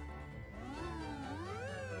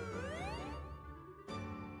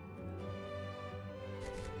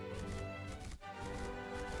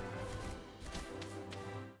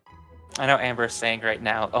 I know Amber's saying right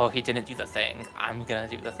now, oh, he didn't do the thing. I'm gonna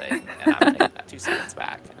do the thing. And I'm gonna get that 2 seconds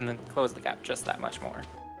back. And then close the gap just that much more.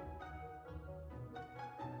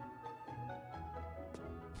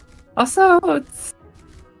 Also,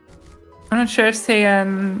 I'm not sure if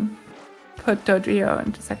Saiyan put Dodrio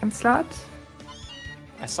into second slot.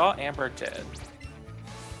 I saw Amber did.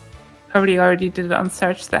 Probably already did it on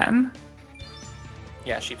search then.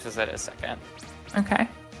 Yeah, she says it is second. Okay.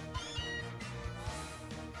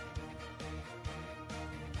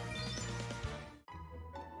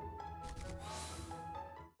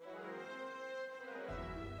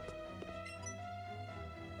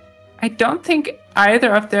 I don't think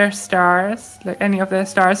either of their stars, like any of their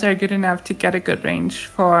stars, are good enough to get a good range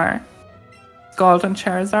for Gold and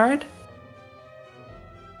Charizard.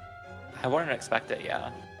 I wouldn't expect it, yeah.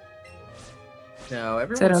 No,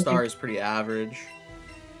 everyone's star is pretty average.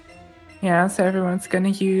 Yeah, so everyone's gonna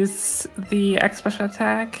use the X special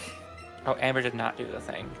attack. Oh, Amber did not do the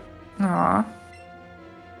thing. Aw.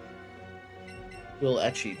 Will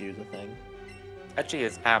Etchy do the thing? Etchy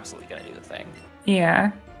is absolutely gonna do the thing. Yeah.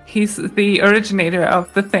 He's the originator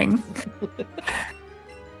of the thing.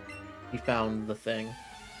 He found the thing.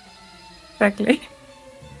 Exactly.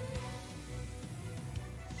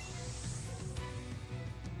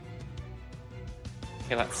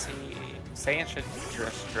 Okay, let's see. Saiyan should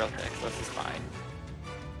just drill kick, so this is fine.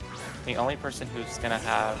 The only person who's gonna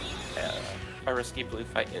have a risky blue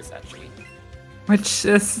fight is Etchy. Which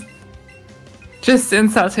is just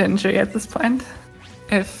insult to injury at this point.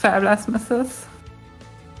 If Fabulous misses.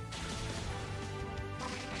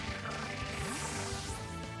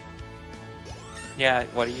 Yeah,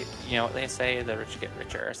 what do you know what they say, the rich get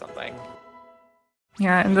richer or something.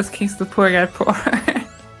 Yeah, in this case, the poor get poor.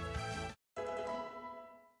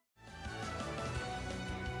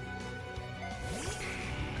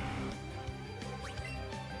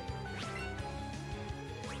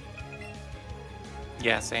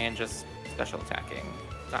 Yeah, Saiyan just special attacking.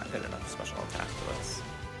 Not good enough special attack for this.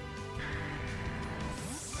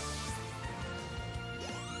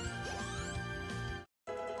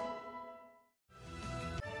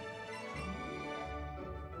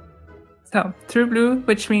 So, True Blue,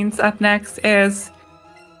 which means up next is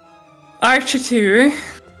Archer 2.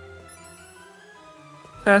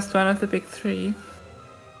 First one of the big 3.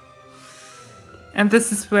 And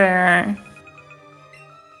this is where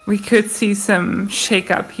we could see some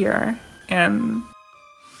shake-up here in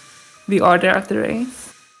the order of the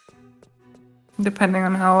race. Depending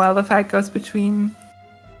on how well the fight goes between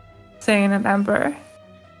Saiyan and Amber.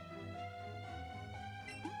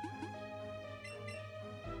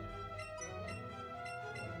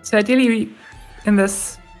 So ideally, in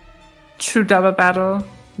this true double battle,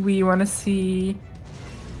 we want to see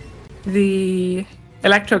the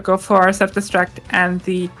Electro go for self-destruct and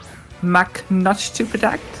the Mach not to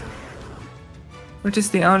protect, which is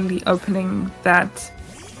the only opening that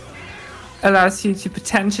allows you to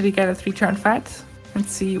potentially get a 3-turn fight and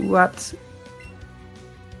see what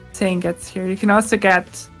Saiyan gets here. You can also get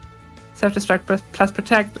self-destruct plus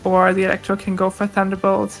protect, or the Electro can go for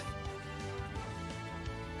Thunderbolt.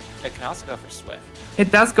 It can also go for Swift.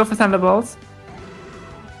 It does go for Thunderbolts.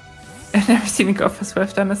 I've never seen it go for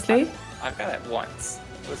Swift, honestly. I've got it once.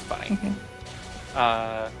 It was funny. Okay.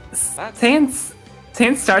 That's...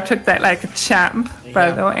 Saiyan's star took that like a champ,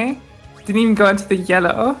 by the way. Didn't even go into the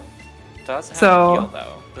yellow. Does have So, heal,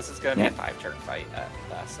 though. This is going to be a 5-turn fight at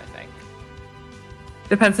best, I think.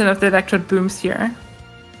 Depends on if the Electrode booms here.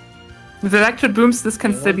 If the Electrode booms, this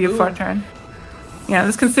can still be a 4-turn. Yeah,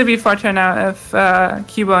 this can still be a 4-turn now if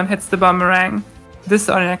Cubone hits the Boomerang this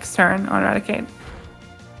or next turn on Eradicate.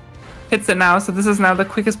 Hits it now, so this is now the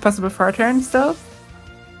quickest possible 4-turn still.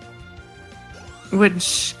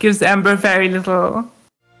 Which gives Amber very little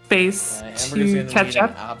space to catch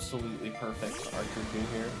up. Absolutely perfect Archer 2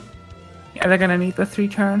 here. Yeah, they're gonna need the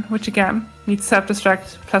 3-turn, which again needs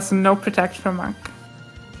self-destruct plus no protect from Monk.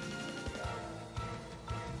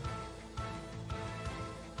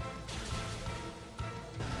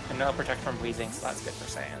 And no protect from wheezing, so that's good for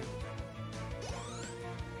Saiyan.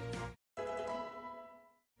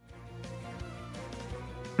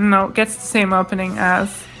 No, gets the same opening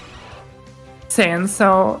as Saiyan,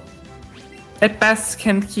 so at best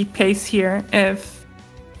can keep pace here. If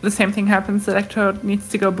the same thing happens, Electrode needs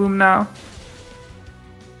to go boom now.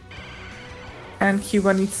 And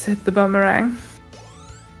Cuba needs to hit the boomerang.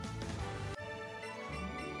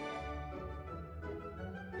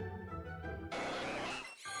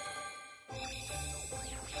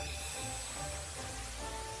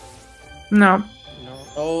 No.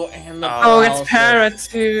 Oh, and the Oh, it's Para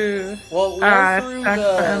too. Well,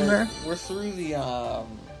 we're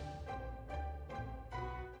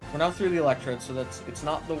now through the electrode, so it's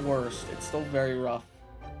not the worst. It's still very rough.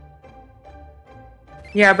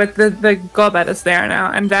 Yeah, but the Golbat is there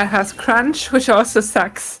now, and that has Crunch, which also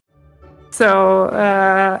sucks.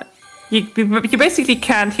 So you basically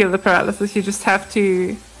can't heal the paralysis. You just have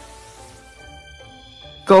to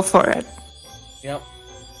go for it. Yep.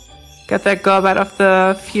 Get that Golbat off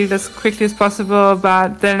the field as quickly as possible,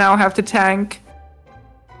 but they'll now have to tank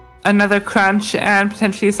another Crunch and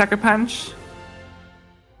potentially a Sucker Punch.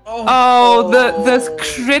 Oh, the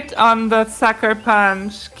crit on the Sucker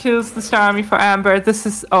Punch kills the Starmie for Amber. This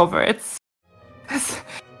is over. It's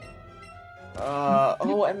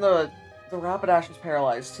oh, and the Rapidash is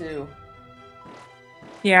paralyzed too.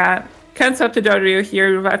 Yeah, cancel out the Dodrio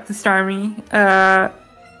here, revive the Starmie.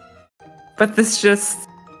 But this just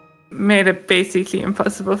made it basically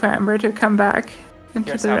impossible for Amber to come back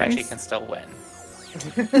into Here's the how race. she can still win.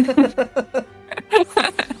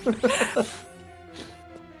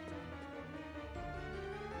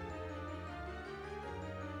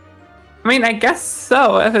 I mean, I guess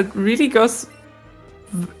so. If it really goes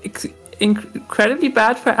incredibly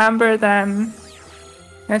bad for Amber, then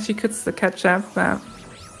yeah, she could still catch up. But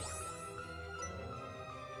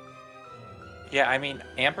Yeah, I mean,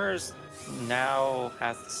 Amber's now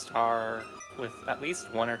has the star with at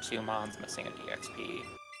least 1 or 2 Mons missing a DXP.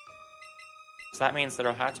 So that means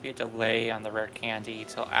there'll have to be a delay on the rare candy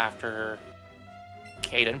till after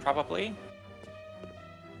Kaden, probably.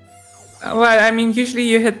 well, I mean, usually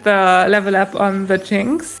you hit the level up on the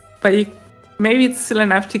Jinx, but maybe it's still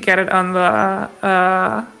enough to get it on the.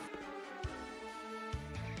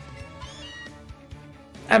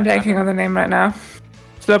 I'm blanking on the name right now.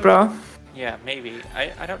 Slowbro. Yeah, maybe.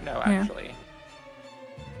 I don't know, Yeah. actually.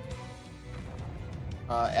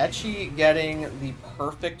 Etchy getting the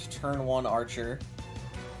perfect turn 1 Archer.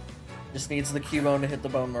 Just needs the Cubone to hit the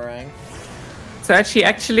Bone Meringue. So she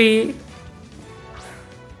actually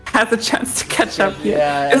has a chance to catch up here.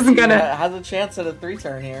 Yeah, Isn't gonna has a chance at a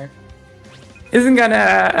 3-turn here.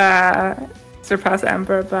 Surpass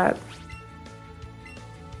Amber, but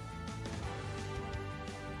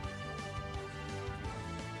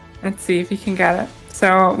let's see if he can get it.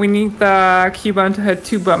 So we need the Cubone to hit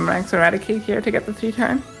 2 Boomerangs Eradicate here to get the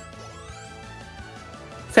 3-turn.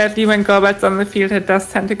 Sadly, when Golbat's on the field, it does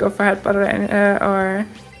tend to go for Headbutt or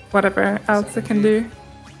whatever else it can do.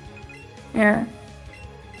 Yeah.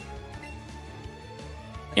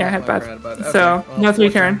 Yeah, Headbutt. Okay, So, well, no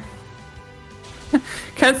 4-turn. 3-turn.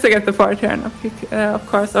 Can still get the 4-turn, of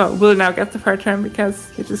course. Oh, will now get the 4-turn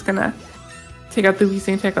because you're just gonna take out the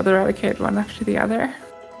Weezing, take out the Eradicate one after the other.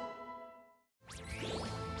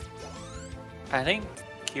 I think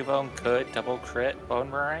Cubone could double crit Bone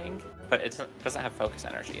Meringue, but it doesn't have focus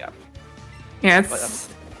energy yet. Yeah, it's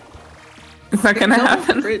not gonna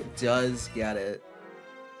happen. Crit does get it.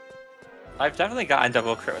 I've definitely gotten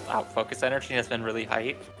double crit without focus energy and it's been really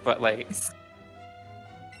hype, but like it's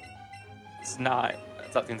not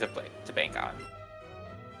something to bank on.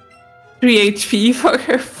 3 HP for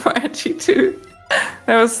G2.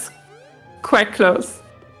 That was quite close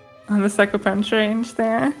on the Sucker Punch range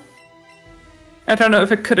there. I don't know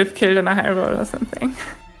if it could have killed in a high roll or something.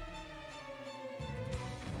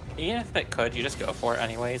 Even if it could, you just go for it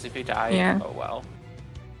anyways. If you die, Yeah. oh well.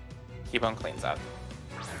 Cubone cleans up.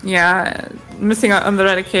 Yeah, missing out on the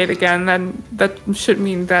Eradicate again, then that should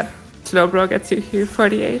mean that Slowbro gets you to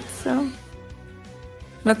 48, so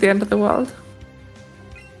not the end of the world.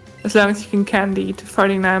 As long as you can candy to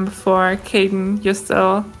 49 before Kaden, you're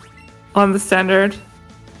still on the standard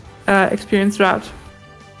experience route.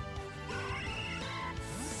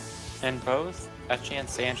 And both Etchy and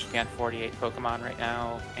Saiyan should be on 48 Pokemon right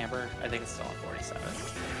now. Amber, I think it's still on 47.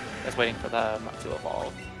 Just waiting for them to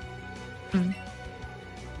evolve. Mm.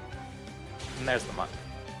 And there's the monk.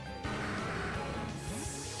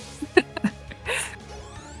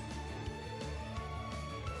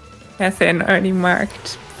 Saiyan already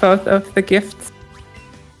marked both of the gifts.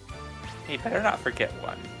 He better not forget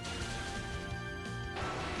one.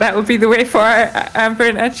 That would be the way for Amber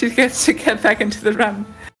and Edgy to get back into the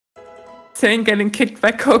run. Saying getting kicked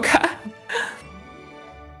by Koga.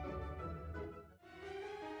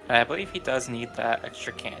 I believe he does need that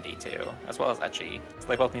extra candy too, as well as Etchy. So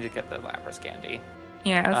they both need to get the Lapras candy.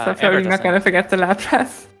 Yeah, so probably not gonna forget the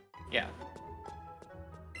Lapras. Yeah.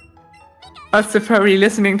 Also probably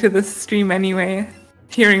listening to this stream anyway,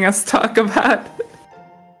 hearing us talk about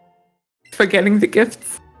forgetting the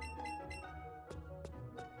gifts.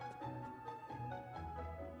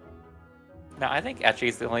 No, I think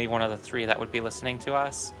Etchy's the only one of the three that would be listening to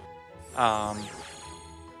us. I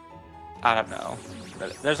don't know.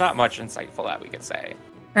 There's not much insightful that we could say.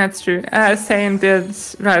 That's true. Saiyan did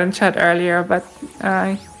write in chat earlier, but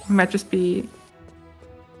he might just be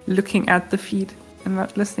looking at the feed and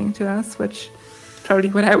not listening to us, which is probably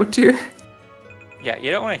what I would do. Yeah,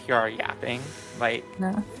 you don't want to hear our yapping. Like,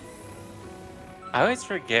 No. I always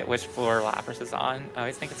forget which floor Lapras is on. I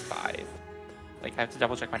always think it's 5. Like, I have to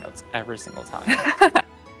double check my notes every single time.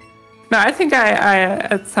 No, I think I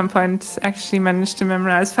at some point actually managed to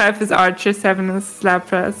memorize. 5 is Archer, 7 is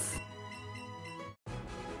Lapras.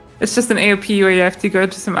 It's just an AOP where you have to go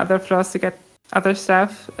to some other floors to get other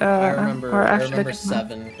stuff. I remember like,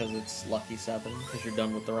 7 because it's lucky 7 because you're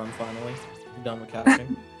done with the run finally. You're done with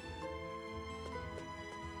catching.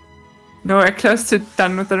 Nowhere close to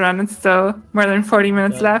done with the run. It's still more than 40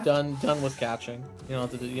 minutes left. Done with catching. You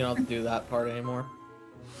don't have to do that part anymore.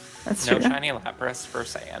 That's No true. shiny Lapras for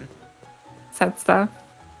Saiyan. Sad stuff.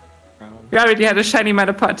 We already had a shiny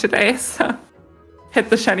Metapod today, so hit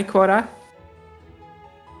the shiny quota.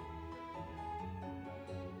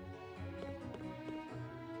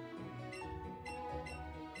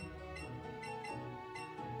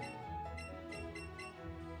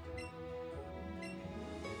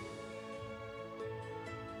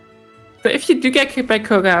 So if you do get kicked by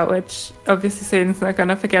Koga, which obviously Satan's not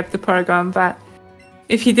gonna forget the Paragon, but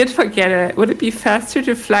if he did forget it, would it be faster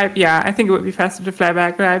to fly? Yeah, I think it would be faster to fly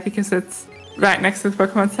back, right? Because it's right next to the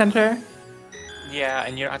Pokemon Center. Yeah,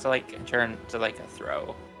 and you don't have to like turn to like a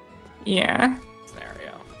throw Yeah.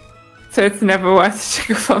 scenario. So it's never worth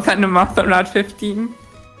to go for Venomoth on Route 15.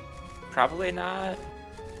 Probably not.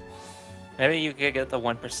 Maybe you could get the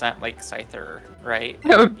 1% like Scyther, right?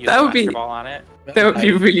 That would- Use that a would be- Master Ball on it. That would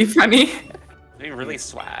be really funny. It'd be really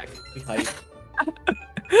swag. Be hype.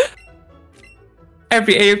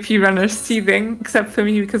 Every AOP runner seething, except for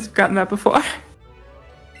me because I've gotten that before.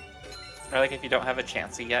 Or like if you don't have a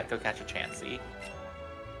Chansey yet, go catch a Chansey.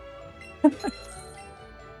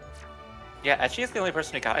 Yeah, Etchy is the only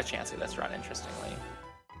person who got a Chansey this run, interestingly.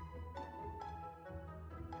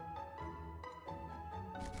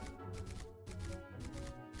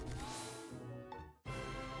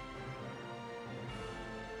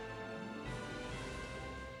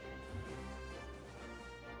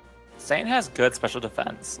 Saiyan has good special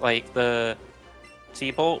defense. Like the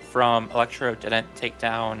T-Bolt from Electro didn't take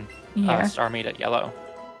down Yeah. Starmie at yellow.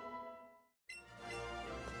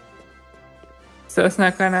 So it's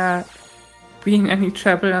not gonna be in any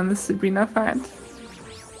trouble on the Sabrina fight.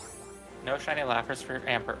 No shiny Lapras for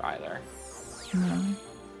Amber either. No.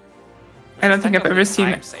 I don't think I've ever seen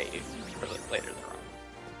time it. save for later in the run.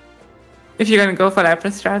 If you're gonna go for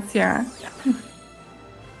Lapras strats, yeah. Yeah.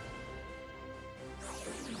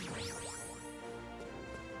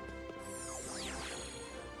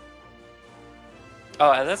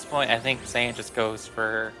 Oh, at this point, I think Saiyan just goes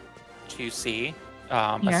for 2C,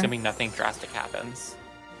 assuming nothing drastic happens.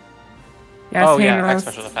 Yeah, oh, Saiyan yeah, X was-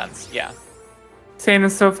 special defense, yeah. Saiyan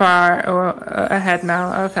is so far ahead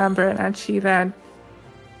now of Amber and Achi that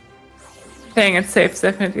playing it safe is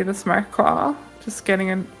definitely the smart call. Just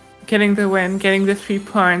getting the win, getting the 3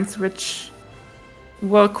 points, which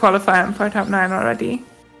will qualify him for top 9 already,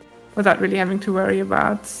 without really having to worry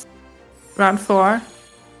about round 4.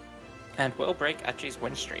 And will break Etchy's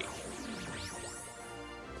win streak.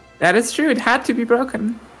 That is true. It had to be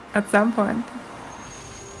broken at some point.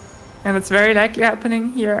 And it's very likely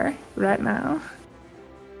happening here, right now.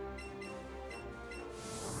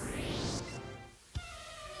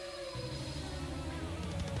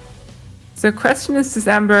 So the question is, does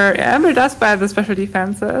Amber... Amber does buy the special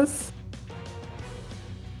defenses.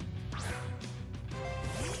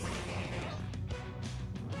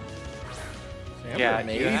 Yeah,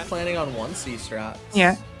 maybe yeah. planning on 1C strats.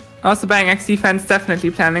 Yeah. Also buying X defense,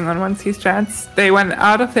 definitely planning on 1C strats. They went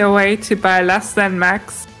out of their way to buy less than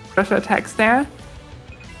max special attacks there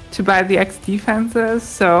to buy the X defenses,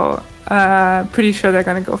 so pretty sure they're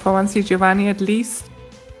gonna go for 1C Giovanni at least.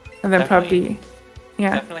 And then Definitely. probably,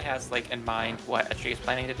 yeah. Definitely has like in mind what Etchy is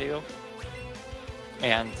planning to do.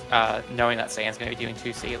 And knowing that Saiyan's going to be doing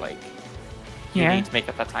 2C, like, you Yeah. need to make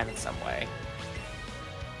up that time in some way.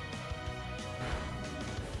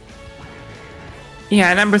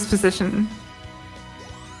 Yeah, and Ember's position.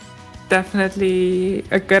 Definitely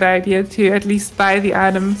a good idea to at least buy the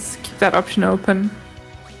items, keep that option open.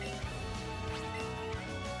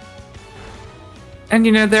 And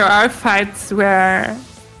there are fights where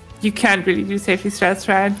you can't really do safety strats,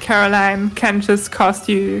 right? Caroline can just cost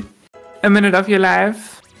you a minute of your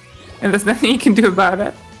life, and there's nothing you can do about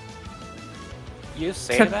it. You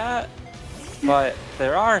say that, but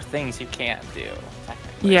there are things you can't do,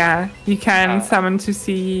 technically. Yeah, you can summon to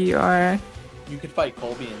see, or You could fight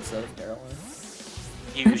Colby instead of Caroline.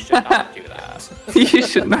 You should not do that. you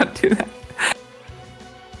should not do that.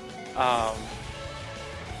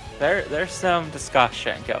 There's some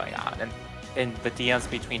discussion going on in the DMs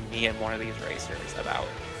between me and one of these racers about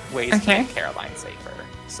ways to Okay. make Caroline safer.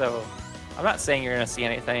 So I'm not saying you're gonna see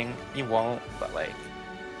anything. You won't, but like,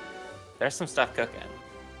 there's some stuff cooking.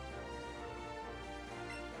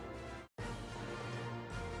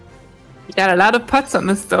 You got a lot of pots on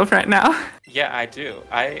the stove right now. Yeah, I do.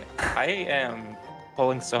 I am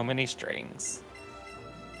pulling so many strings.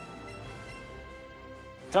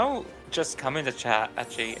 Don't just come into chat,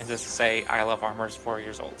 actually, and just say, I love Armor's 4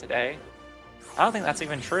 years old today. I don't think that's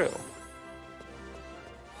even true.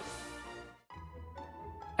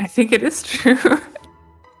 I think it is true. I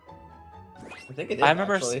think it is, I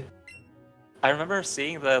remember actually. I remember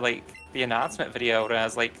seeing the announcement video when I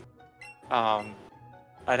was like,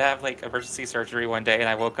 I'd have like emergency surgery one day, and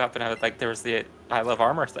I woke up and I was like, there was the I Love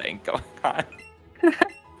Armor thing going on,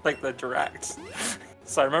 like the direct.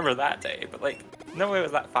 So I remember that day, but like, no way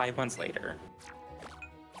was that 5 months later.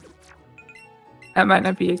 That might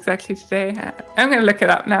not be exactly today. I'm gonna look it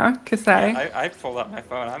up now, because I pulled up my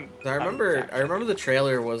phone. I remember the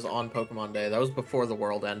trailer was on Pokemon Day. That was before the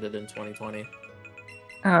world ended in 2020.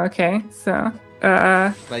 Oh, okay. So,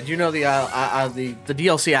 But I do know the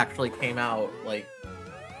DLC actually came out like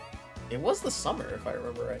it was the summer, if I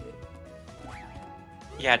remember right.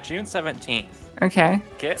 Yeah, June 17th. okay.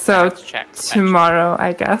 Get So that checked. tomorrow,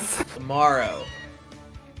 I guess. Tomorrow.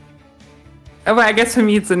 Oh, well, I guess for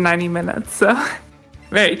me it's in 90 minutes, so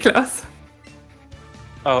very close.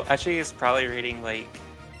 Oh, actually, he's probably reading like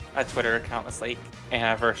a Twitter account with like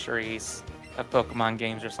anniversaries of Pokemon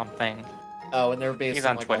games or something. Oh, and they're based He's in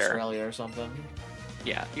on like Twitter. Australia or something.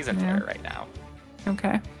 Yeah, he's on Yeah. Twitter right now.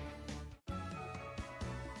 Okay.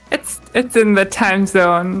 It's in the time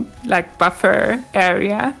zone, like, buffer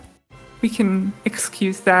area. We can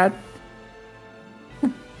excuse that.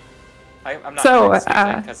 I'm not So,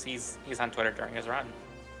 because he's on Twitter during his run.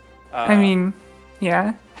 I mean,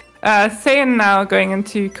 yeah. Saiyan now going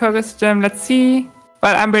into Koga's gym. Let's see.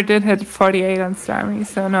 Well, Amber did hit 48 on Starmie,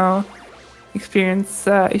 so no experience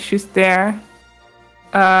issues there.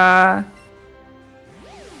 Saiyan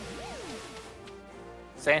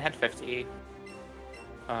had 50.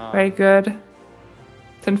 Very good.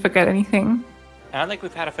 Didn't forget anything. I don't think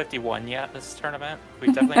we've had a 51 yet this tournament.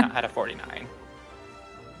 We've definitely not had a 49.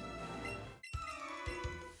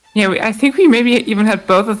 Yeah, I think we maybe even had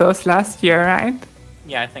both of those last year, right?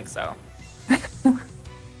 Yeah, I think so.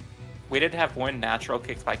 We did have one natural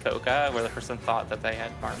kicked by Koga where the person thought that they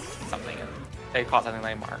had marked something and they caught something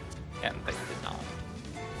they marked and they did not.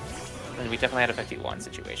 And we definitely had a 51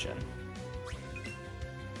 situation.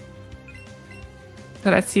 So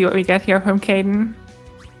let's see what we get here from Caden.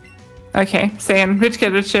 Okay, Saiyan, Rich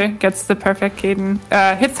Kid Richer gets the perfect Caden.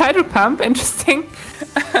 Hits Hydro Pump, interesting.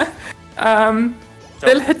 Still Don't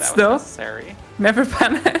think hits that was though. necessary. Never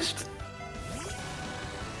punished.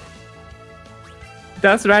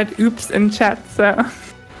 Does write oops in chat, so.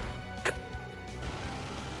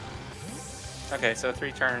 Okay, so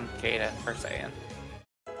 3-turn Kaden for Saiyan.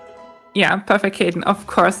 Yeah, perfect Caden. Of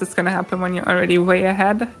course, it's gonna happen when you're already way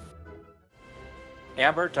ahead.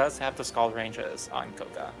 Amber does have the Scald ranges on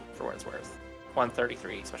Koga, for what it's worth.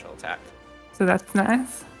 133 special attack. So that's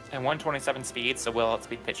nice. And 127 speed, so will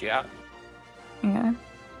outspeed pitch you out. Yeah.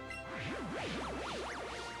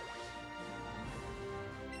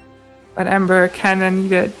 But Amber kinda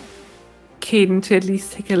needed Caden to at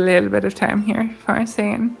least take a little bit of time here for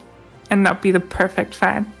Saiyan and not be the perfect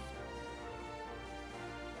fight.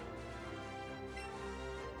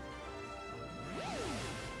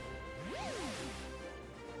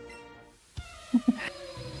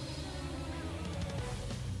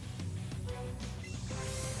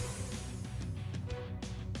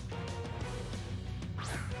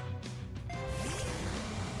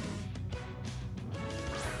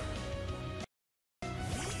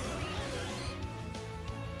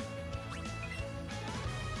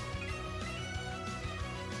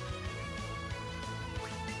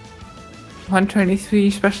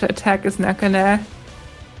 123 special attack is not gonna.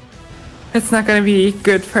 It's not gonna be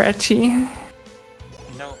good for Etchy.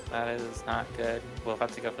 No, that is not good. We'll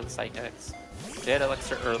have to go for the psychics. Did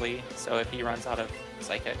elixir early, so if he runs out of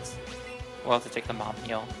psychics, we'll have to take the mom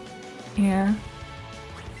heal. Yeah.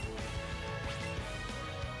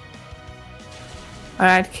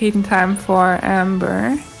 Alright, Caden time for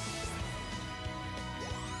Amber.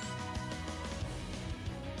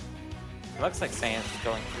 It looks like Saiyans is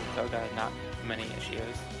going through Koga, not many issues.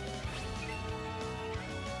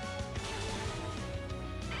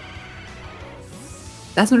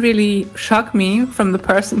 Doesn't really shock me from the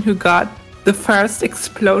person who got the first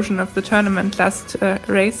explosion of the tournament last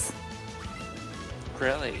race.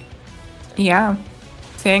 Really? Yeah.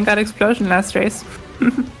 Saiyan got explosion last race.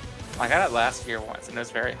 I got it last year once, and it was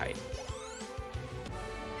very hype.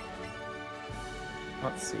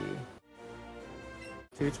 Let's see.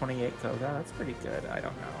 228 Koga, that's pretty good. I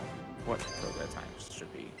don't know what Koga times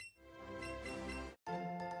should be.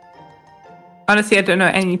 Honestly, I don't know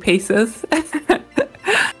any paces.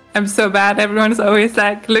 I'm so bad. Everyone's always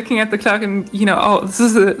like looking at the clock and, you know, oh, this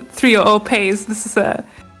is a 3:00 pace. This is a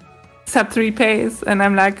sub 3 pace. And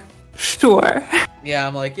I'm like, sure. Yeah,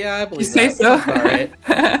 I'm like, yeah, I believe You say that. so? All right.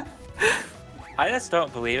 I just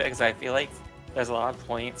don't believe it because I feel like there's a lot of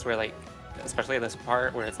points where, like, especially this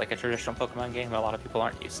part where it's like a traditional Pokemon game, a lot of people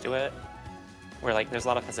aren't used to it. Where, like, there's a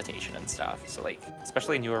lot of hesitation and stuff. So, like,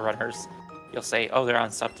 especially newer runners, you'll say, oh, they're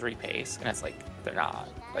on sub 3 pace. And it's like, they're not.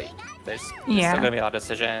 Like, there's still going to be a lot of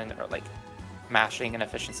decision or, like, mashing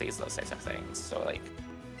inefficiencies, those types of things. So, like,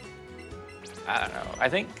 I don't know. I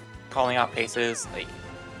think calling out paces, like,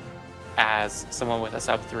 as someone with a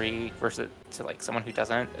sub 3 versus to, like, someone who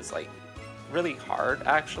doesn't is, like, really hard,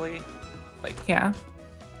 actually. Like, Yeah.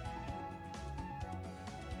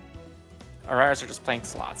 our runners are just playing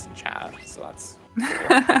slots in chat, so that's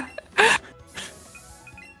cool.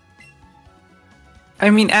 I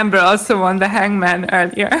mean, Amber also won the Hangman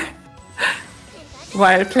earlier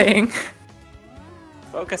while playing.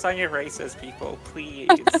 Focus on your races, people, please.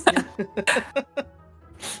 I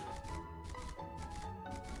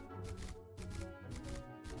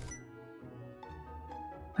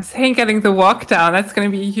was saying getting the walk down, that's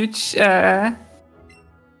going to be a huge, huge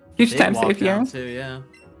Big time walk save here. down too, yeah.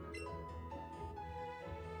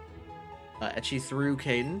 Etchy through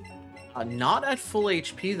Caden. Not at full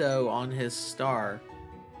HP though on his star.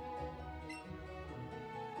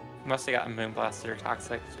 Must have gotten Moonblasted or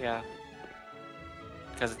Toxic, yeah.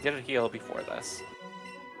 Because it did a heal before this.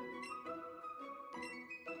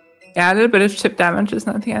 Yeah, a little bit of chip damage is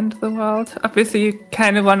not the end of the world. Obviously, you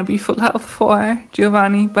kind of want to be full health for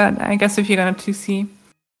Giovanni, but I guess if you're going to 2C,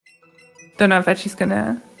 don't know if she's going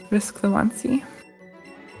to risk the 1C.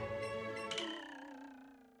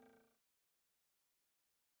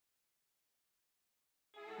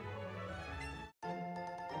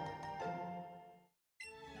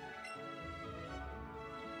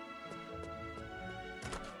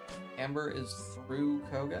 Amber is through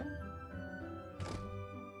Koga.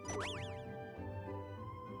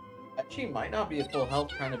 Etchy might not be at full health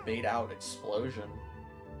trying to bait out Explosion.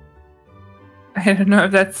 I don't know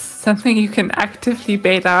if that's something you can actively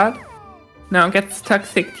bait out. No, it gets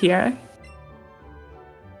toxic here.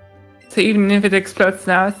 So even if it explodes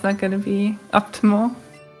now, it's not going to be optimal.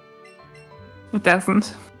 It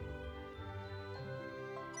doesn't.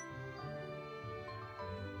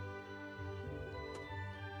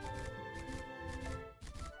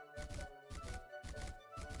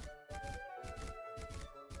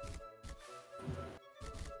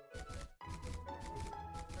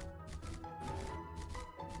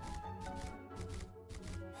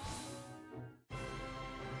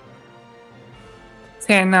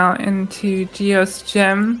 Okay, now into Geo's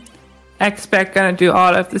gym. Expect gonna do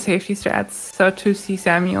all of the safety strats. So 2C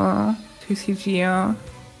Samuel, 2C Geo.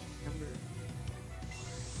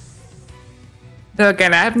 Though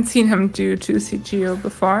again, I haven't seen him do 2C Geo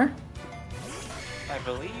before. I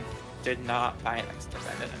believe did not buy an extended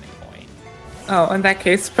at any point. Oh, in that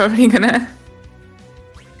case, probably gonna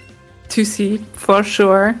 2C for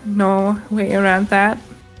sure. No way around that.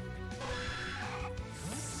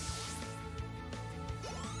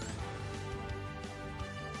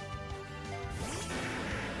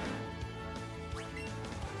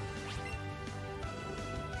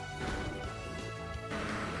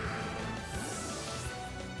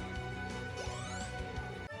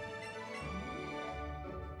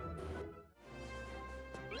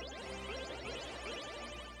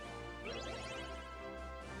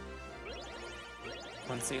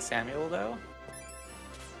 Want to see Samuel though?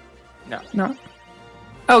 No. No.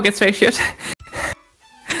 Oh, gets ratioed.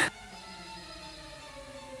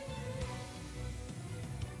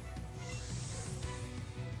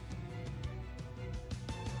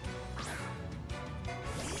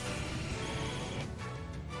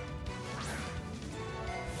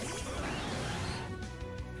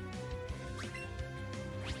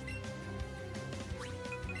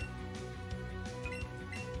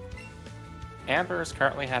 Amber is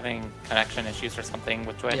currently having connection issues or something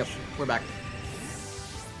with Twitch. Yep, we're back.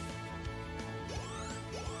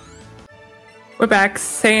 We're back.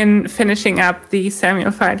 Sane finishing up the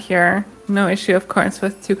Samuel fight here. No issue, of course,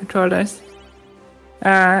 with 2 controllers.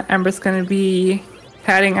 Amber's gonna be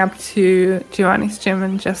heading up to Giovanni's gym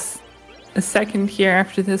in just a second here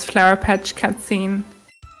after this Flower Patch cutscene.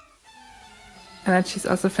 And then she's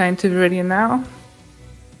also flying to Viridian now.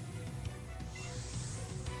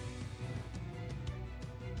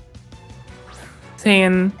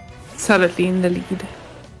 Sane solidly in the lead.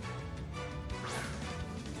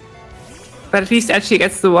 But at least Edgy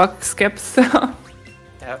gets the walk skip, so...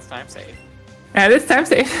 That's time save. Yeah, this time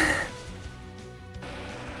safe.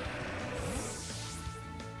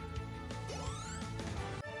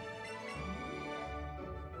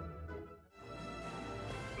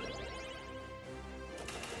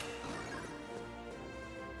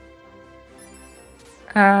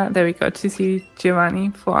 There we go, to see Giovanni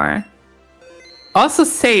for... Also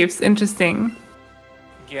saves, interesting.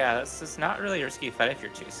 Yeah, this is not really a risky fight if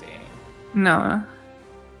you're 2C. No.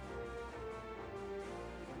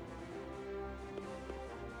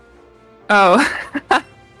 Oh.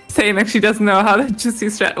 Saying actually doesn't know how the juicy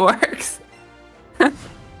strat works.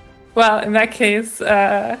 Well, in that case,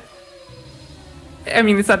 I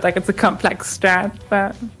mean, it's not like it's a complex strat,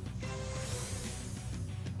 but...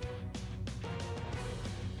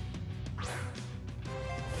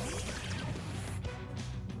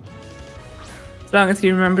 As long as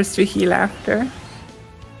he remembers to heal after.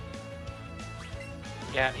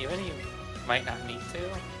 Yeah, even you might not need to.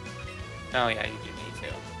 No, yeah, you do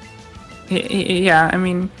need to. Yeah, I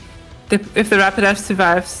mean, if the Rapidash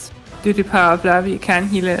survives due to Power of Love, you can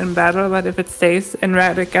heal it in battle, but if it stays in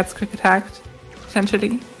red, it gets quick attacked,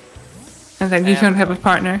 essentially. And then you don't have a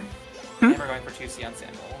partner. And we're going for 2C on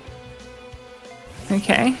Samuel.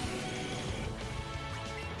 Okay.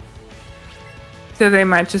 So they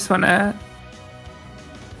might just want to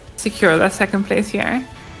secure the second place here.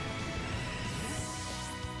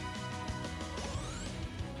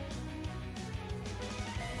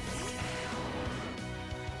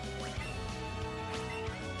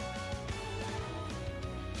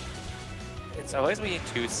 It's always when you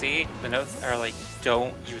 2C, the notes are like,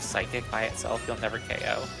 don't use Psychic by itself, you'll never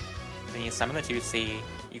KO. Then you summon the 2C,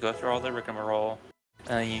 you go through all the rigmarole,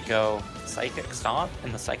 and then you go Psychic Stomp,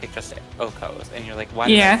 and the Psychic just OHKOs, and you're like, why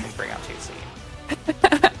did I even bring out 2C?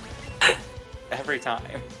 Every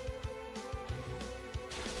time.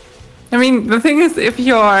 I mean, the thing is, if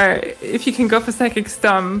you can go for Psychic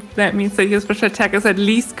Stomp, that means that your special attack is at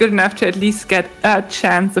least good enough to at least get a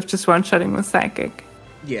chance of just one-shotting with Psychic.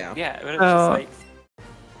 Yeah. Yeah, it was just like,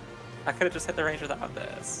 I could have just hit the range without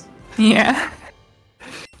this. Yeah.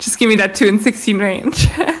 Just give me that 2 and 16 range.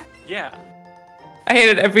 Yeah. I hate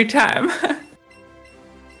it every time.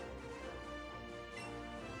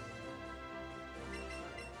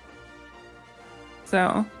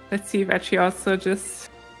 So, let's see if Etchi also just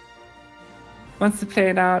wants to play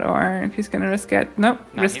it out or if he's gonna risk it. Nope,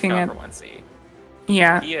 No, risking he's it. going for 1C.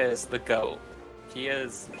 Yeah. He is the GOAT. He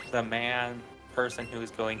is the person who is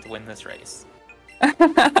going to win this race.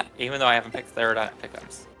 Even though I haven't picked third on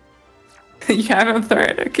pick'ems. You have him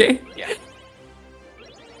third, okay. Yeah.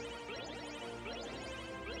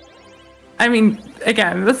 I mean,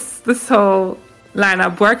 again, this whole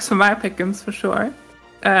lineup works for my pick'ems for sure.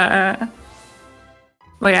 Well,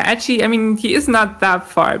 yeah, actually, I mean, he is not that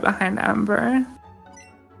far behind Amber.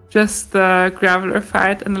 Just the Graveler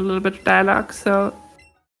fight and a little bit of dialogue, so...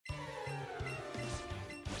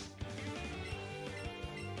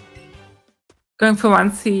 Going for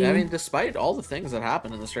 1C. I mean, despite all the things that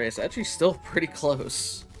happened in this race, actually still pretty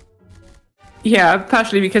close. Yeah,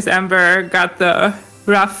 partially because Amber got the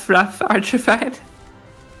rough archer fight.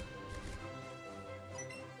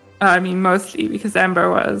 I mean, mostly because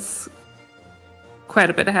Amber was quite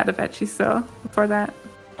a bit ahead of Etchi still before that.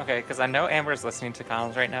 Okay, because I know Amber's listening to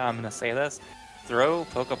comms right now, I'm going to say this. Throw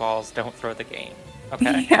Pokeballs, don't throw the game.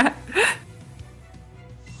 Okay? Yeah.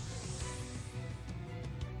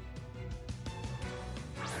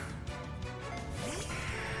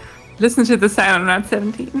 Listen to the sign on Route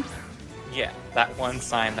 17. Yeah, that one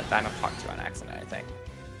sign that Dynam talked to on accident, I think.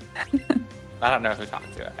 I don't know who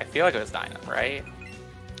talked to it. I feel like it was Dynam, right?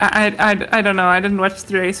 I don't know. I didn't watch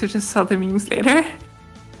the race. I just saw the memes later.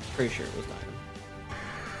 Pretty sure it was Dynam.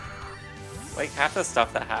 Like, half the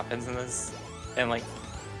stuff that happens in this, and like,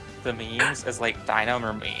 the memes is like Dynam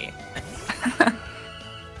or me.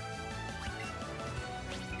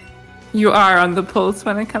 You are on the pulse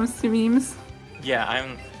when it comes to memes. Yeah,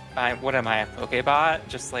 what am I, a Pokebot?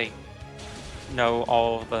 Just like, know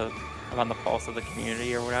all the I'm on the pulse of the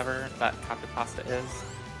community or whatever that Copy Pasta is.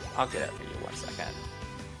 I'll get it for you 1 second.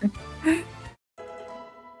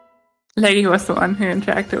 Leggy was the one who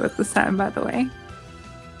interacted with the Sam, by the way.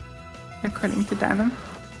 According to Denim.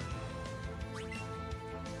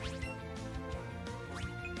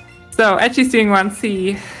 So, Edgy's doing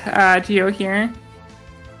 1C. Geo here.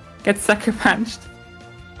 Gets sucker punched.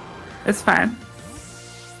 It's fine.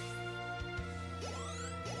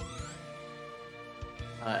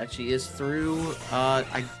 Etchy is through.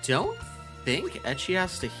 I don't think Etchy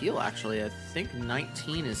has to heal, actually. I think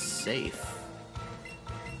 19 is safe.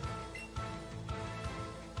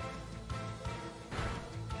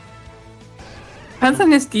 Depends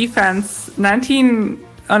on his defense. 19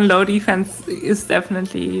 on low defense is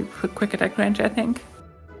definitely for quick attack range, I think.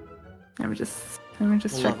 Let me just We'll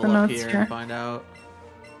check the level up notes here here. and find out.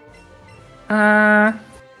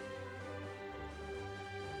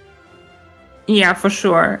 Yeah, for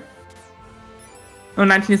sure. Oh,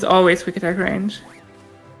 19 is always quick attack range.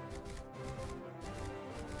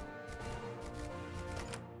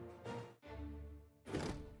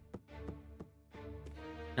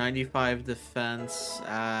 $95 defense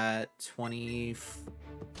at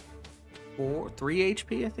 24, 3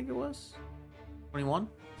 HP, I think it was. 21.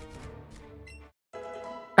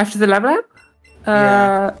 After the level up?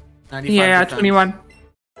 Yeah. 95 Yeah, defense. 21.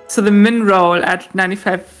 So the min roll at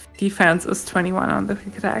 95 defense is 21 on the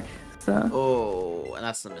quick attack. So Oh, and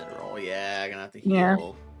that's the mid roll. Yeah, gonna have to heal. Yeah.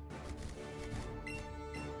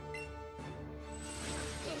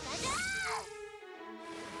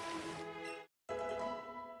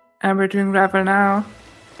 and we're doing Revel now.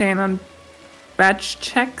 Staying on badge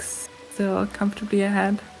checks. Still comfortably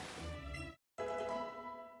ahead.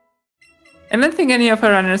 I don't think any of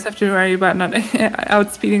our runners have to worry about not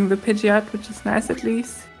outspeeding the Pidgeot, which is nice at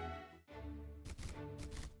least.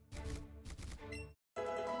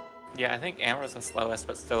 Yeah, I think Amber was the slowest,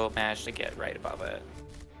 but still managed to get right above it.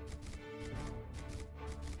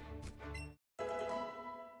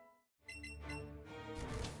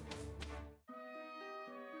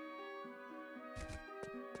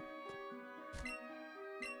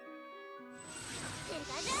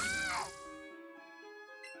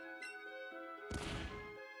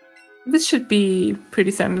 This should be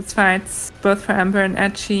pretty standard fights, both for Amber and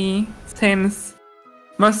Edgy. Sane's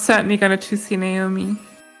most certainly gonna choose Naomi.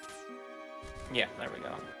 Yeah, there we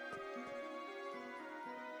go.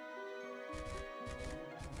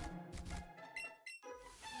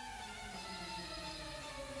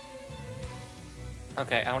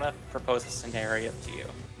 Okay, I want to propose a scenario to you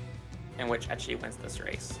in which Etchy wins this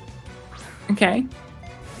race. Okay.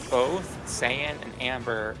 Both Saiyan and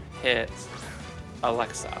Amber hit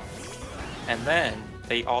Alexa, and then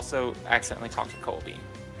they also accidentally talk to Colby.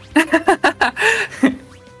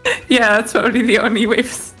 Yeah, that's probably the only way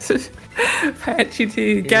for Edgy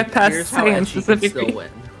to get past Here's how Saiyan Etchy can specifically. still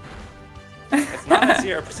win. It's not a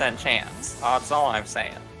 0% chance. That's all I'm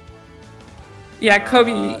saying. Yeah,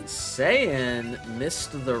 Kobe. Saiyan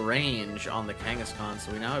missed the range on the Kangaskhan,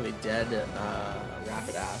 so we now have a dead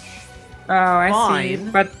Rapidash. Oh, I see.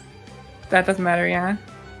 fine. But that doesn't matter, yeah.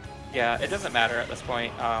 Yeah, it doesn't matter at this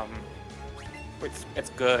point. It's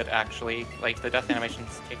good actually. Like the death animation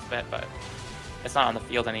takes a bit, but it's not on the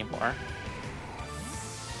field anymore.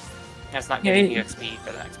 And it's not getting Yeah, EXP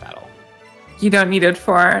for the next battle. You don't need it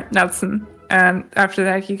for Nelson. And after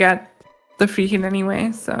that, you get the free hit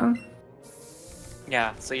anyway, so.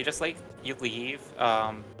 Yeah, so you just you leave.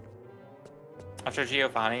 After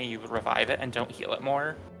Giovanni, you revive it and don't heal it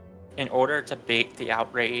more, in order to bait the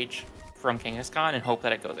outrage from Kangaskhan and hope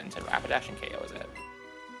that it goes into Rapidash and KOs it.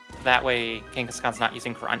 That way, Kangaskhan's not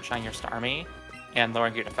using Crunch on your Starmie and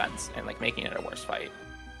lowering your defense and making it a worse fight.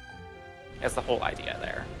 That's the whole idea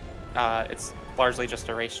there. It's largely just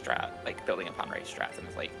a race strat, building upon race strats, and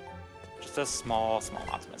it's just a small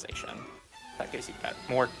optimization that gives you that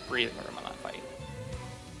more breathing room on that fight.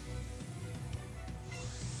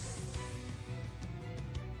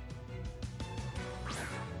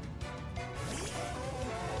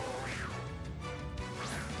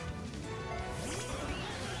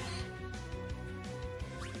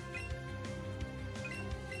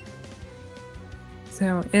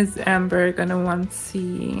 So is Amber gonna want to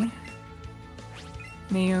see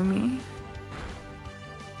Naomi?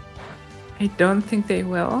 I don't think they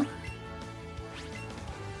will.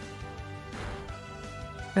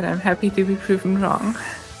 But I'm happy to be proven wrong.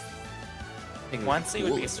 Once it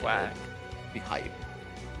would be swag. Be hype.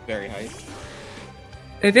 Very hype.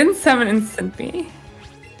 They didn't summon instantly.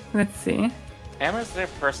 Let's see. Amber's the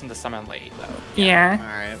person to summon late, though. Yeah.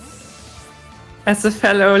 Alright. As a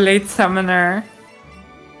fellow late summoner,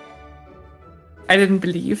 I didn't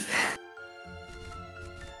believe.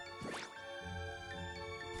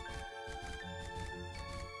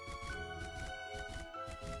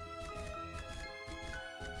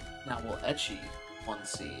 Now will Etchy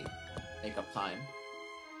 1C make up time?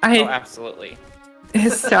 Oh, absolutely.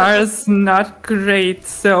 His star is not great,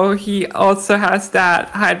 so he also has that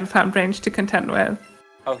Hydro Pump range to contend with.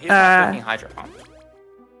 Oh, he's not clicking Hydro Pump.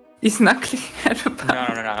 He's not clicking Hydro Pump.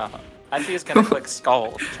 No. Actually, he's gonna click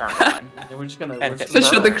Skull turn one. Yeah, we're just gonna. And if it To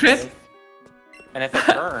show the burns- crit? And if it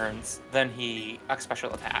burns, then he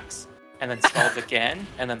special attacks. And then Skulls again,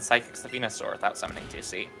 and then Psychics the Venusaur without summoning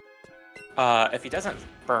 2C. If he doesn't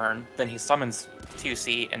burn, then he summons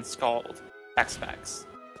 2C and Scald X-Specs.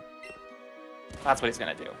 That's what he's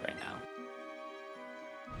gonna do right now.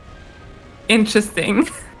 Interesting.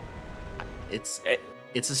 It's a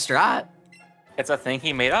strat. It's a thing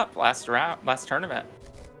he made up last tournament.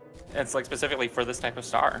 It's like specifically for this type of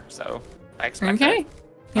star, so I expect Okay. it.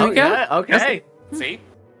 Here we go. Yeah, okay. See?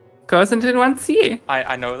 Goes into 1C.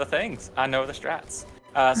 I know the things. I know the strats.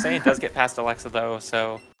 Saiyan does get past Alexa though,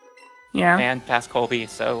 so Yeah. and past Colby,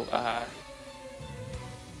 so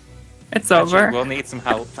It's Actually, over. we'll need some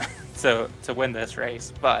help to win this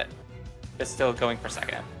race, but it's still going for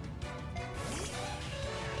second.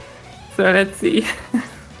 So let's see.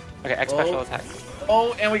 Okay, X special attack.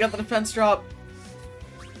 Oh, and we got the defense drop.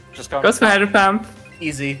 Just going. Goes for Hydro Pump.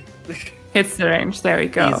 Easy. Hits the range. There we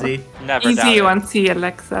go. Easy. Never Easy doubt it. 1C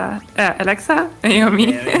Alexa. Alexa?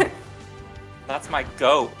 Naomi? Yeah. That's my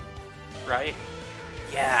goat, right?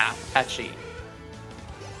 Yeah, Etchy.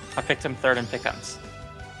 I picked him third in pick'ems.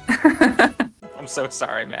 I'm so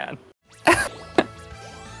sorry, man.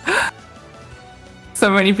 So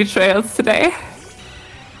many betrayals today.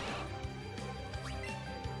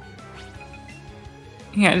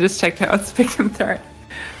 Yeah, I just checked out. Let's pick him third.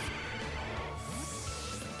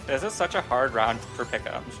 This is such a hard round for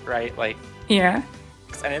pick'ems, right? Like, Yeah.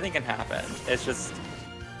 'cause anything can happen. It's just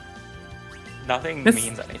nothing This-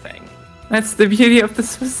 means anything. That's the beauty of this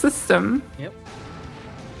system. Yep.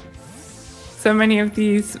 So many of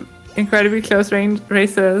these incredibly close range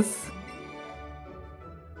races.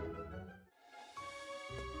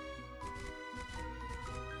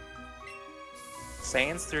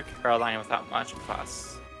 Saiyans through Caroline without much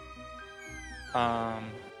fuss. I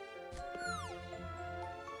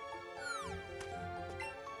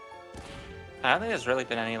don't think there's really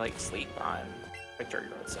been any like sleep on Victory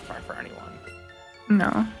Road so far for anyone. No.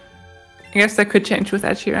 I guess that could change with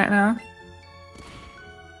Etchy right now.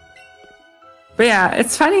 But yeah,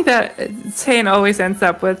 it's funny that Saiyan always ends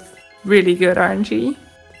up with really good RNG.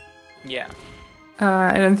 Yeah.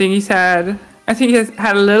 I don't think he's had... I think he's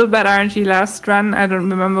had a little bad RNG last run. I don't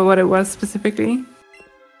remember what it was specifically.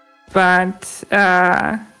 But,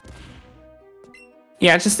 yeah,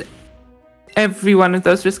 just every one of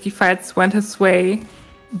those risky fights went his way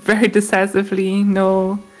very decisively.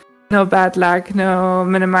 No bad luck, no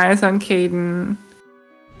minimize on Caden.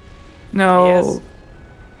 No...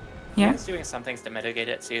 Yeah? He's doing some things to mitigate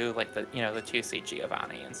it too, like the 2C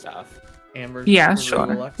Giovanni and stuff. Amber. Yeah, Amber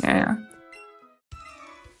sure. Alexa. Yeah.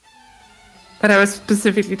 But I was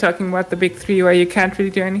specifically talking about the big three where you can't really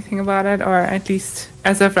do anything about it, or at least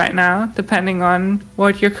as of right now, depending on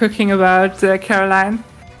what you're cooking about Caroline.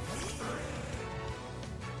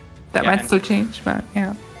 That Yeah, might and- still change, but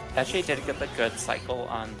yeah. Actually did get the good cycle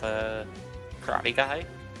on the karate guy.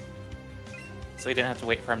 So he didn't have to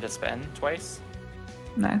wait for him to spin twice.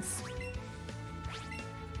 Nice.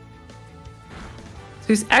 So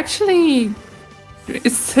he's actually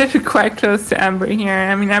still quite close to Amber here.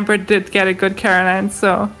 I mean, Amber did get a good Caroline,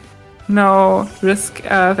 so no risk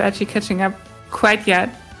of actually catching up quite yet.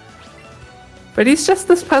 But he's just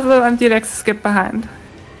this puzzle on the Alexa skip behind.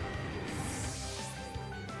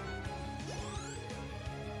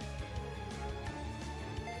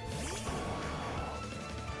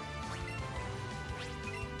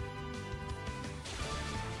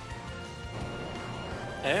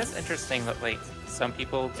 It is interesting that like some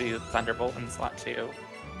people do Thunderbolt in slot 2.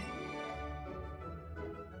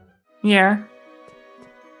 Yeah.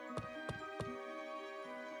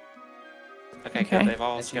 Okay, Okay. good. They've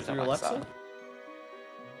all Etchy skipped through Alexa. Alexa?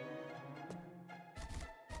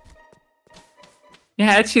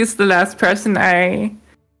 Yeah, she's the last person I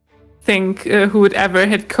think who would ever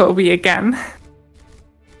hit Kobe again.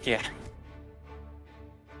 Yeah.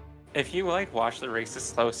 If you like watch the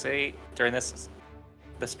races closely during this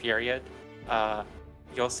period,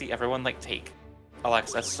 you'll see everyone like take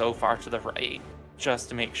Alexa so far to the right just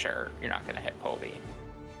to make sure you're not gonna hit Kobe.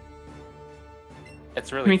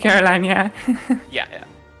 It's I really mean, fun. Caroline, yeah. Yeah.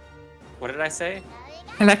 What did I say?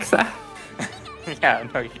 Alexa. Yeah,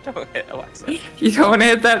 no, you don't hit Alexa. You don't want to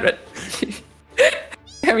hit that.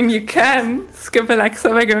 I mean, you can skip Alexa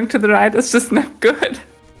by going to the right. It's just not good.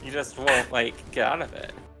 You just won't like get out of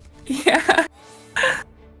it. Yeah.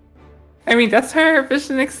 I mean, does her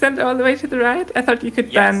vision extend all the way to the right? I thought you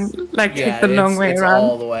could Yes. then like Yeah, take the long way it's around.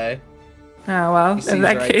 all the way. Oh well, He sees in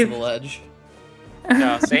that right case. to the ledge.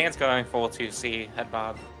 No, Saiyans going full 2C, head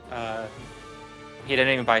bob. He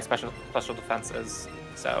didn't even buy special defenses,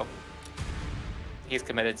 so he's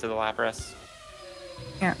committed to the Lapras.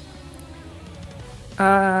 Yeah.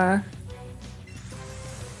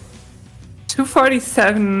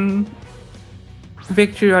 247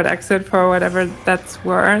 victory road exit for whatever that's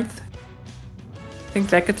worth. I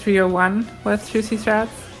think like a 301 with juicy strats.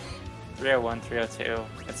 301, 302.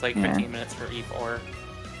 It's like 15 minutes for E4.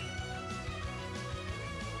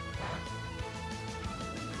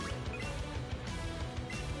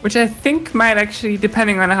 Which I think might actually,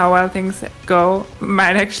 depending on how well things go,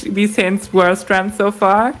 might actually be Saint's worst run so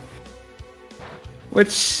far.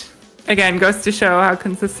 Which, again, goes to show how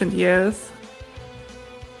consistent he is.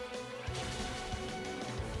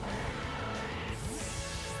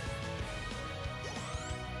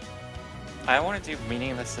 I want to do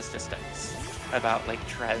meaningless statistics about like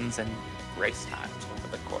trends and race times over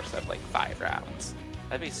the course of like 5 rounds.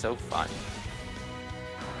 That'd be so fun.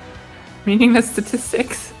 Meaningless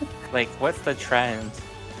statistics. Like, what's the trend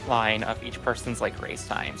line of each person's like race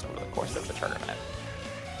times over the course of the tournament?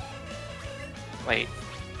 Like,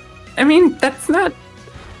 I mean, that's not...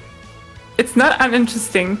 It's not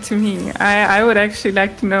uninteresting to me. I would actually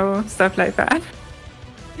like to know stuff like that.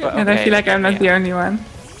 but, And I okay, feel like I'm not the yeah. only one.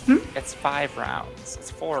 It's 5 rounds.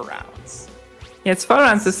 It's 4 rounds. Yeah, it's 4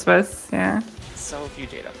 rounds this was, yeah. So few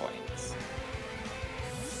data points.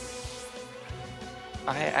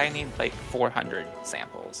 I need like 400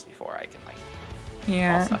 samples before I can like call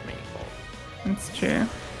Yeah, stuff meaningful. that's true.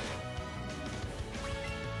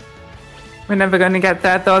 We're never gonna get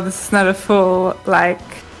that though. This is not a full, like...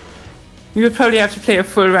 You would probably have to play a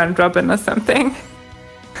full round robin or something.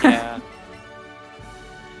 Yeah.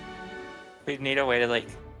 We need a way to like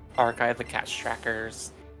archive the catch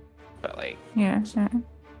trackers, but like, Yeah, yeah.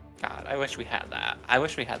 God, I wish we had that. I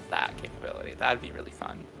wish we had that capability. That'd be really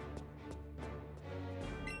fun.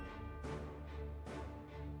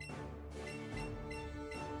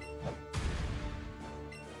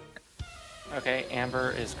 Okay,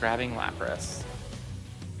 Amber is grabbing Lapras.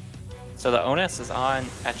 So the onus is on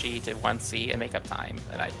Etchy to 1C and make up time,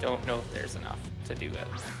 and I don't know if there's enough to do it.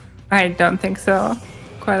 I don't think so,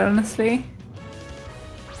 quite honestly.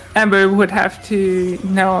 Amber would have to...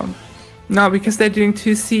 No, because they're doing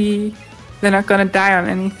 2C, they're not gonna die on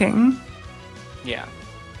anything. Yeah.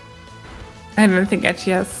 I don't think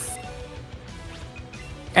Etchy has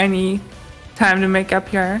any time to make up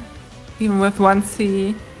here. Even with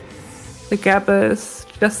 1C, the gap is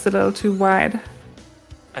just a little too wide.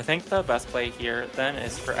 I think the best play here then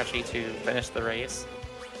is for Etchy to finish the race,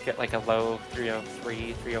 get like a low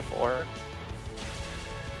 303, 304,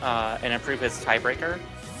 and improve his tiebreaker.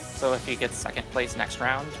 So if he gets second place next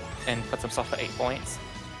round and puts himself at 8 points,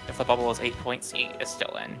 if the bubble is 8 points, he is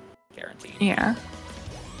still in, guaranteed. Yeah.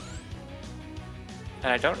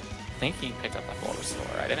 And I don't think he picked up that full restore.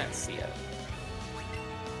 I didn't see it.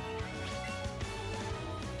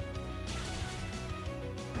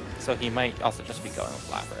 So he might also just be going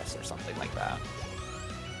with Lapras or something like that.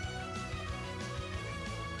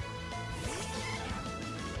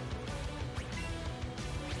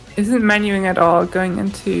 Isn't menuing at all going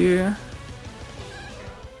into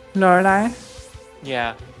Lorelei?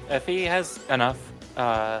 Yeah, if he has enough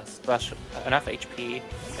enough HP,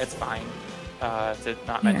 it's fine to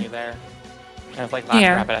not menu there. And if like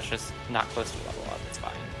last Rapidash is just not close to level up, it's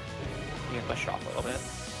fine. You can push it off a little bit.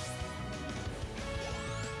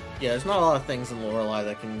 Yeah, there's not a lot of things in Lorelei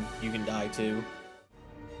that you can die to.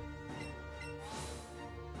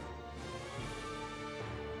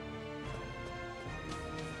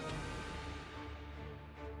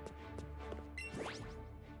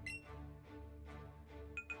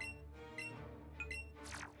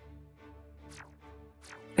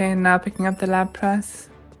 They're now picking up the lab press.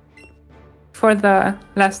 For the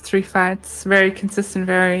last 3 fights, very consistent,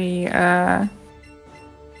 very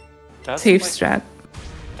safe strat.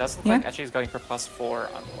 Does look like Etchy's going for +4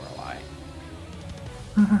 on Lorelei.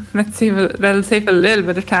 Let's see, that'll save a little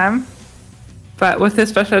bit of time. But with his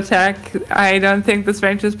special attack, I don't think this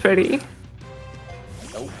range is pretty.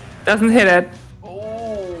 Nope. Doesn't hit it.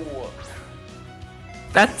 Oh!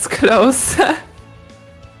 That's close.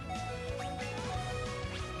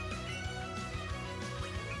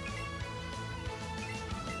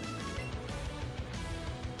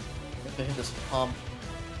 They hit this pump.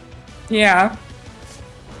 Yeah.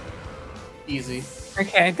 Easy.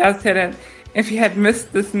 Okay, it does hit it. If he had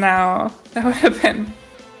missed this now, that would have been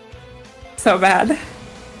so bad.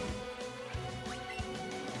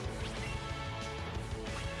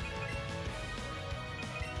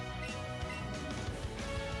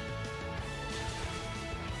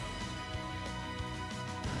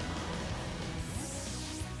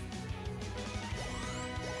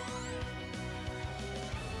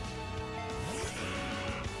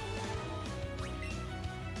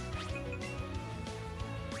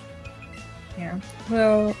 Okay.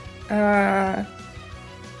 Well,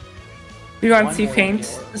 we want One to see more faint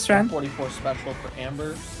healer. this run. 44 special for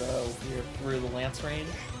Amber, so we're through the Lance range.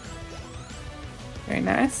 Very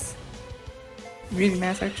nice. Really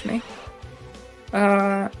nice, actually.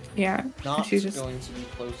 Yeah. Not She just... going to be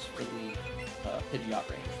close for the Pidgeot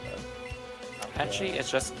range, though. Actually,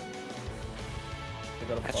 it's just. I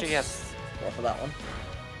got a plus Actually, yes. 4 for that one.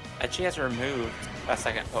 Actually has removed a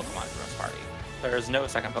second Pokemon from his party. There is no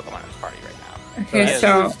second Pokemon in his party right now. Okay,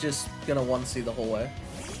 so- He's just gonna 1C the whole way.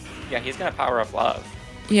 Yeah, he's gonna Power of Love.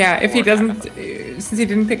 Yeah, if he Or doesn't, Agatha. since he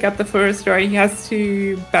didn't pick up the first story, he has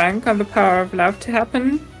to bank on the power of love to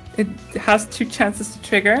happen. It has 2 chances to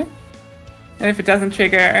trigger. And if it doesn't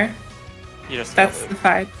trigger, You just heal that's the loop.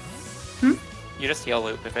 fight. You just heal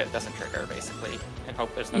loop if it doesn't trigger, basically, and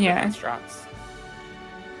hope there's no Yeah. defense drops.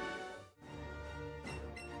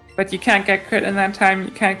 But you can't get crit in that time,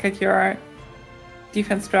 you can't get your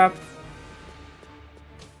defense drop.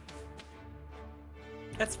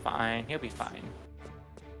 That's fine. He'll be fine.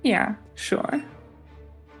 Yeah, sure.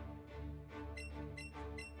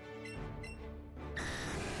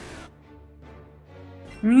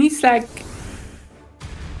 I mean, he's like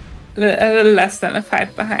a little less than a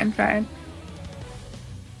fight behind, right?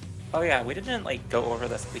 Oh yeah, we didn't like go over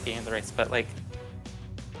this at the beginning of the race, but like,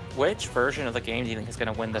 which version of the game do you think is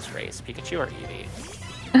gonna win this race, Pikachu or Eevee?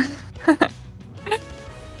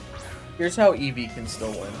 Here's how Eevee can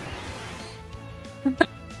still win.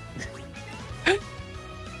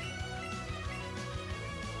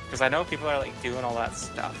 Because I know people are like doing all that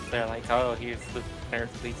stuff. They're like, oh, he's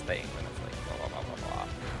there's these things, and it's like blah blah blah blah blah.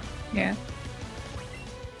 Yeah.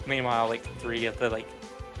 Meanwhile, like 3 of the like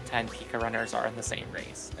 10 Pika runners are in the same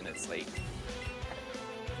race, and it's like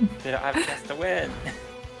they don't have a chance to win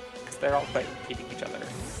because they're all beating each other.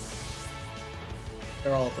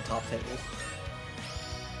 They're all at the top tables.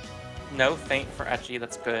 No feint for Etchy,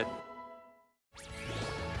 that's good.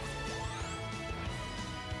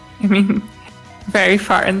 I mean, very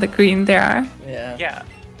far in the green they are. Yeah. Yeah,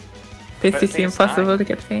 Basically saves impossible time. to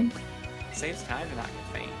get faint. saves time to not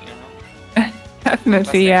get feint, you know.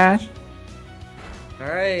 Definitely, yeah.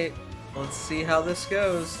 Alright, let's see how this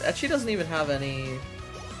goes. Etchy doesn't even have any,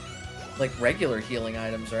 like, regular healing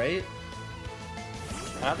items, right?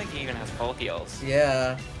 I don't think he even has full heals.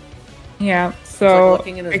 Yeah. Yeah, It's so like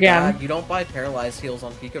looking in his again, bag, you don't buy paralyzed heals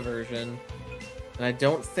on Pika version. And I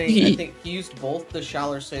don't think, I think he used both the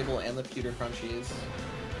Shaller Sable and the Pewter Crunchies.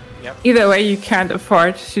 Yep. either way you can't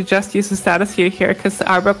afford to just use a status heal here because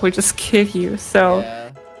Arbok will just kill you, so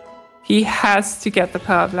Yeah. he has to get the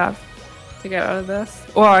power of love to get out of this.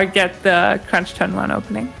 Or get the crunch turn 1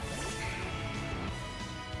 opening.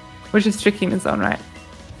 Which is tricky in its own right.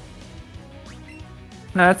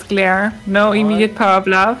 No, that's Glare. No What? immediate power of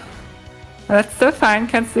love. That's still fine,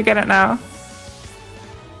 can still get it now.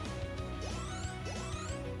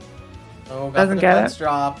 Oh, got Doesn't the get defense it.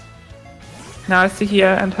 drop. Now it's to heal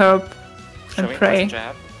and hope Show and me pray. first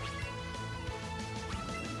jab.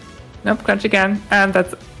 Nope, crunch again. And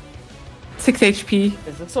that's 6 HP.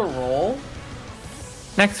 Is this a roll?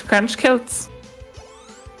 Next crunch kills.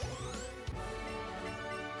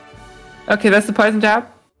 Okay, that's the poison jab.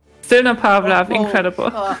 Still no power of love. Oh, Incredible.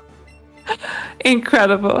 fuck.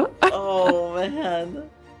 Incredible. Oh, man.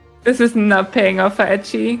 This is not paying off for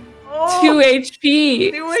Etchy. Oh, 2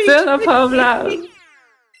 HP. 2 Still no power of HP. love.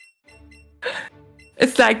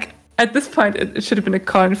 It's like, at this point, it should have been a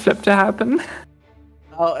coin flip to happen.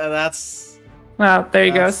 Oh, and that's... Well, there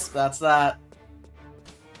he goes. That's that.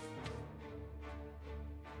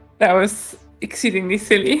 That was exceedingly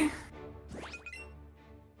silly.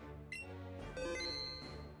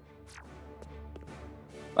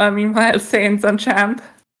 Meanwhile, Saiyans on champ.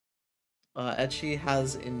 Etchy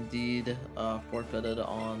has indeed forfeited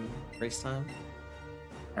on race time.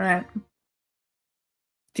 Alright.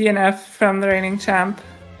 DNF from the reigning champ.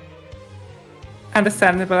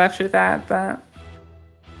 Understandable after that, but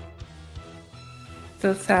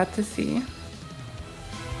still sad to see.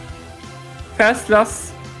 First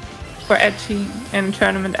loss for Etchy in a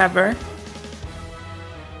tournament ever.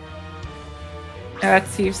 And let's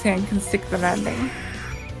see if Saiyan can stick the landing.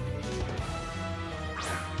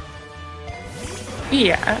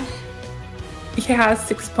 Yeah. He has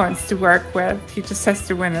 6 points to work with. He just has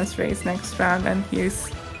to win his race next round, and he's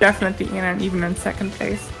definitely in and even in second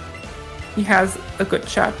place. He has a good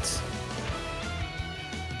shot.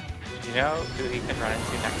 Do you know who he can run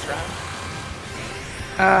into next round?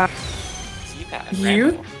 T-Pat.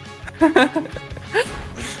 You?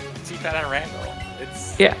 T-Pat and Randall.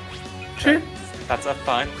 It's Yeah. True. That's a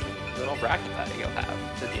fun little bracket that you'll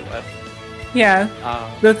have to deal with. Yeah.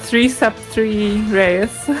 The 3 sub 3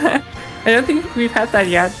 race. I don't think we've had that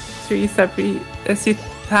yet. 3 sub 3.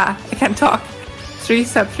 I can't talk. 3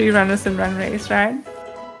 sub 3 runners in run race, right?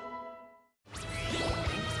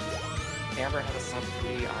 Amber has a sub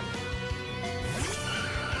 3 on.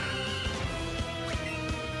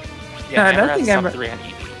 No, Yeah, I Amber don't has think a sub Amber- 3 on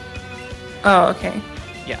Eevee. Oh, okay.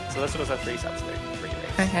 Yeah, so this was a 3 sub 3 race.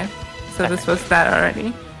 Okay. So this was that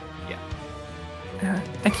already. Yeah.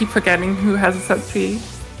 I keep forgetting who has a sub 3.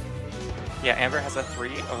 Yeah, Amber has a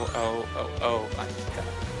 3-0-0-0-0 on Pika.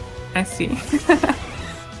 I see.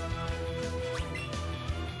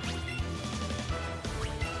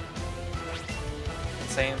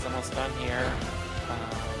 Saiyans almost done here.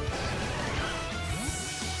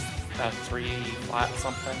 3 flat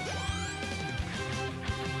something.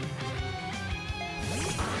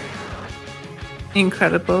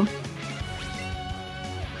 Incredible.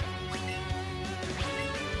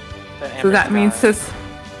 Then So that Amber's means got- this.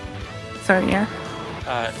 Sorry, yeah.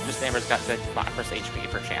 Just Amber's got good Lapras HP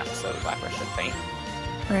for champ, so Lapras should faint.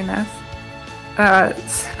 Very nice.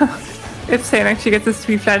 So if Saiyan actually gets his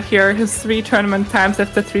 3 flat here, his 3 tournament times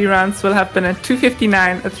after 3 rounds will have been a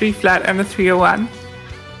 259, a 3 flat, and a 301.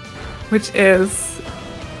 Which is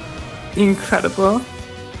incredible.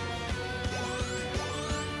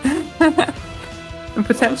 And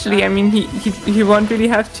potentially, I mean, he won't really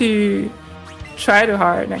have to try too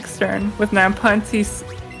hard next turn. With 9 points, he's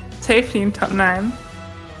safely in top 9.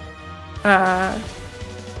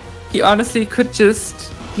 He honestly could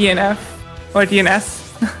just DNF or DNS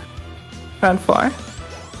round 4.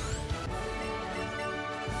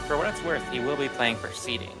 For what it's worth, he will be playing for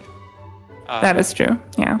seeding. That is true,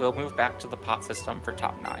 yeah. We'll move back to the pot system for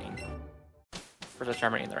top 9 for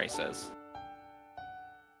determining the races.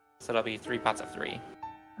 So it'll be 3 pots of 3.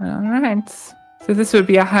 Alright. So this would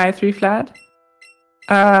be a high 3 flat.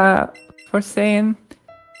 For Saiyan.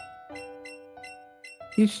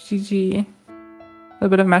 Huge GG. A little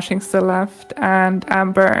bit of mashing still left. And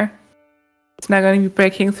Amber is now going to be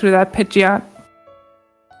breaking through that Pidgeot.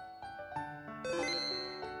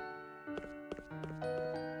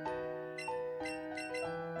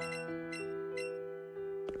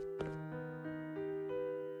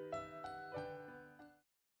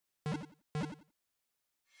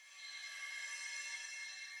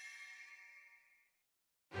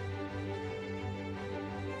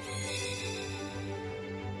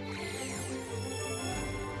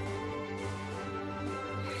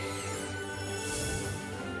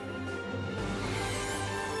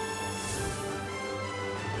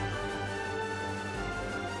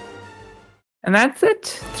 And that's it.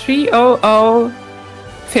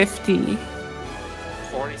 3:00:50.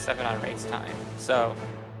 47 on race time. So,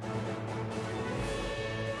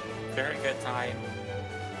 very good time.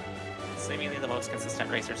 Seemingly the most consistent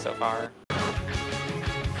racer so far.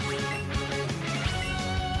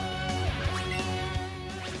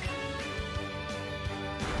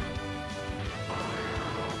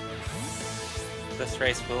 This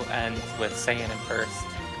race will end with Saiyan in first,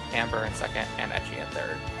 Amber in second, and Etchy in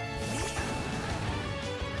third.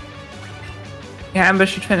 Yeah, Amber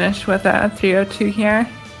should finish with a 3:02 here,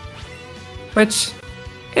 which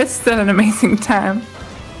is still an amazing time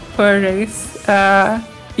for a race,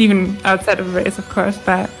 even outside of a race, of course,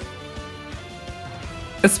 but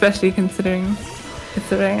especially considering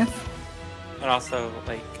it's a race. And also,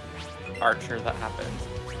 like, Archer that happened.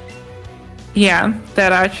 Yeah,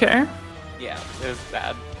 that Archer. Yeah, it was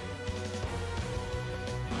bad.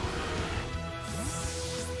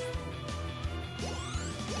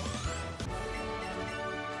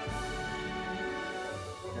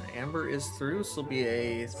 Amber is through, so it'll be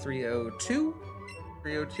a 3:02.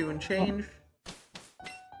 3:02 and change.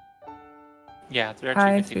 Yeah,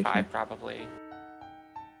 3:55 probably.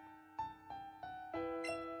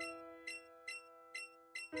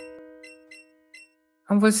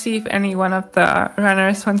 And we'll see if any one of the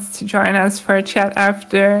runners wants to join us for a chat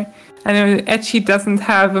after. I know Etchy doesn't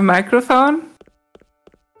have a microphone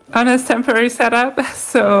on his temporary setup,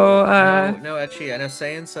 so... No, Etchy. I know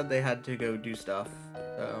Saiyan said they had to go do stuff,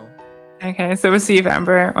 so... Okay, so we'll see if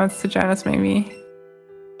Amber wants to join us, maybe.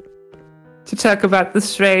 To talk about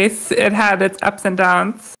this race. It had its ups and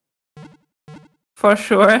downs. For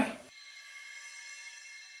sure.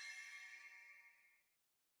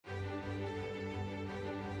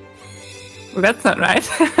 Well, that's not right.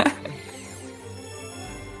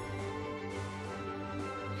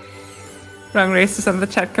 Wrong races on the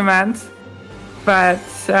chat command. But,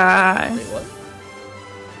 Wait, what?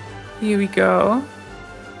 here we go.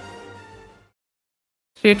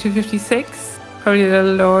 3:02:56. Probably a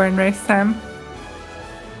little lower in race time.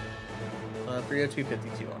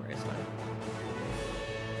 3:02:52 on race time.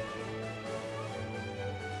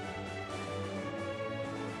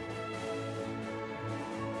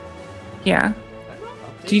 Yeah. I don't know,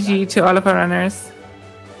 update GG that. to all of our runners.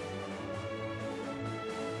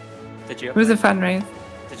 Did you It was a ever, fun race.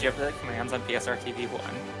 did you ever the commands on PSR TV 1?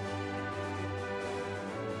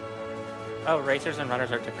 Oh, racers and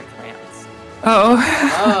runners are different commands. Oh,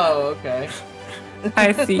 Oh, okay.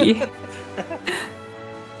 I see.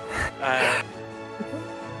 Uh,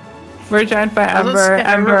 We're joined by I was Amber. gonna say,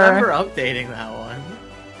 I remember Amber, updating that one.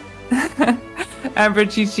 Amber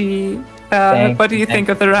GG. Thank What do you you. think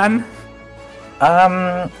of the run?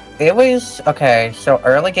 It was okay. So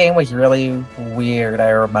early game was really weird. I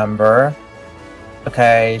remember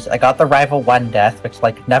because I got the rival 1 death, which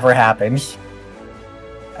like never happens.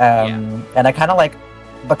 And I kind of like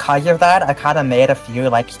because of that, I kind of made a few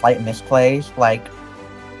like slight misplays, like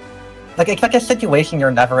it's like a situation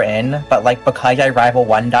you're never in, but like because I rival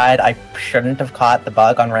 1 died, I shouldn't have caught the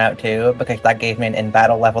bug on route 2 because that gave me an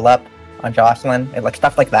in-battle level up on Jocelyn, and like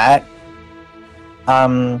stuff like that.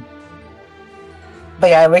 But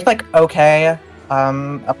yeah, it was like okay,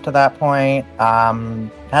 up to that point.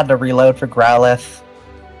 Had to reload for Growlithe.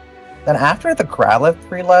 Then after the Growlithe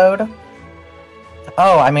reload,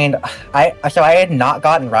 oh, I mean, I had not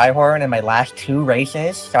gotten Rhyhorn in my last 2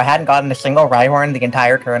 races, so I hadn't gotten a single Rhyhorn the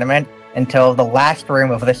entire tournament until the last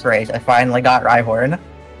room of this race. I finally got Rhyhorn.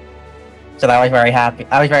 So I was very happy.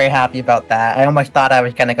 I was very happy about that. I almost thought I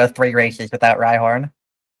was gonna go 3 races without Rhyhorn.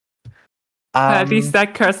 At least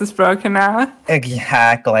that curse is broken now.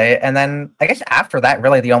 Exactly. And then I guess after that,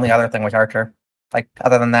 really the only other thing was Archer. Like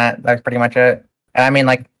other than that, that was pretty much it. And I mean,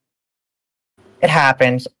 like, it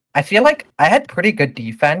happens. I feel like I had pretty good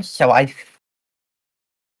defense, so I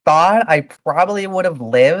thought I probably would have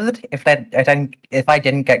lived if I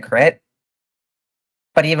didn't get crit.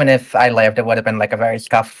 But even if I lived, it would have been like a very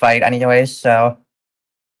scuffed fight anyways, so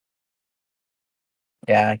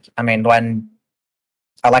yeah, I mean when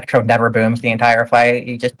Electro never booms the entire fight,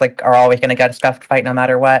 you just like are always gonna get a scuffed fight no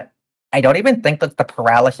matter what. I don't even think that the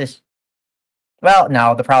paralysis, well,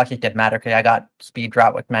 no, the paralysis did matter because I got speed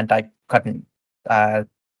drop, which meant I couldn't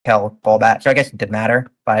kill Golbat, so I guess it did matter,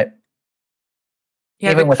 but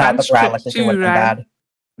Yeah, even the without the crunch trip paralysis, it too, would have right?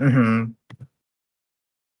 been bad.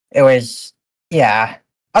 It was, yeah.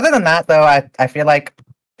 Other than that, though, I feel like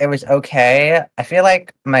it was okay. I feel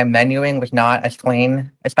like my menuing was not as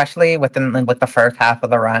clean, especially within like the first half of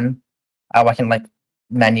the run. I wasn't like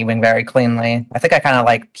menuing very cleanly. I think I kind of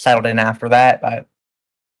like settled in after that, but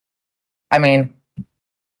I mean,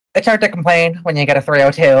 it's hard to complain when you get a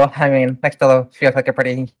 302. I mean, that still feels like a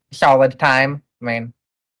pretty solid time. I mean,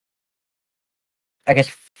 I guess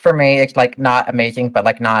for me, it's like not amazing, but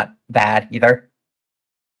like not bad either.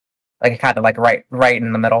 Like kind of like right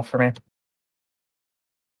in the middle for me.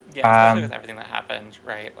 yeah, especially with everything that happened,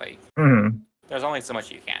 right? Like, Mhm. there's only so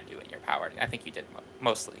much you can do in your power. I think you did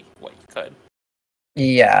mostly what you could.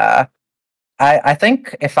 Yeah. I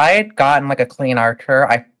think if I had gotten like a clean Archer,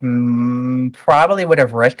 I probably would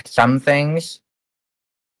have risked some things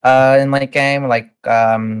in late game, like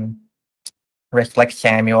risked like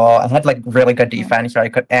Samuel. I had like really good defense, so I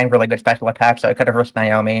could, and really good special attack, so I could have risked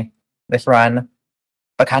Naomi this run.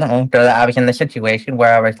 But kind of after that, I was in the situation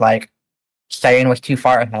where I was like, Saiyan was too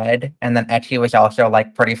far ahead, and then Etchy was also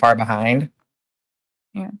like pretty far behind.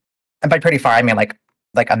 Yeah. And by pretty far, I mean like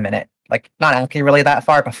a minute. Like not actually really that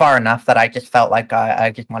far, but far enough that I just felt like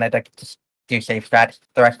I just wanted to just do safe strats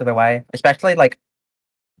the rest of the way. Especially like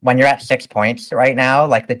when you're at 6 points right now,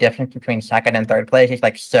 like the difference between second and third place is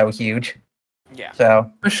like so huge. Yeah.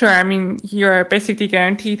 So For sure. I mean, you're basically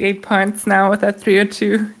guaranteed 8 points now with that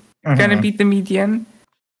 302. Gonna beat the median.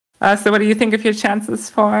 So what do you think of your chances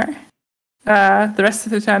for the rest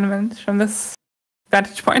of the tournament from this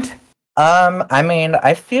vantage point? I mean,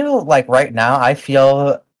 I feel like right now, I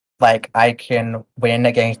feel like I can win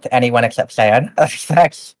against anyone except Saiyan.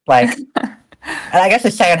 That's like, and I guess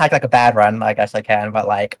if Saiyan has like a bad run, I guess I can, but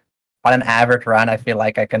like on an average run, I feel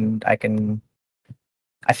like I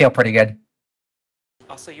feel pretty good.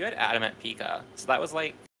 Also, you had Adamant Pika, so that was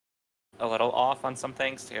like a little off on some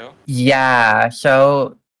things too. Yeah,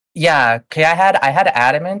 so yeah, okay, I had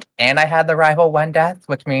Adamant and I had the rival 1 death,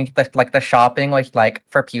 which means that like the shopping was like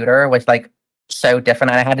for pewter was like so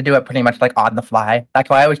different, and I had to do it pretty much like on the fly. That's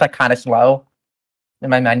why I was like kind of slow in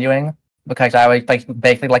my menuing, because I was like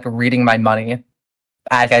basically like reading my money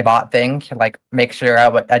as I bought things to like make sure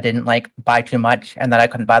I didn't like buy too much and that I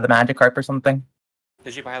couldn't buy the Magikarp or something.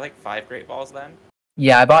 Did you buy like 5 Great Balls then?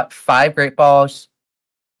 Yeah, I bought 5 Great Balls.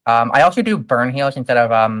 I also do burn heals instead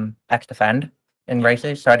of X defend in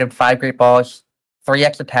races. So I did 5 Great Balls, 3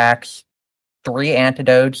 X attacks, 3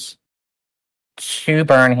 antidotes, 2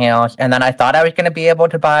 burn heals, and then I thought I was going to be able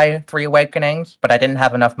to buy 3 awakenings, but I didn't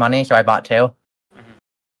have enough money, so I bought 2. Mhm.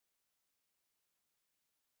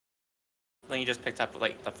 then you just picked up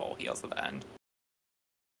like the full heals at the end.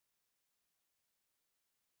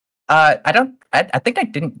 I don't. I think I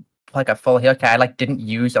didn't like a full heal. I like didn't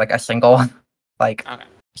use like a single like Okay.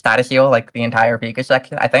 status heal like the entire Pika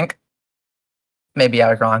section. I think maybe I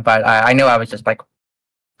was wrong, but I knew I was just like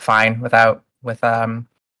fine with all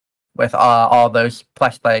those.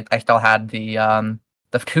 Plus, like I still had the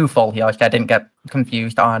 2 full heals. I didn't get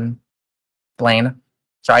confused on Blaine,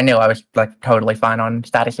 so I knew I was like totally fine on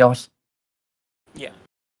status heals. Yeah.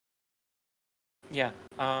 Yeah.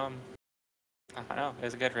 I don't know. It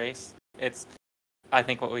was a good race. It's, I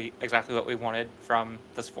think, exactly what we wanted from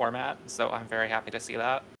this format. So I'm very happy to see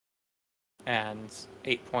that. And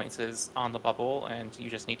 8 points is on the bubble, and you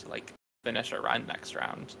just need to like finish a run next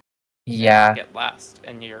round. Yeah. Get last,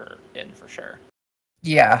 and you're in for sure.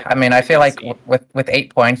 Yeah, I mean, I feel like with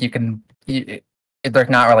 8 points, there's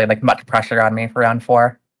not really like much pressure on me for round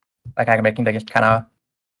 4. Like I can just kind of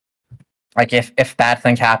like if bad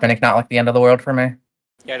things happen, it's not like the end of the world for me.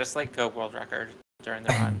 Yeah, just like go world record during the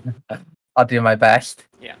run. I'll do my best.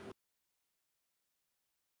 Yeah.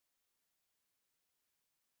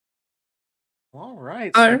 All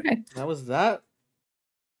right. All right. That was that.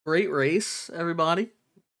 Great race, everybody.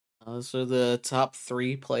 Those are the top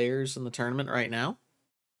 3 players in the tournament right now.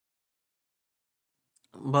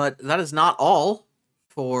 But that is not all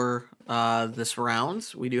for this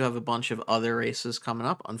round. We do have a bunch of other races coming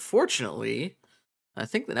up. Unfortunately, I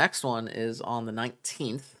think the next one is on the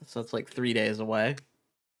 19th, so it's like 3 days away.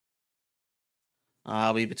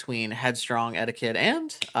 I'll be between Headstrong Etiquette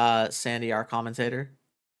and Sandy, our commentator.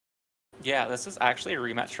 Yeah, this is actually a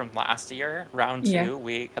rematch from last year, round 2. Yeah.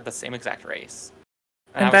 We had the same exact race.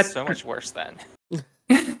 And And that was so much worse then.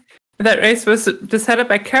 That race was decided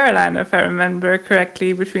by Caroline, if I remember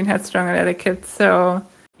correctly, between Headstrong and Etiquette. So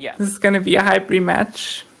Yeah. this is going to be a hype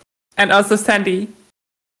rematch. And also Sandy,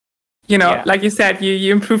 Yeah. like you said,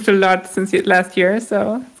 you improved a lot since last year.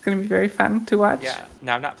 So it's going to be very fun to watch. Yeah.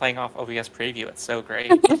 Now I'm not playing off OBS preview. It's so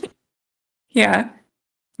great. Yeah.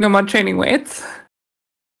 No more training weights.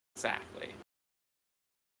 Exactly.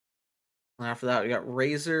 And after that, we got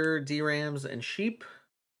Razor, D-Rams, and Sheep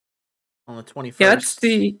on the 21st. Yeah,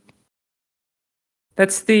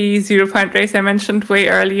 that's the 0 point race I mentioned way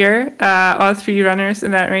earlier. All 3 runners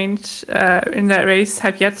in that race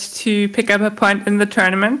have yet to pick up a point in the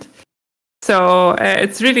tournament. So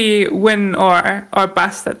it's really win or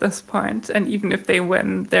bust at this point. And even if they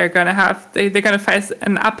win, they're gonna face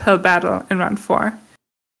an uphill battle in round 4.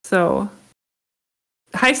 So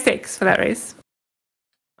high stakes for that race.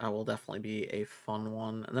 Will definitely be a fun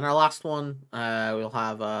one. And then our last one, we'll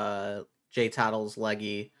have Jay Tattles,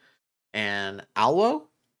 Leggy, and Alwo.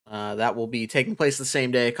 That will be taking place the same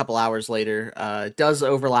day, a couple hours later. It does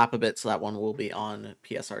overlap a bit, so that one will be on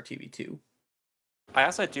PSR TV 2. I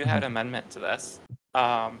also do have an amendment to this.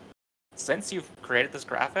 Since you've created this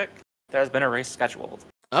graphic, there's been a race scheduled.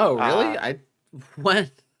 Oh, really? When?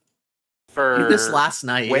 For this last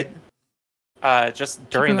night. Just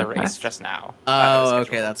during the race just now. Oh,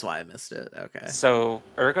 okay, that's why I missed it. Okay. So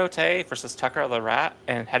Ergote versus Tucker Larat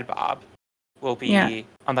and Headbob will be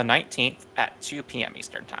on the 19th at 2 p.m.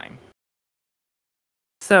 Eastern Time.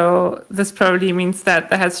 So this probably means that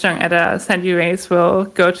the Headstrong Edda Sandy race will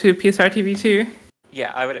go to PSR TV 2.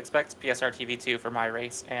 Yeah, I would expect PSR TV 2 for my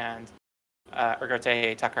race and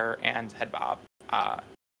Ergote, Tucker, and Headbob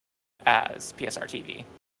as PSR TV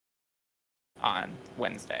on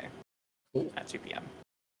Wednesday at 2 p.m.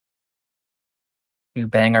 2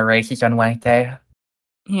 banger races on Wednesday.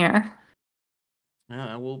 Yeah. Yeah,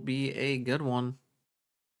 that will be a good one.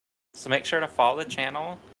 So make sure to follow the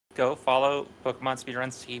channel. Go follow Pokemon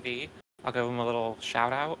Speedruns TV. I'll give them a little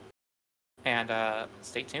shout out. And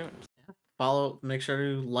stay tuned. Make sure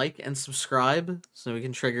to like and subscribe so we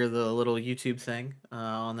can trigger the little YouTube thing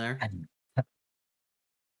on there.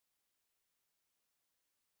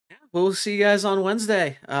 We'll see you guys on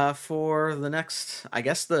Wednesday for the next, I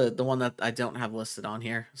guess the one that I don't have listed on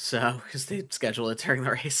here, so because they schedule it during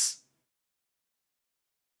the race.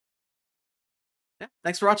 Yeah,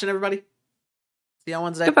 thanks for watching, everybody. See you on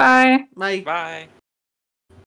Wednesday. Goodbye. Bye. Bye.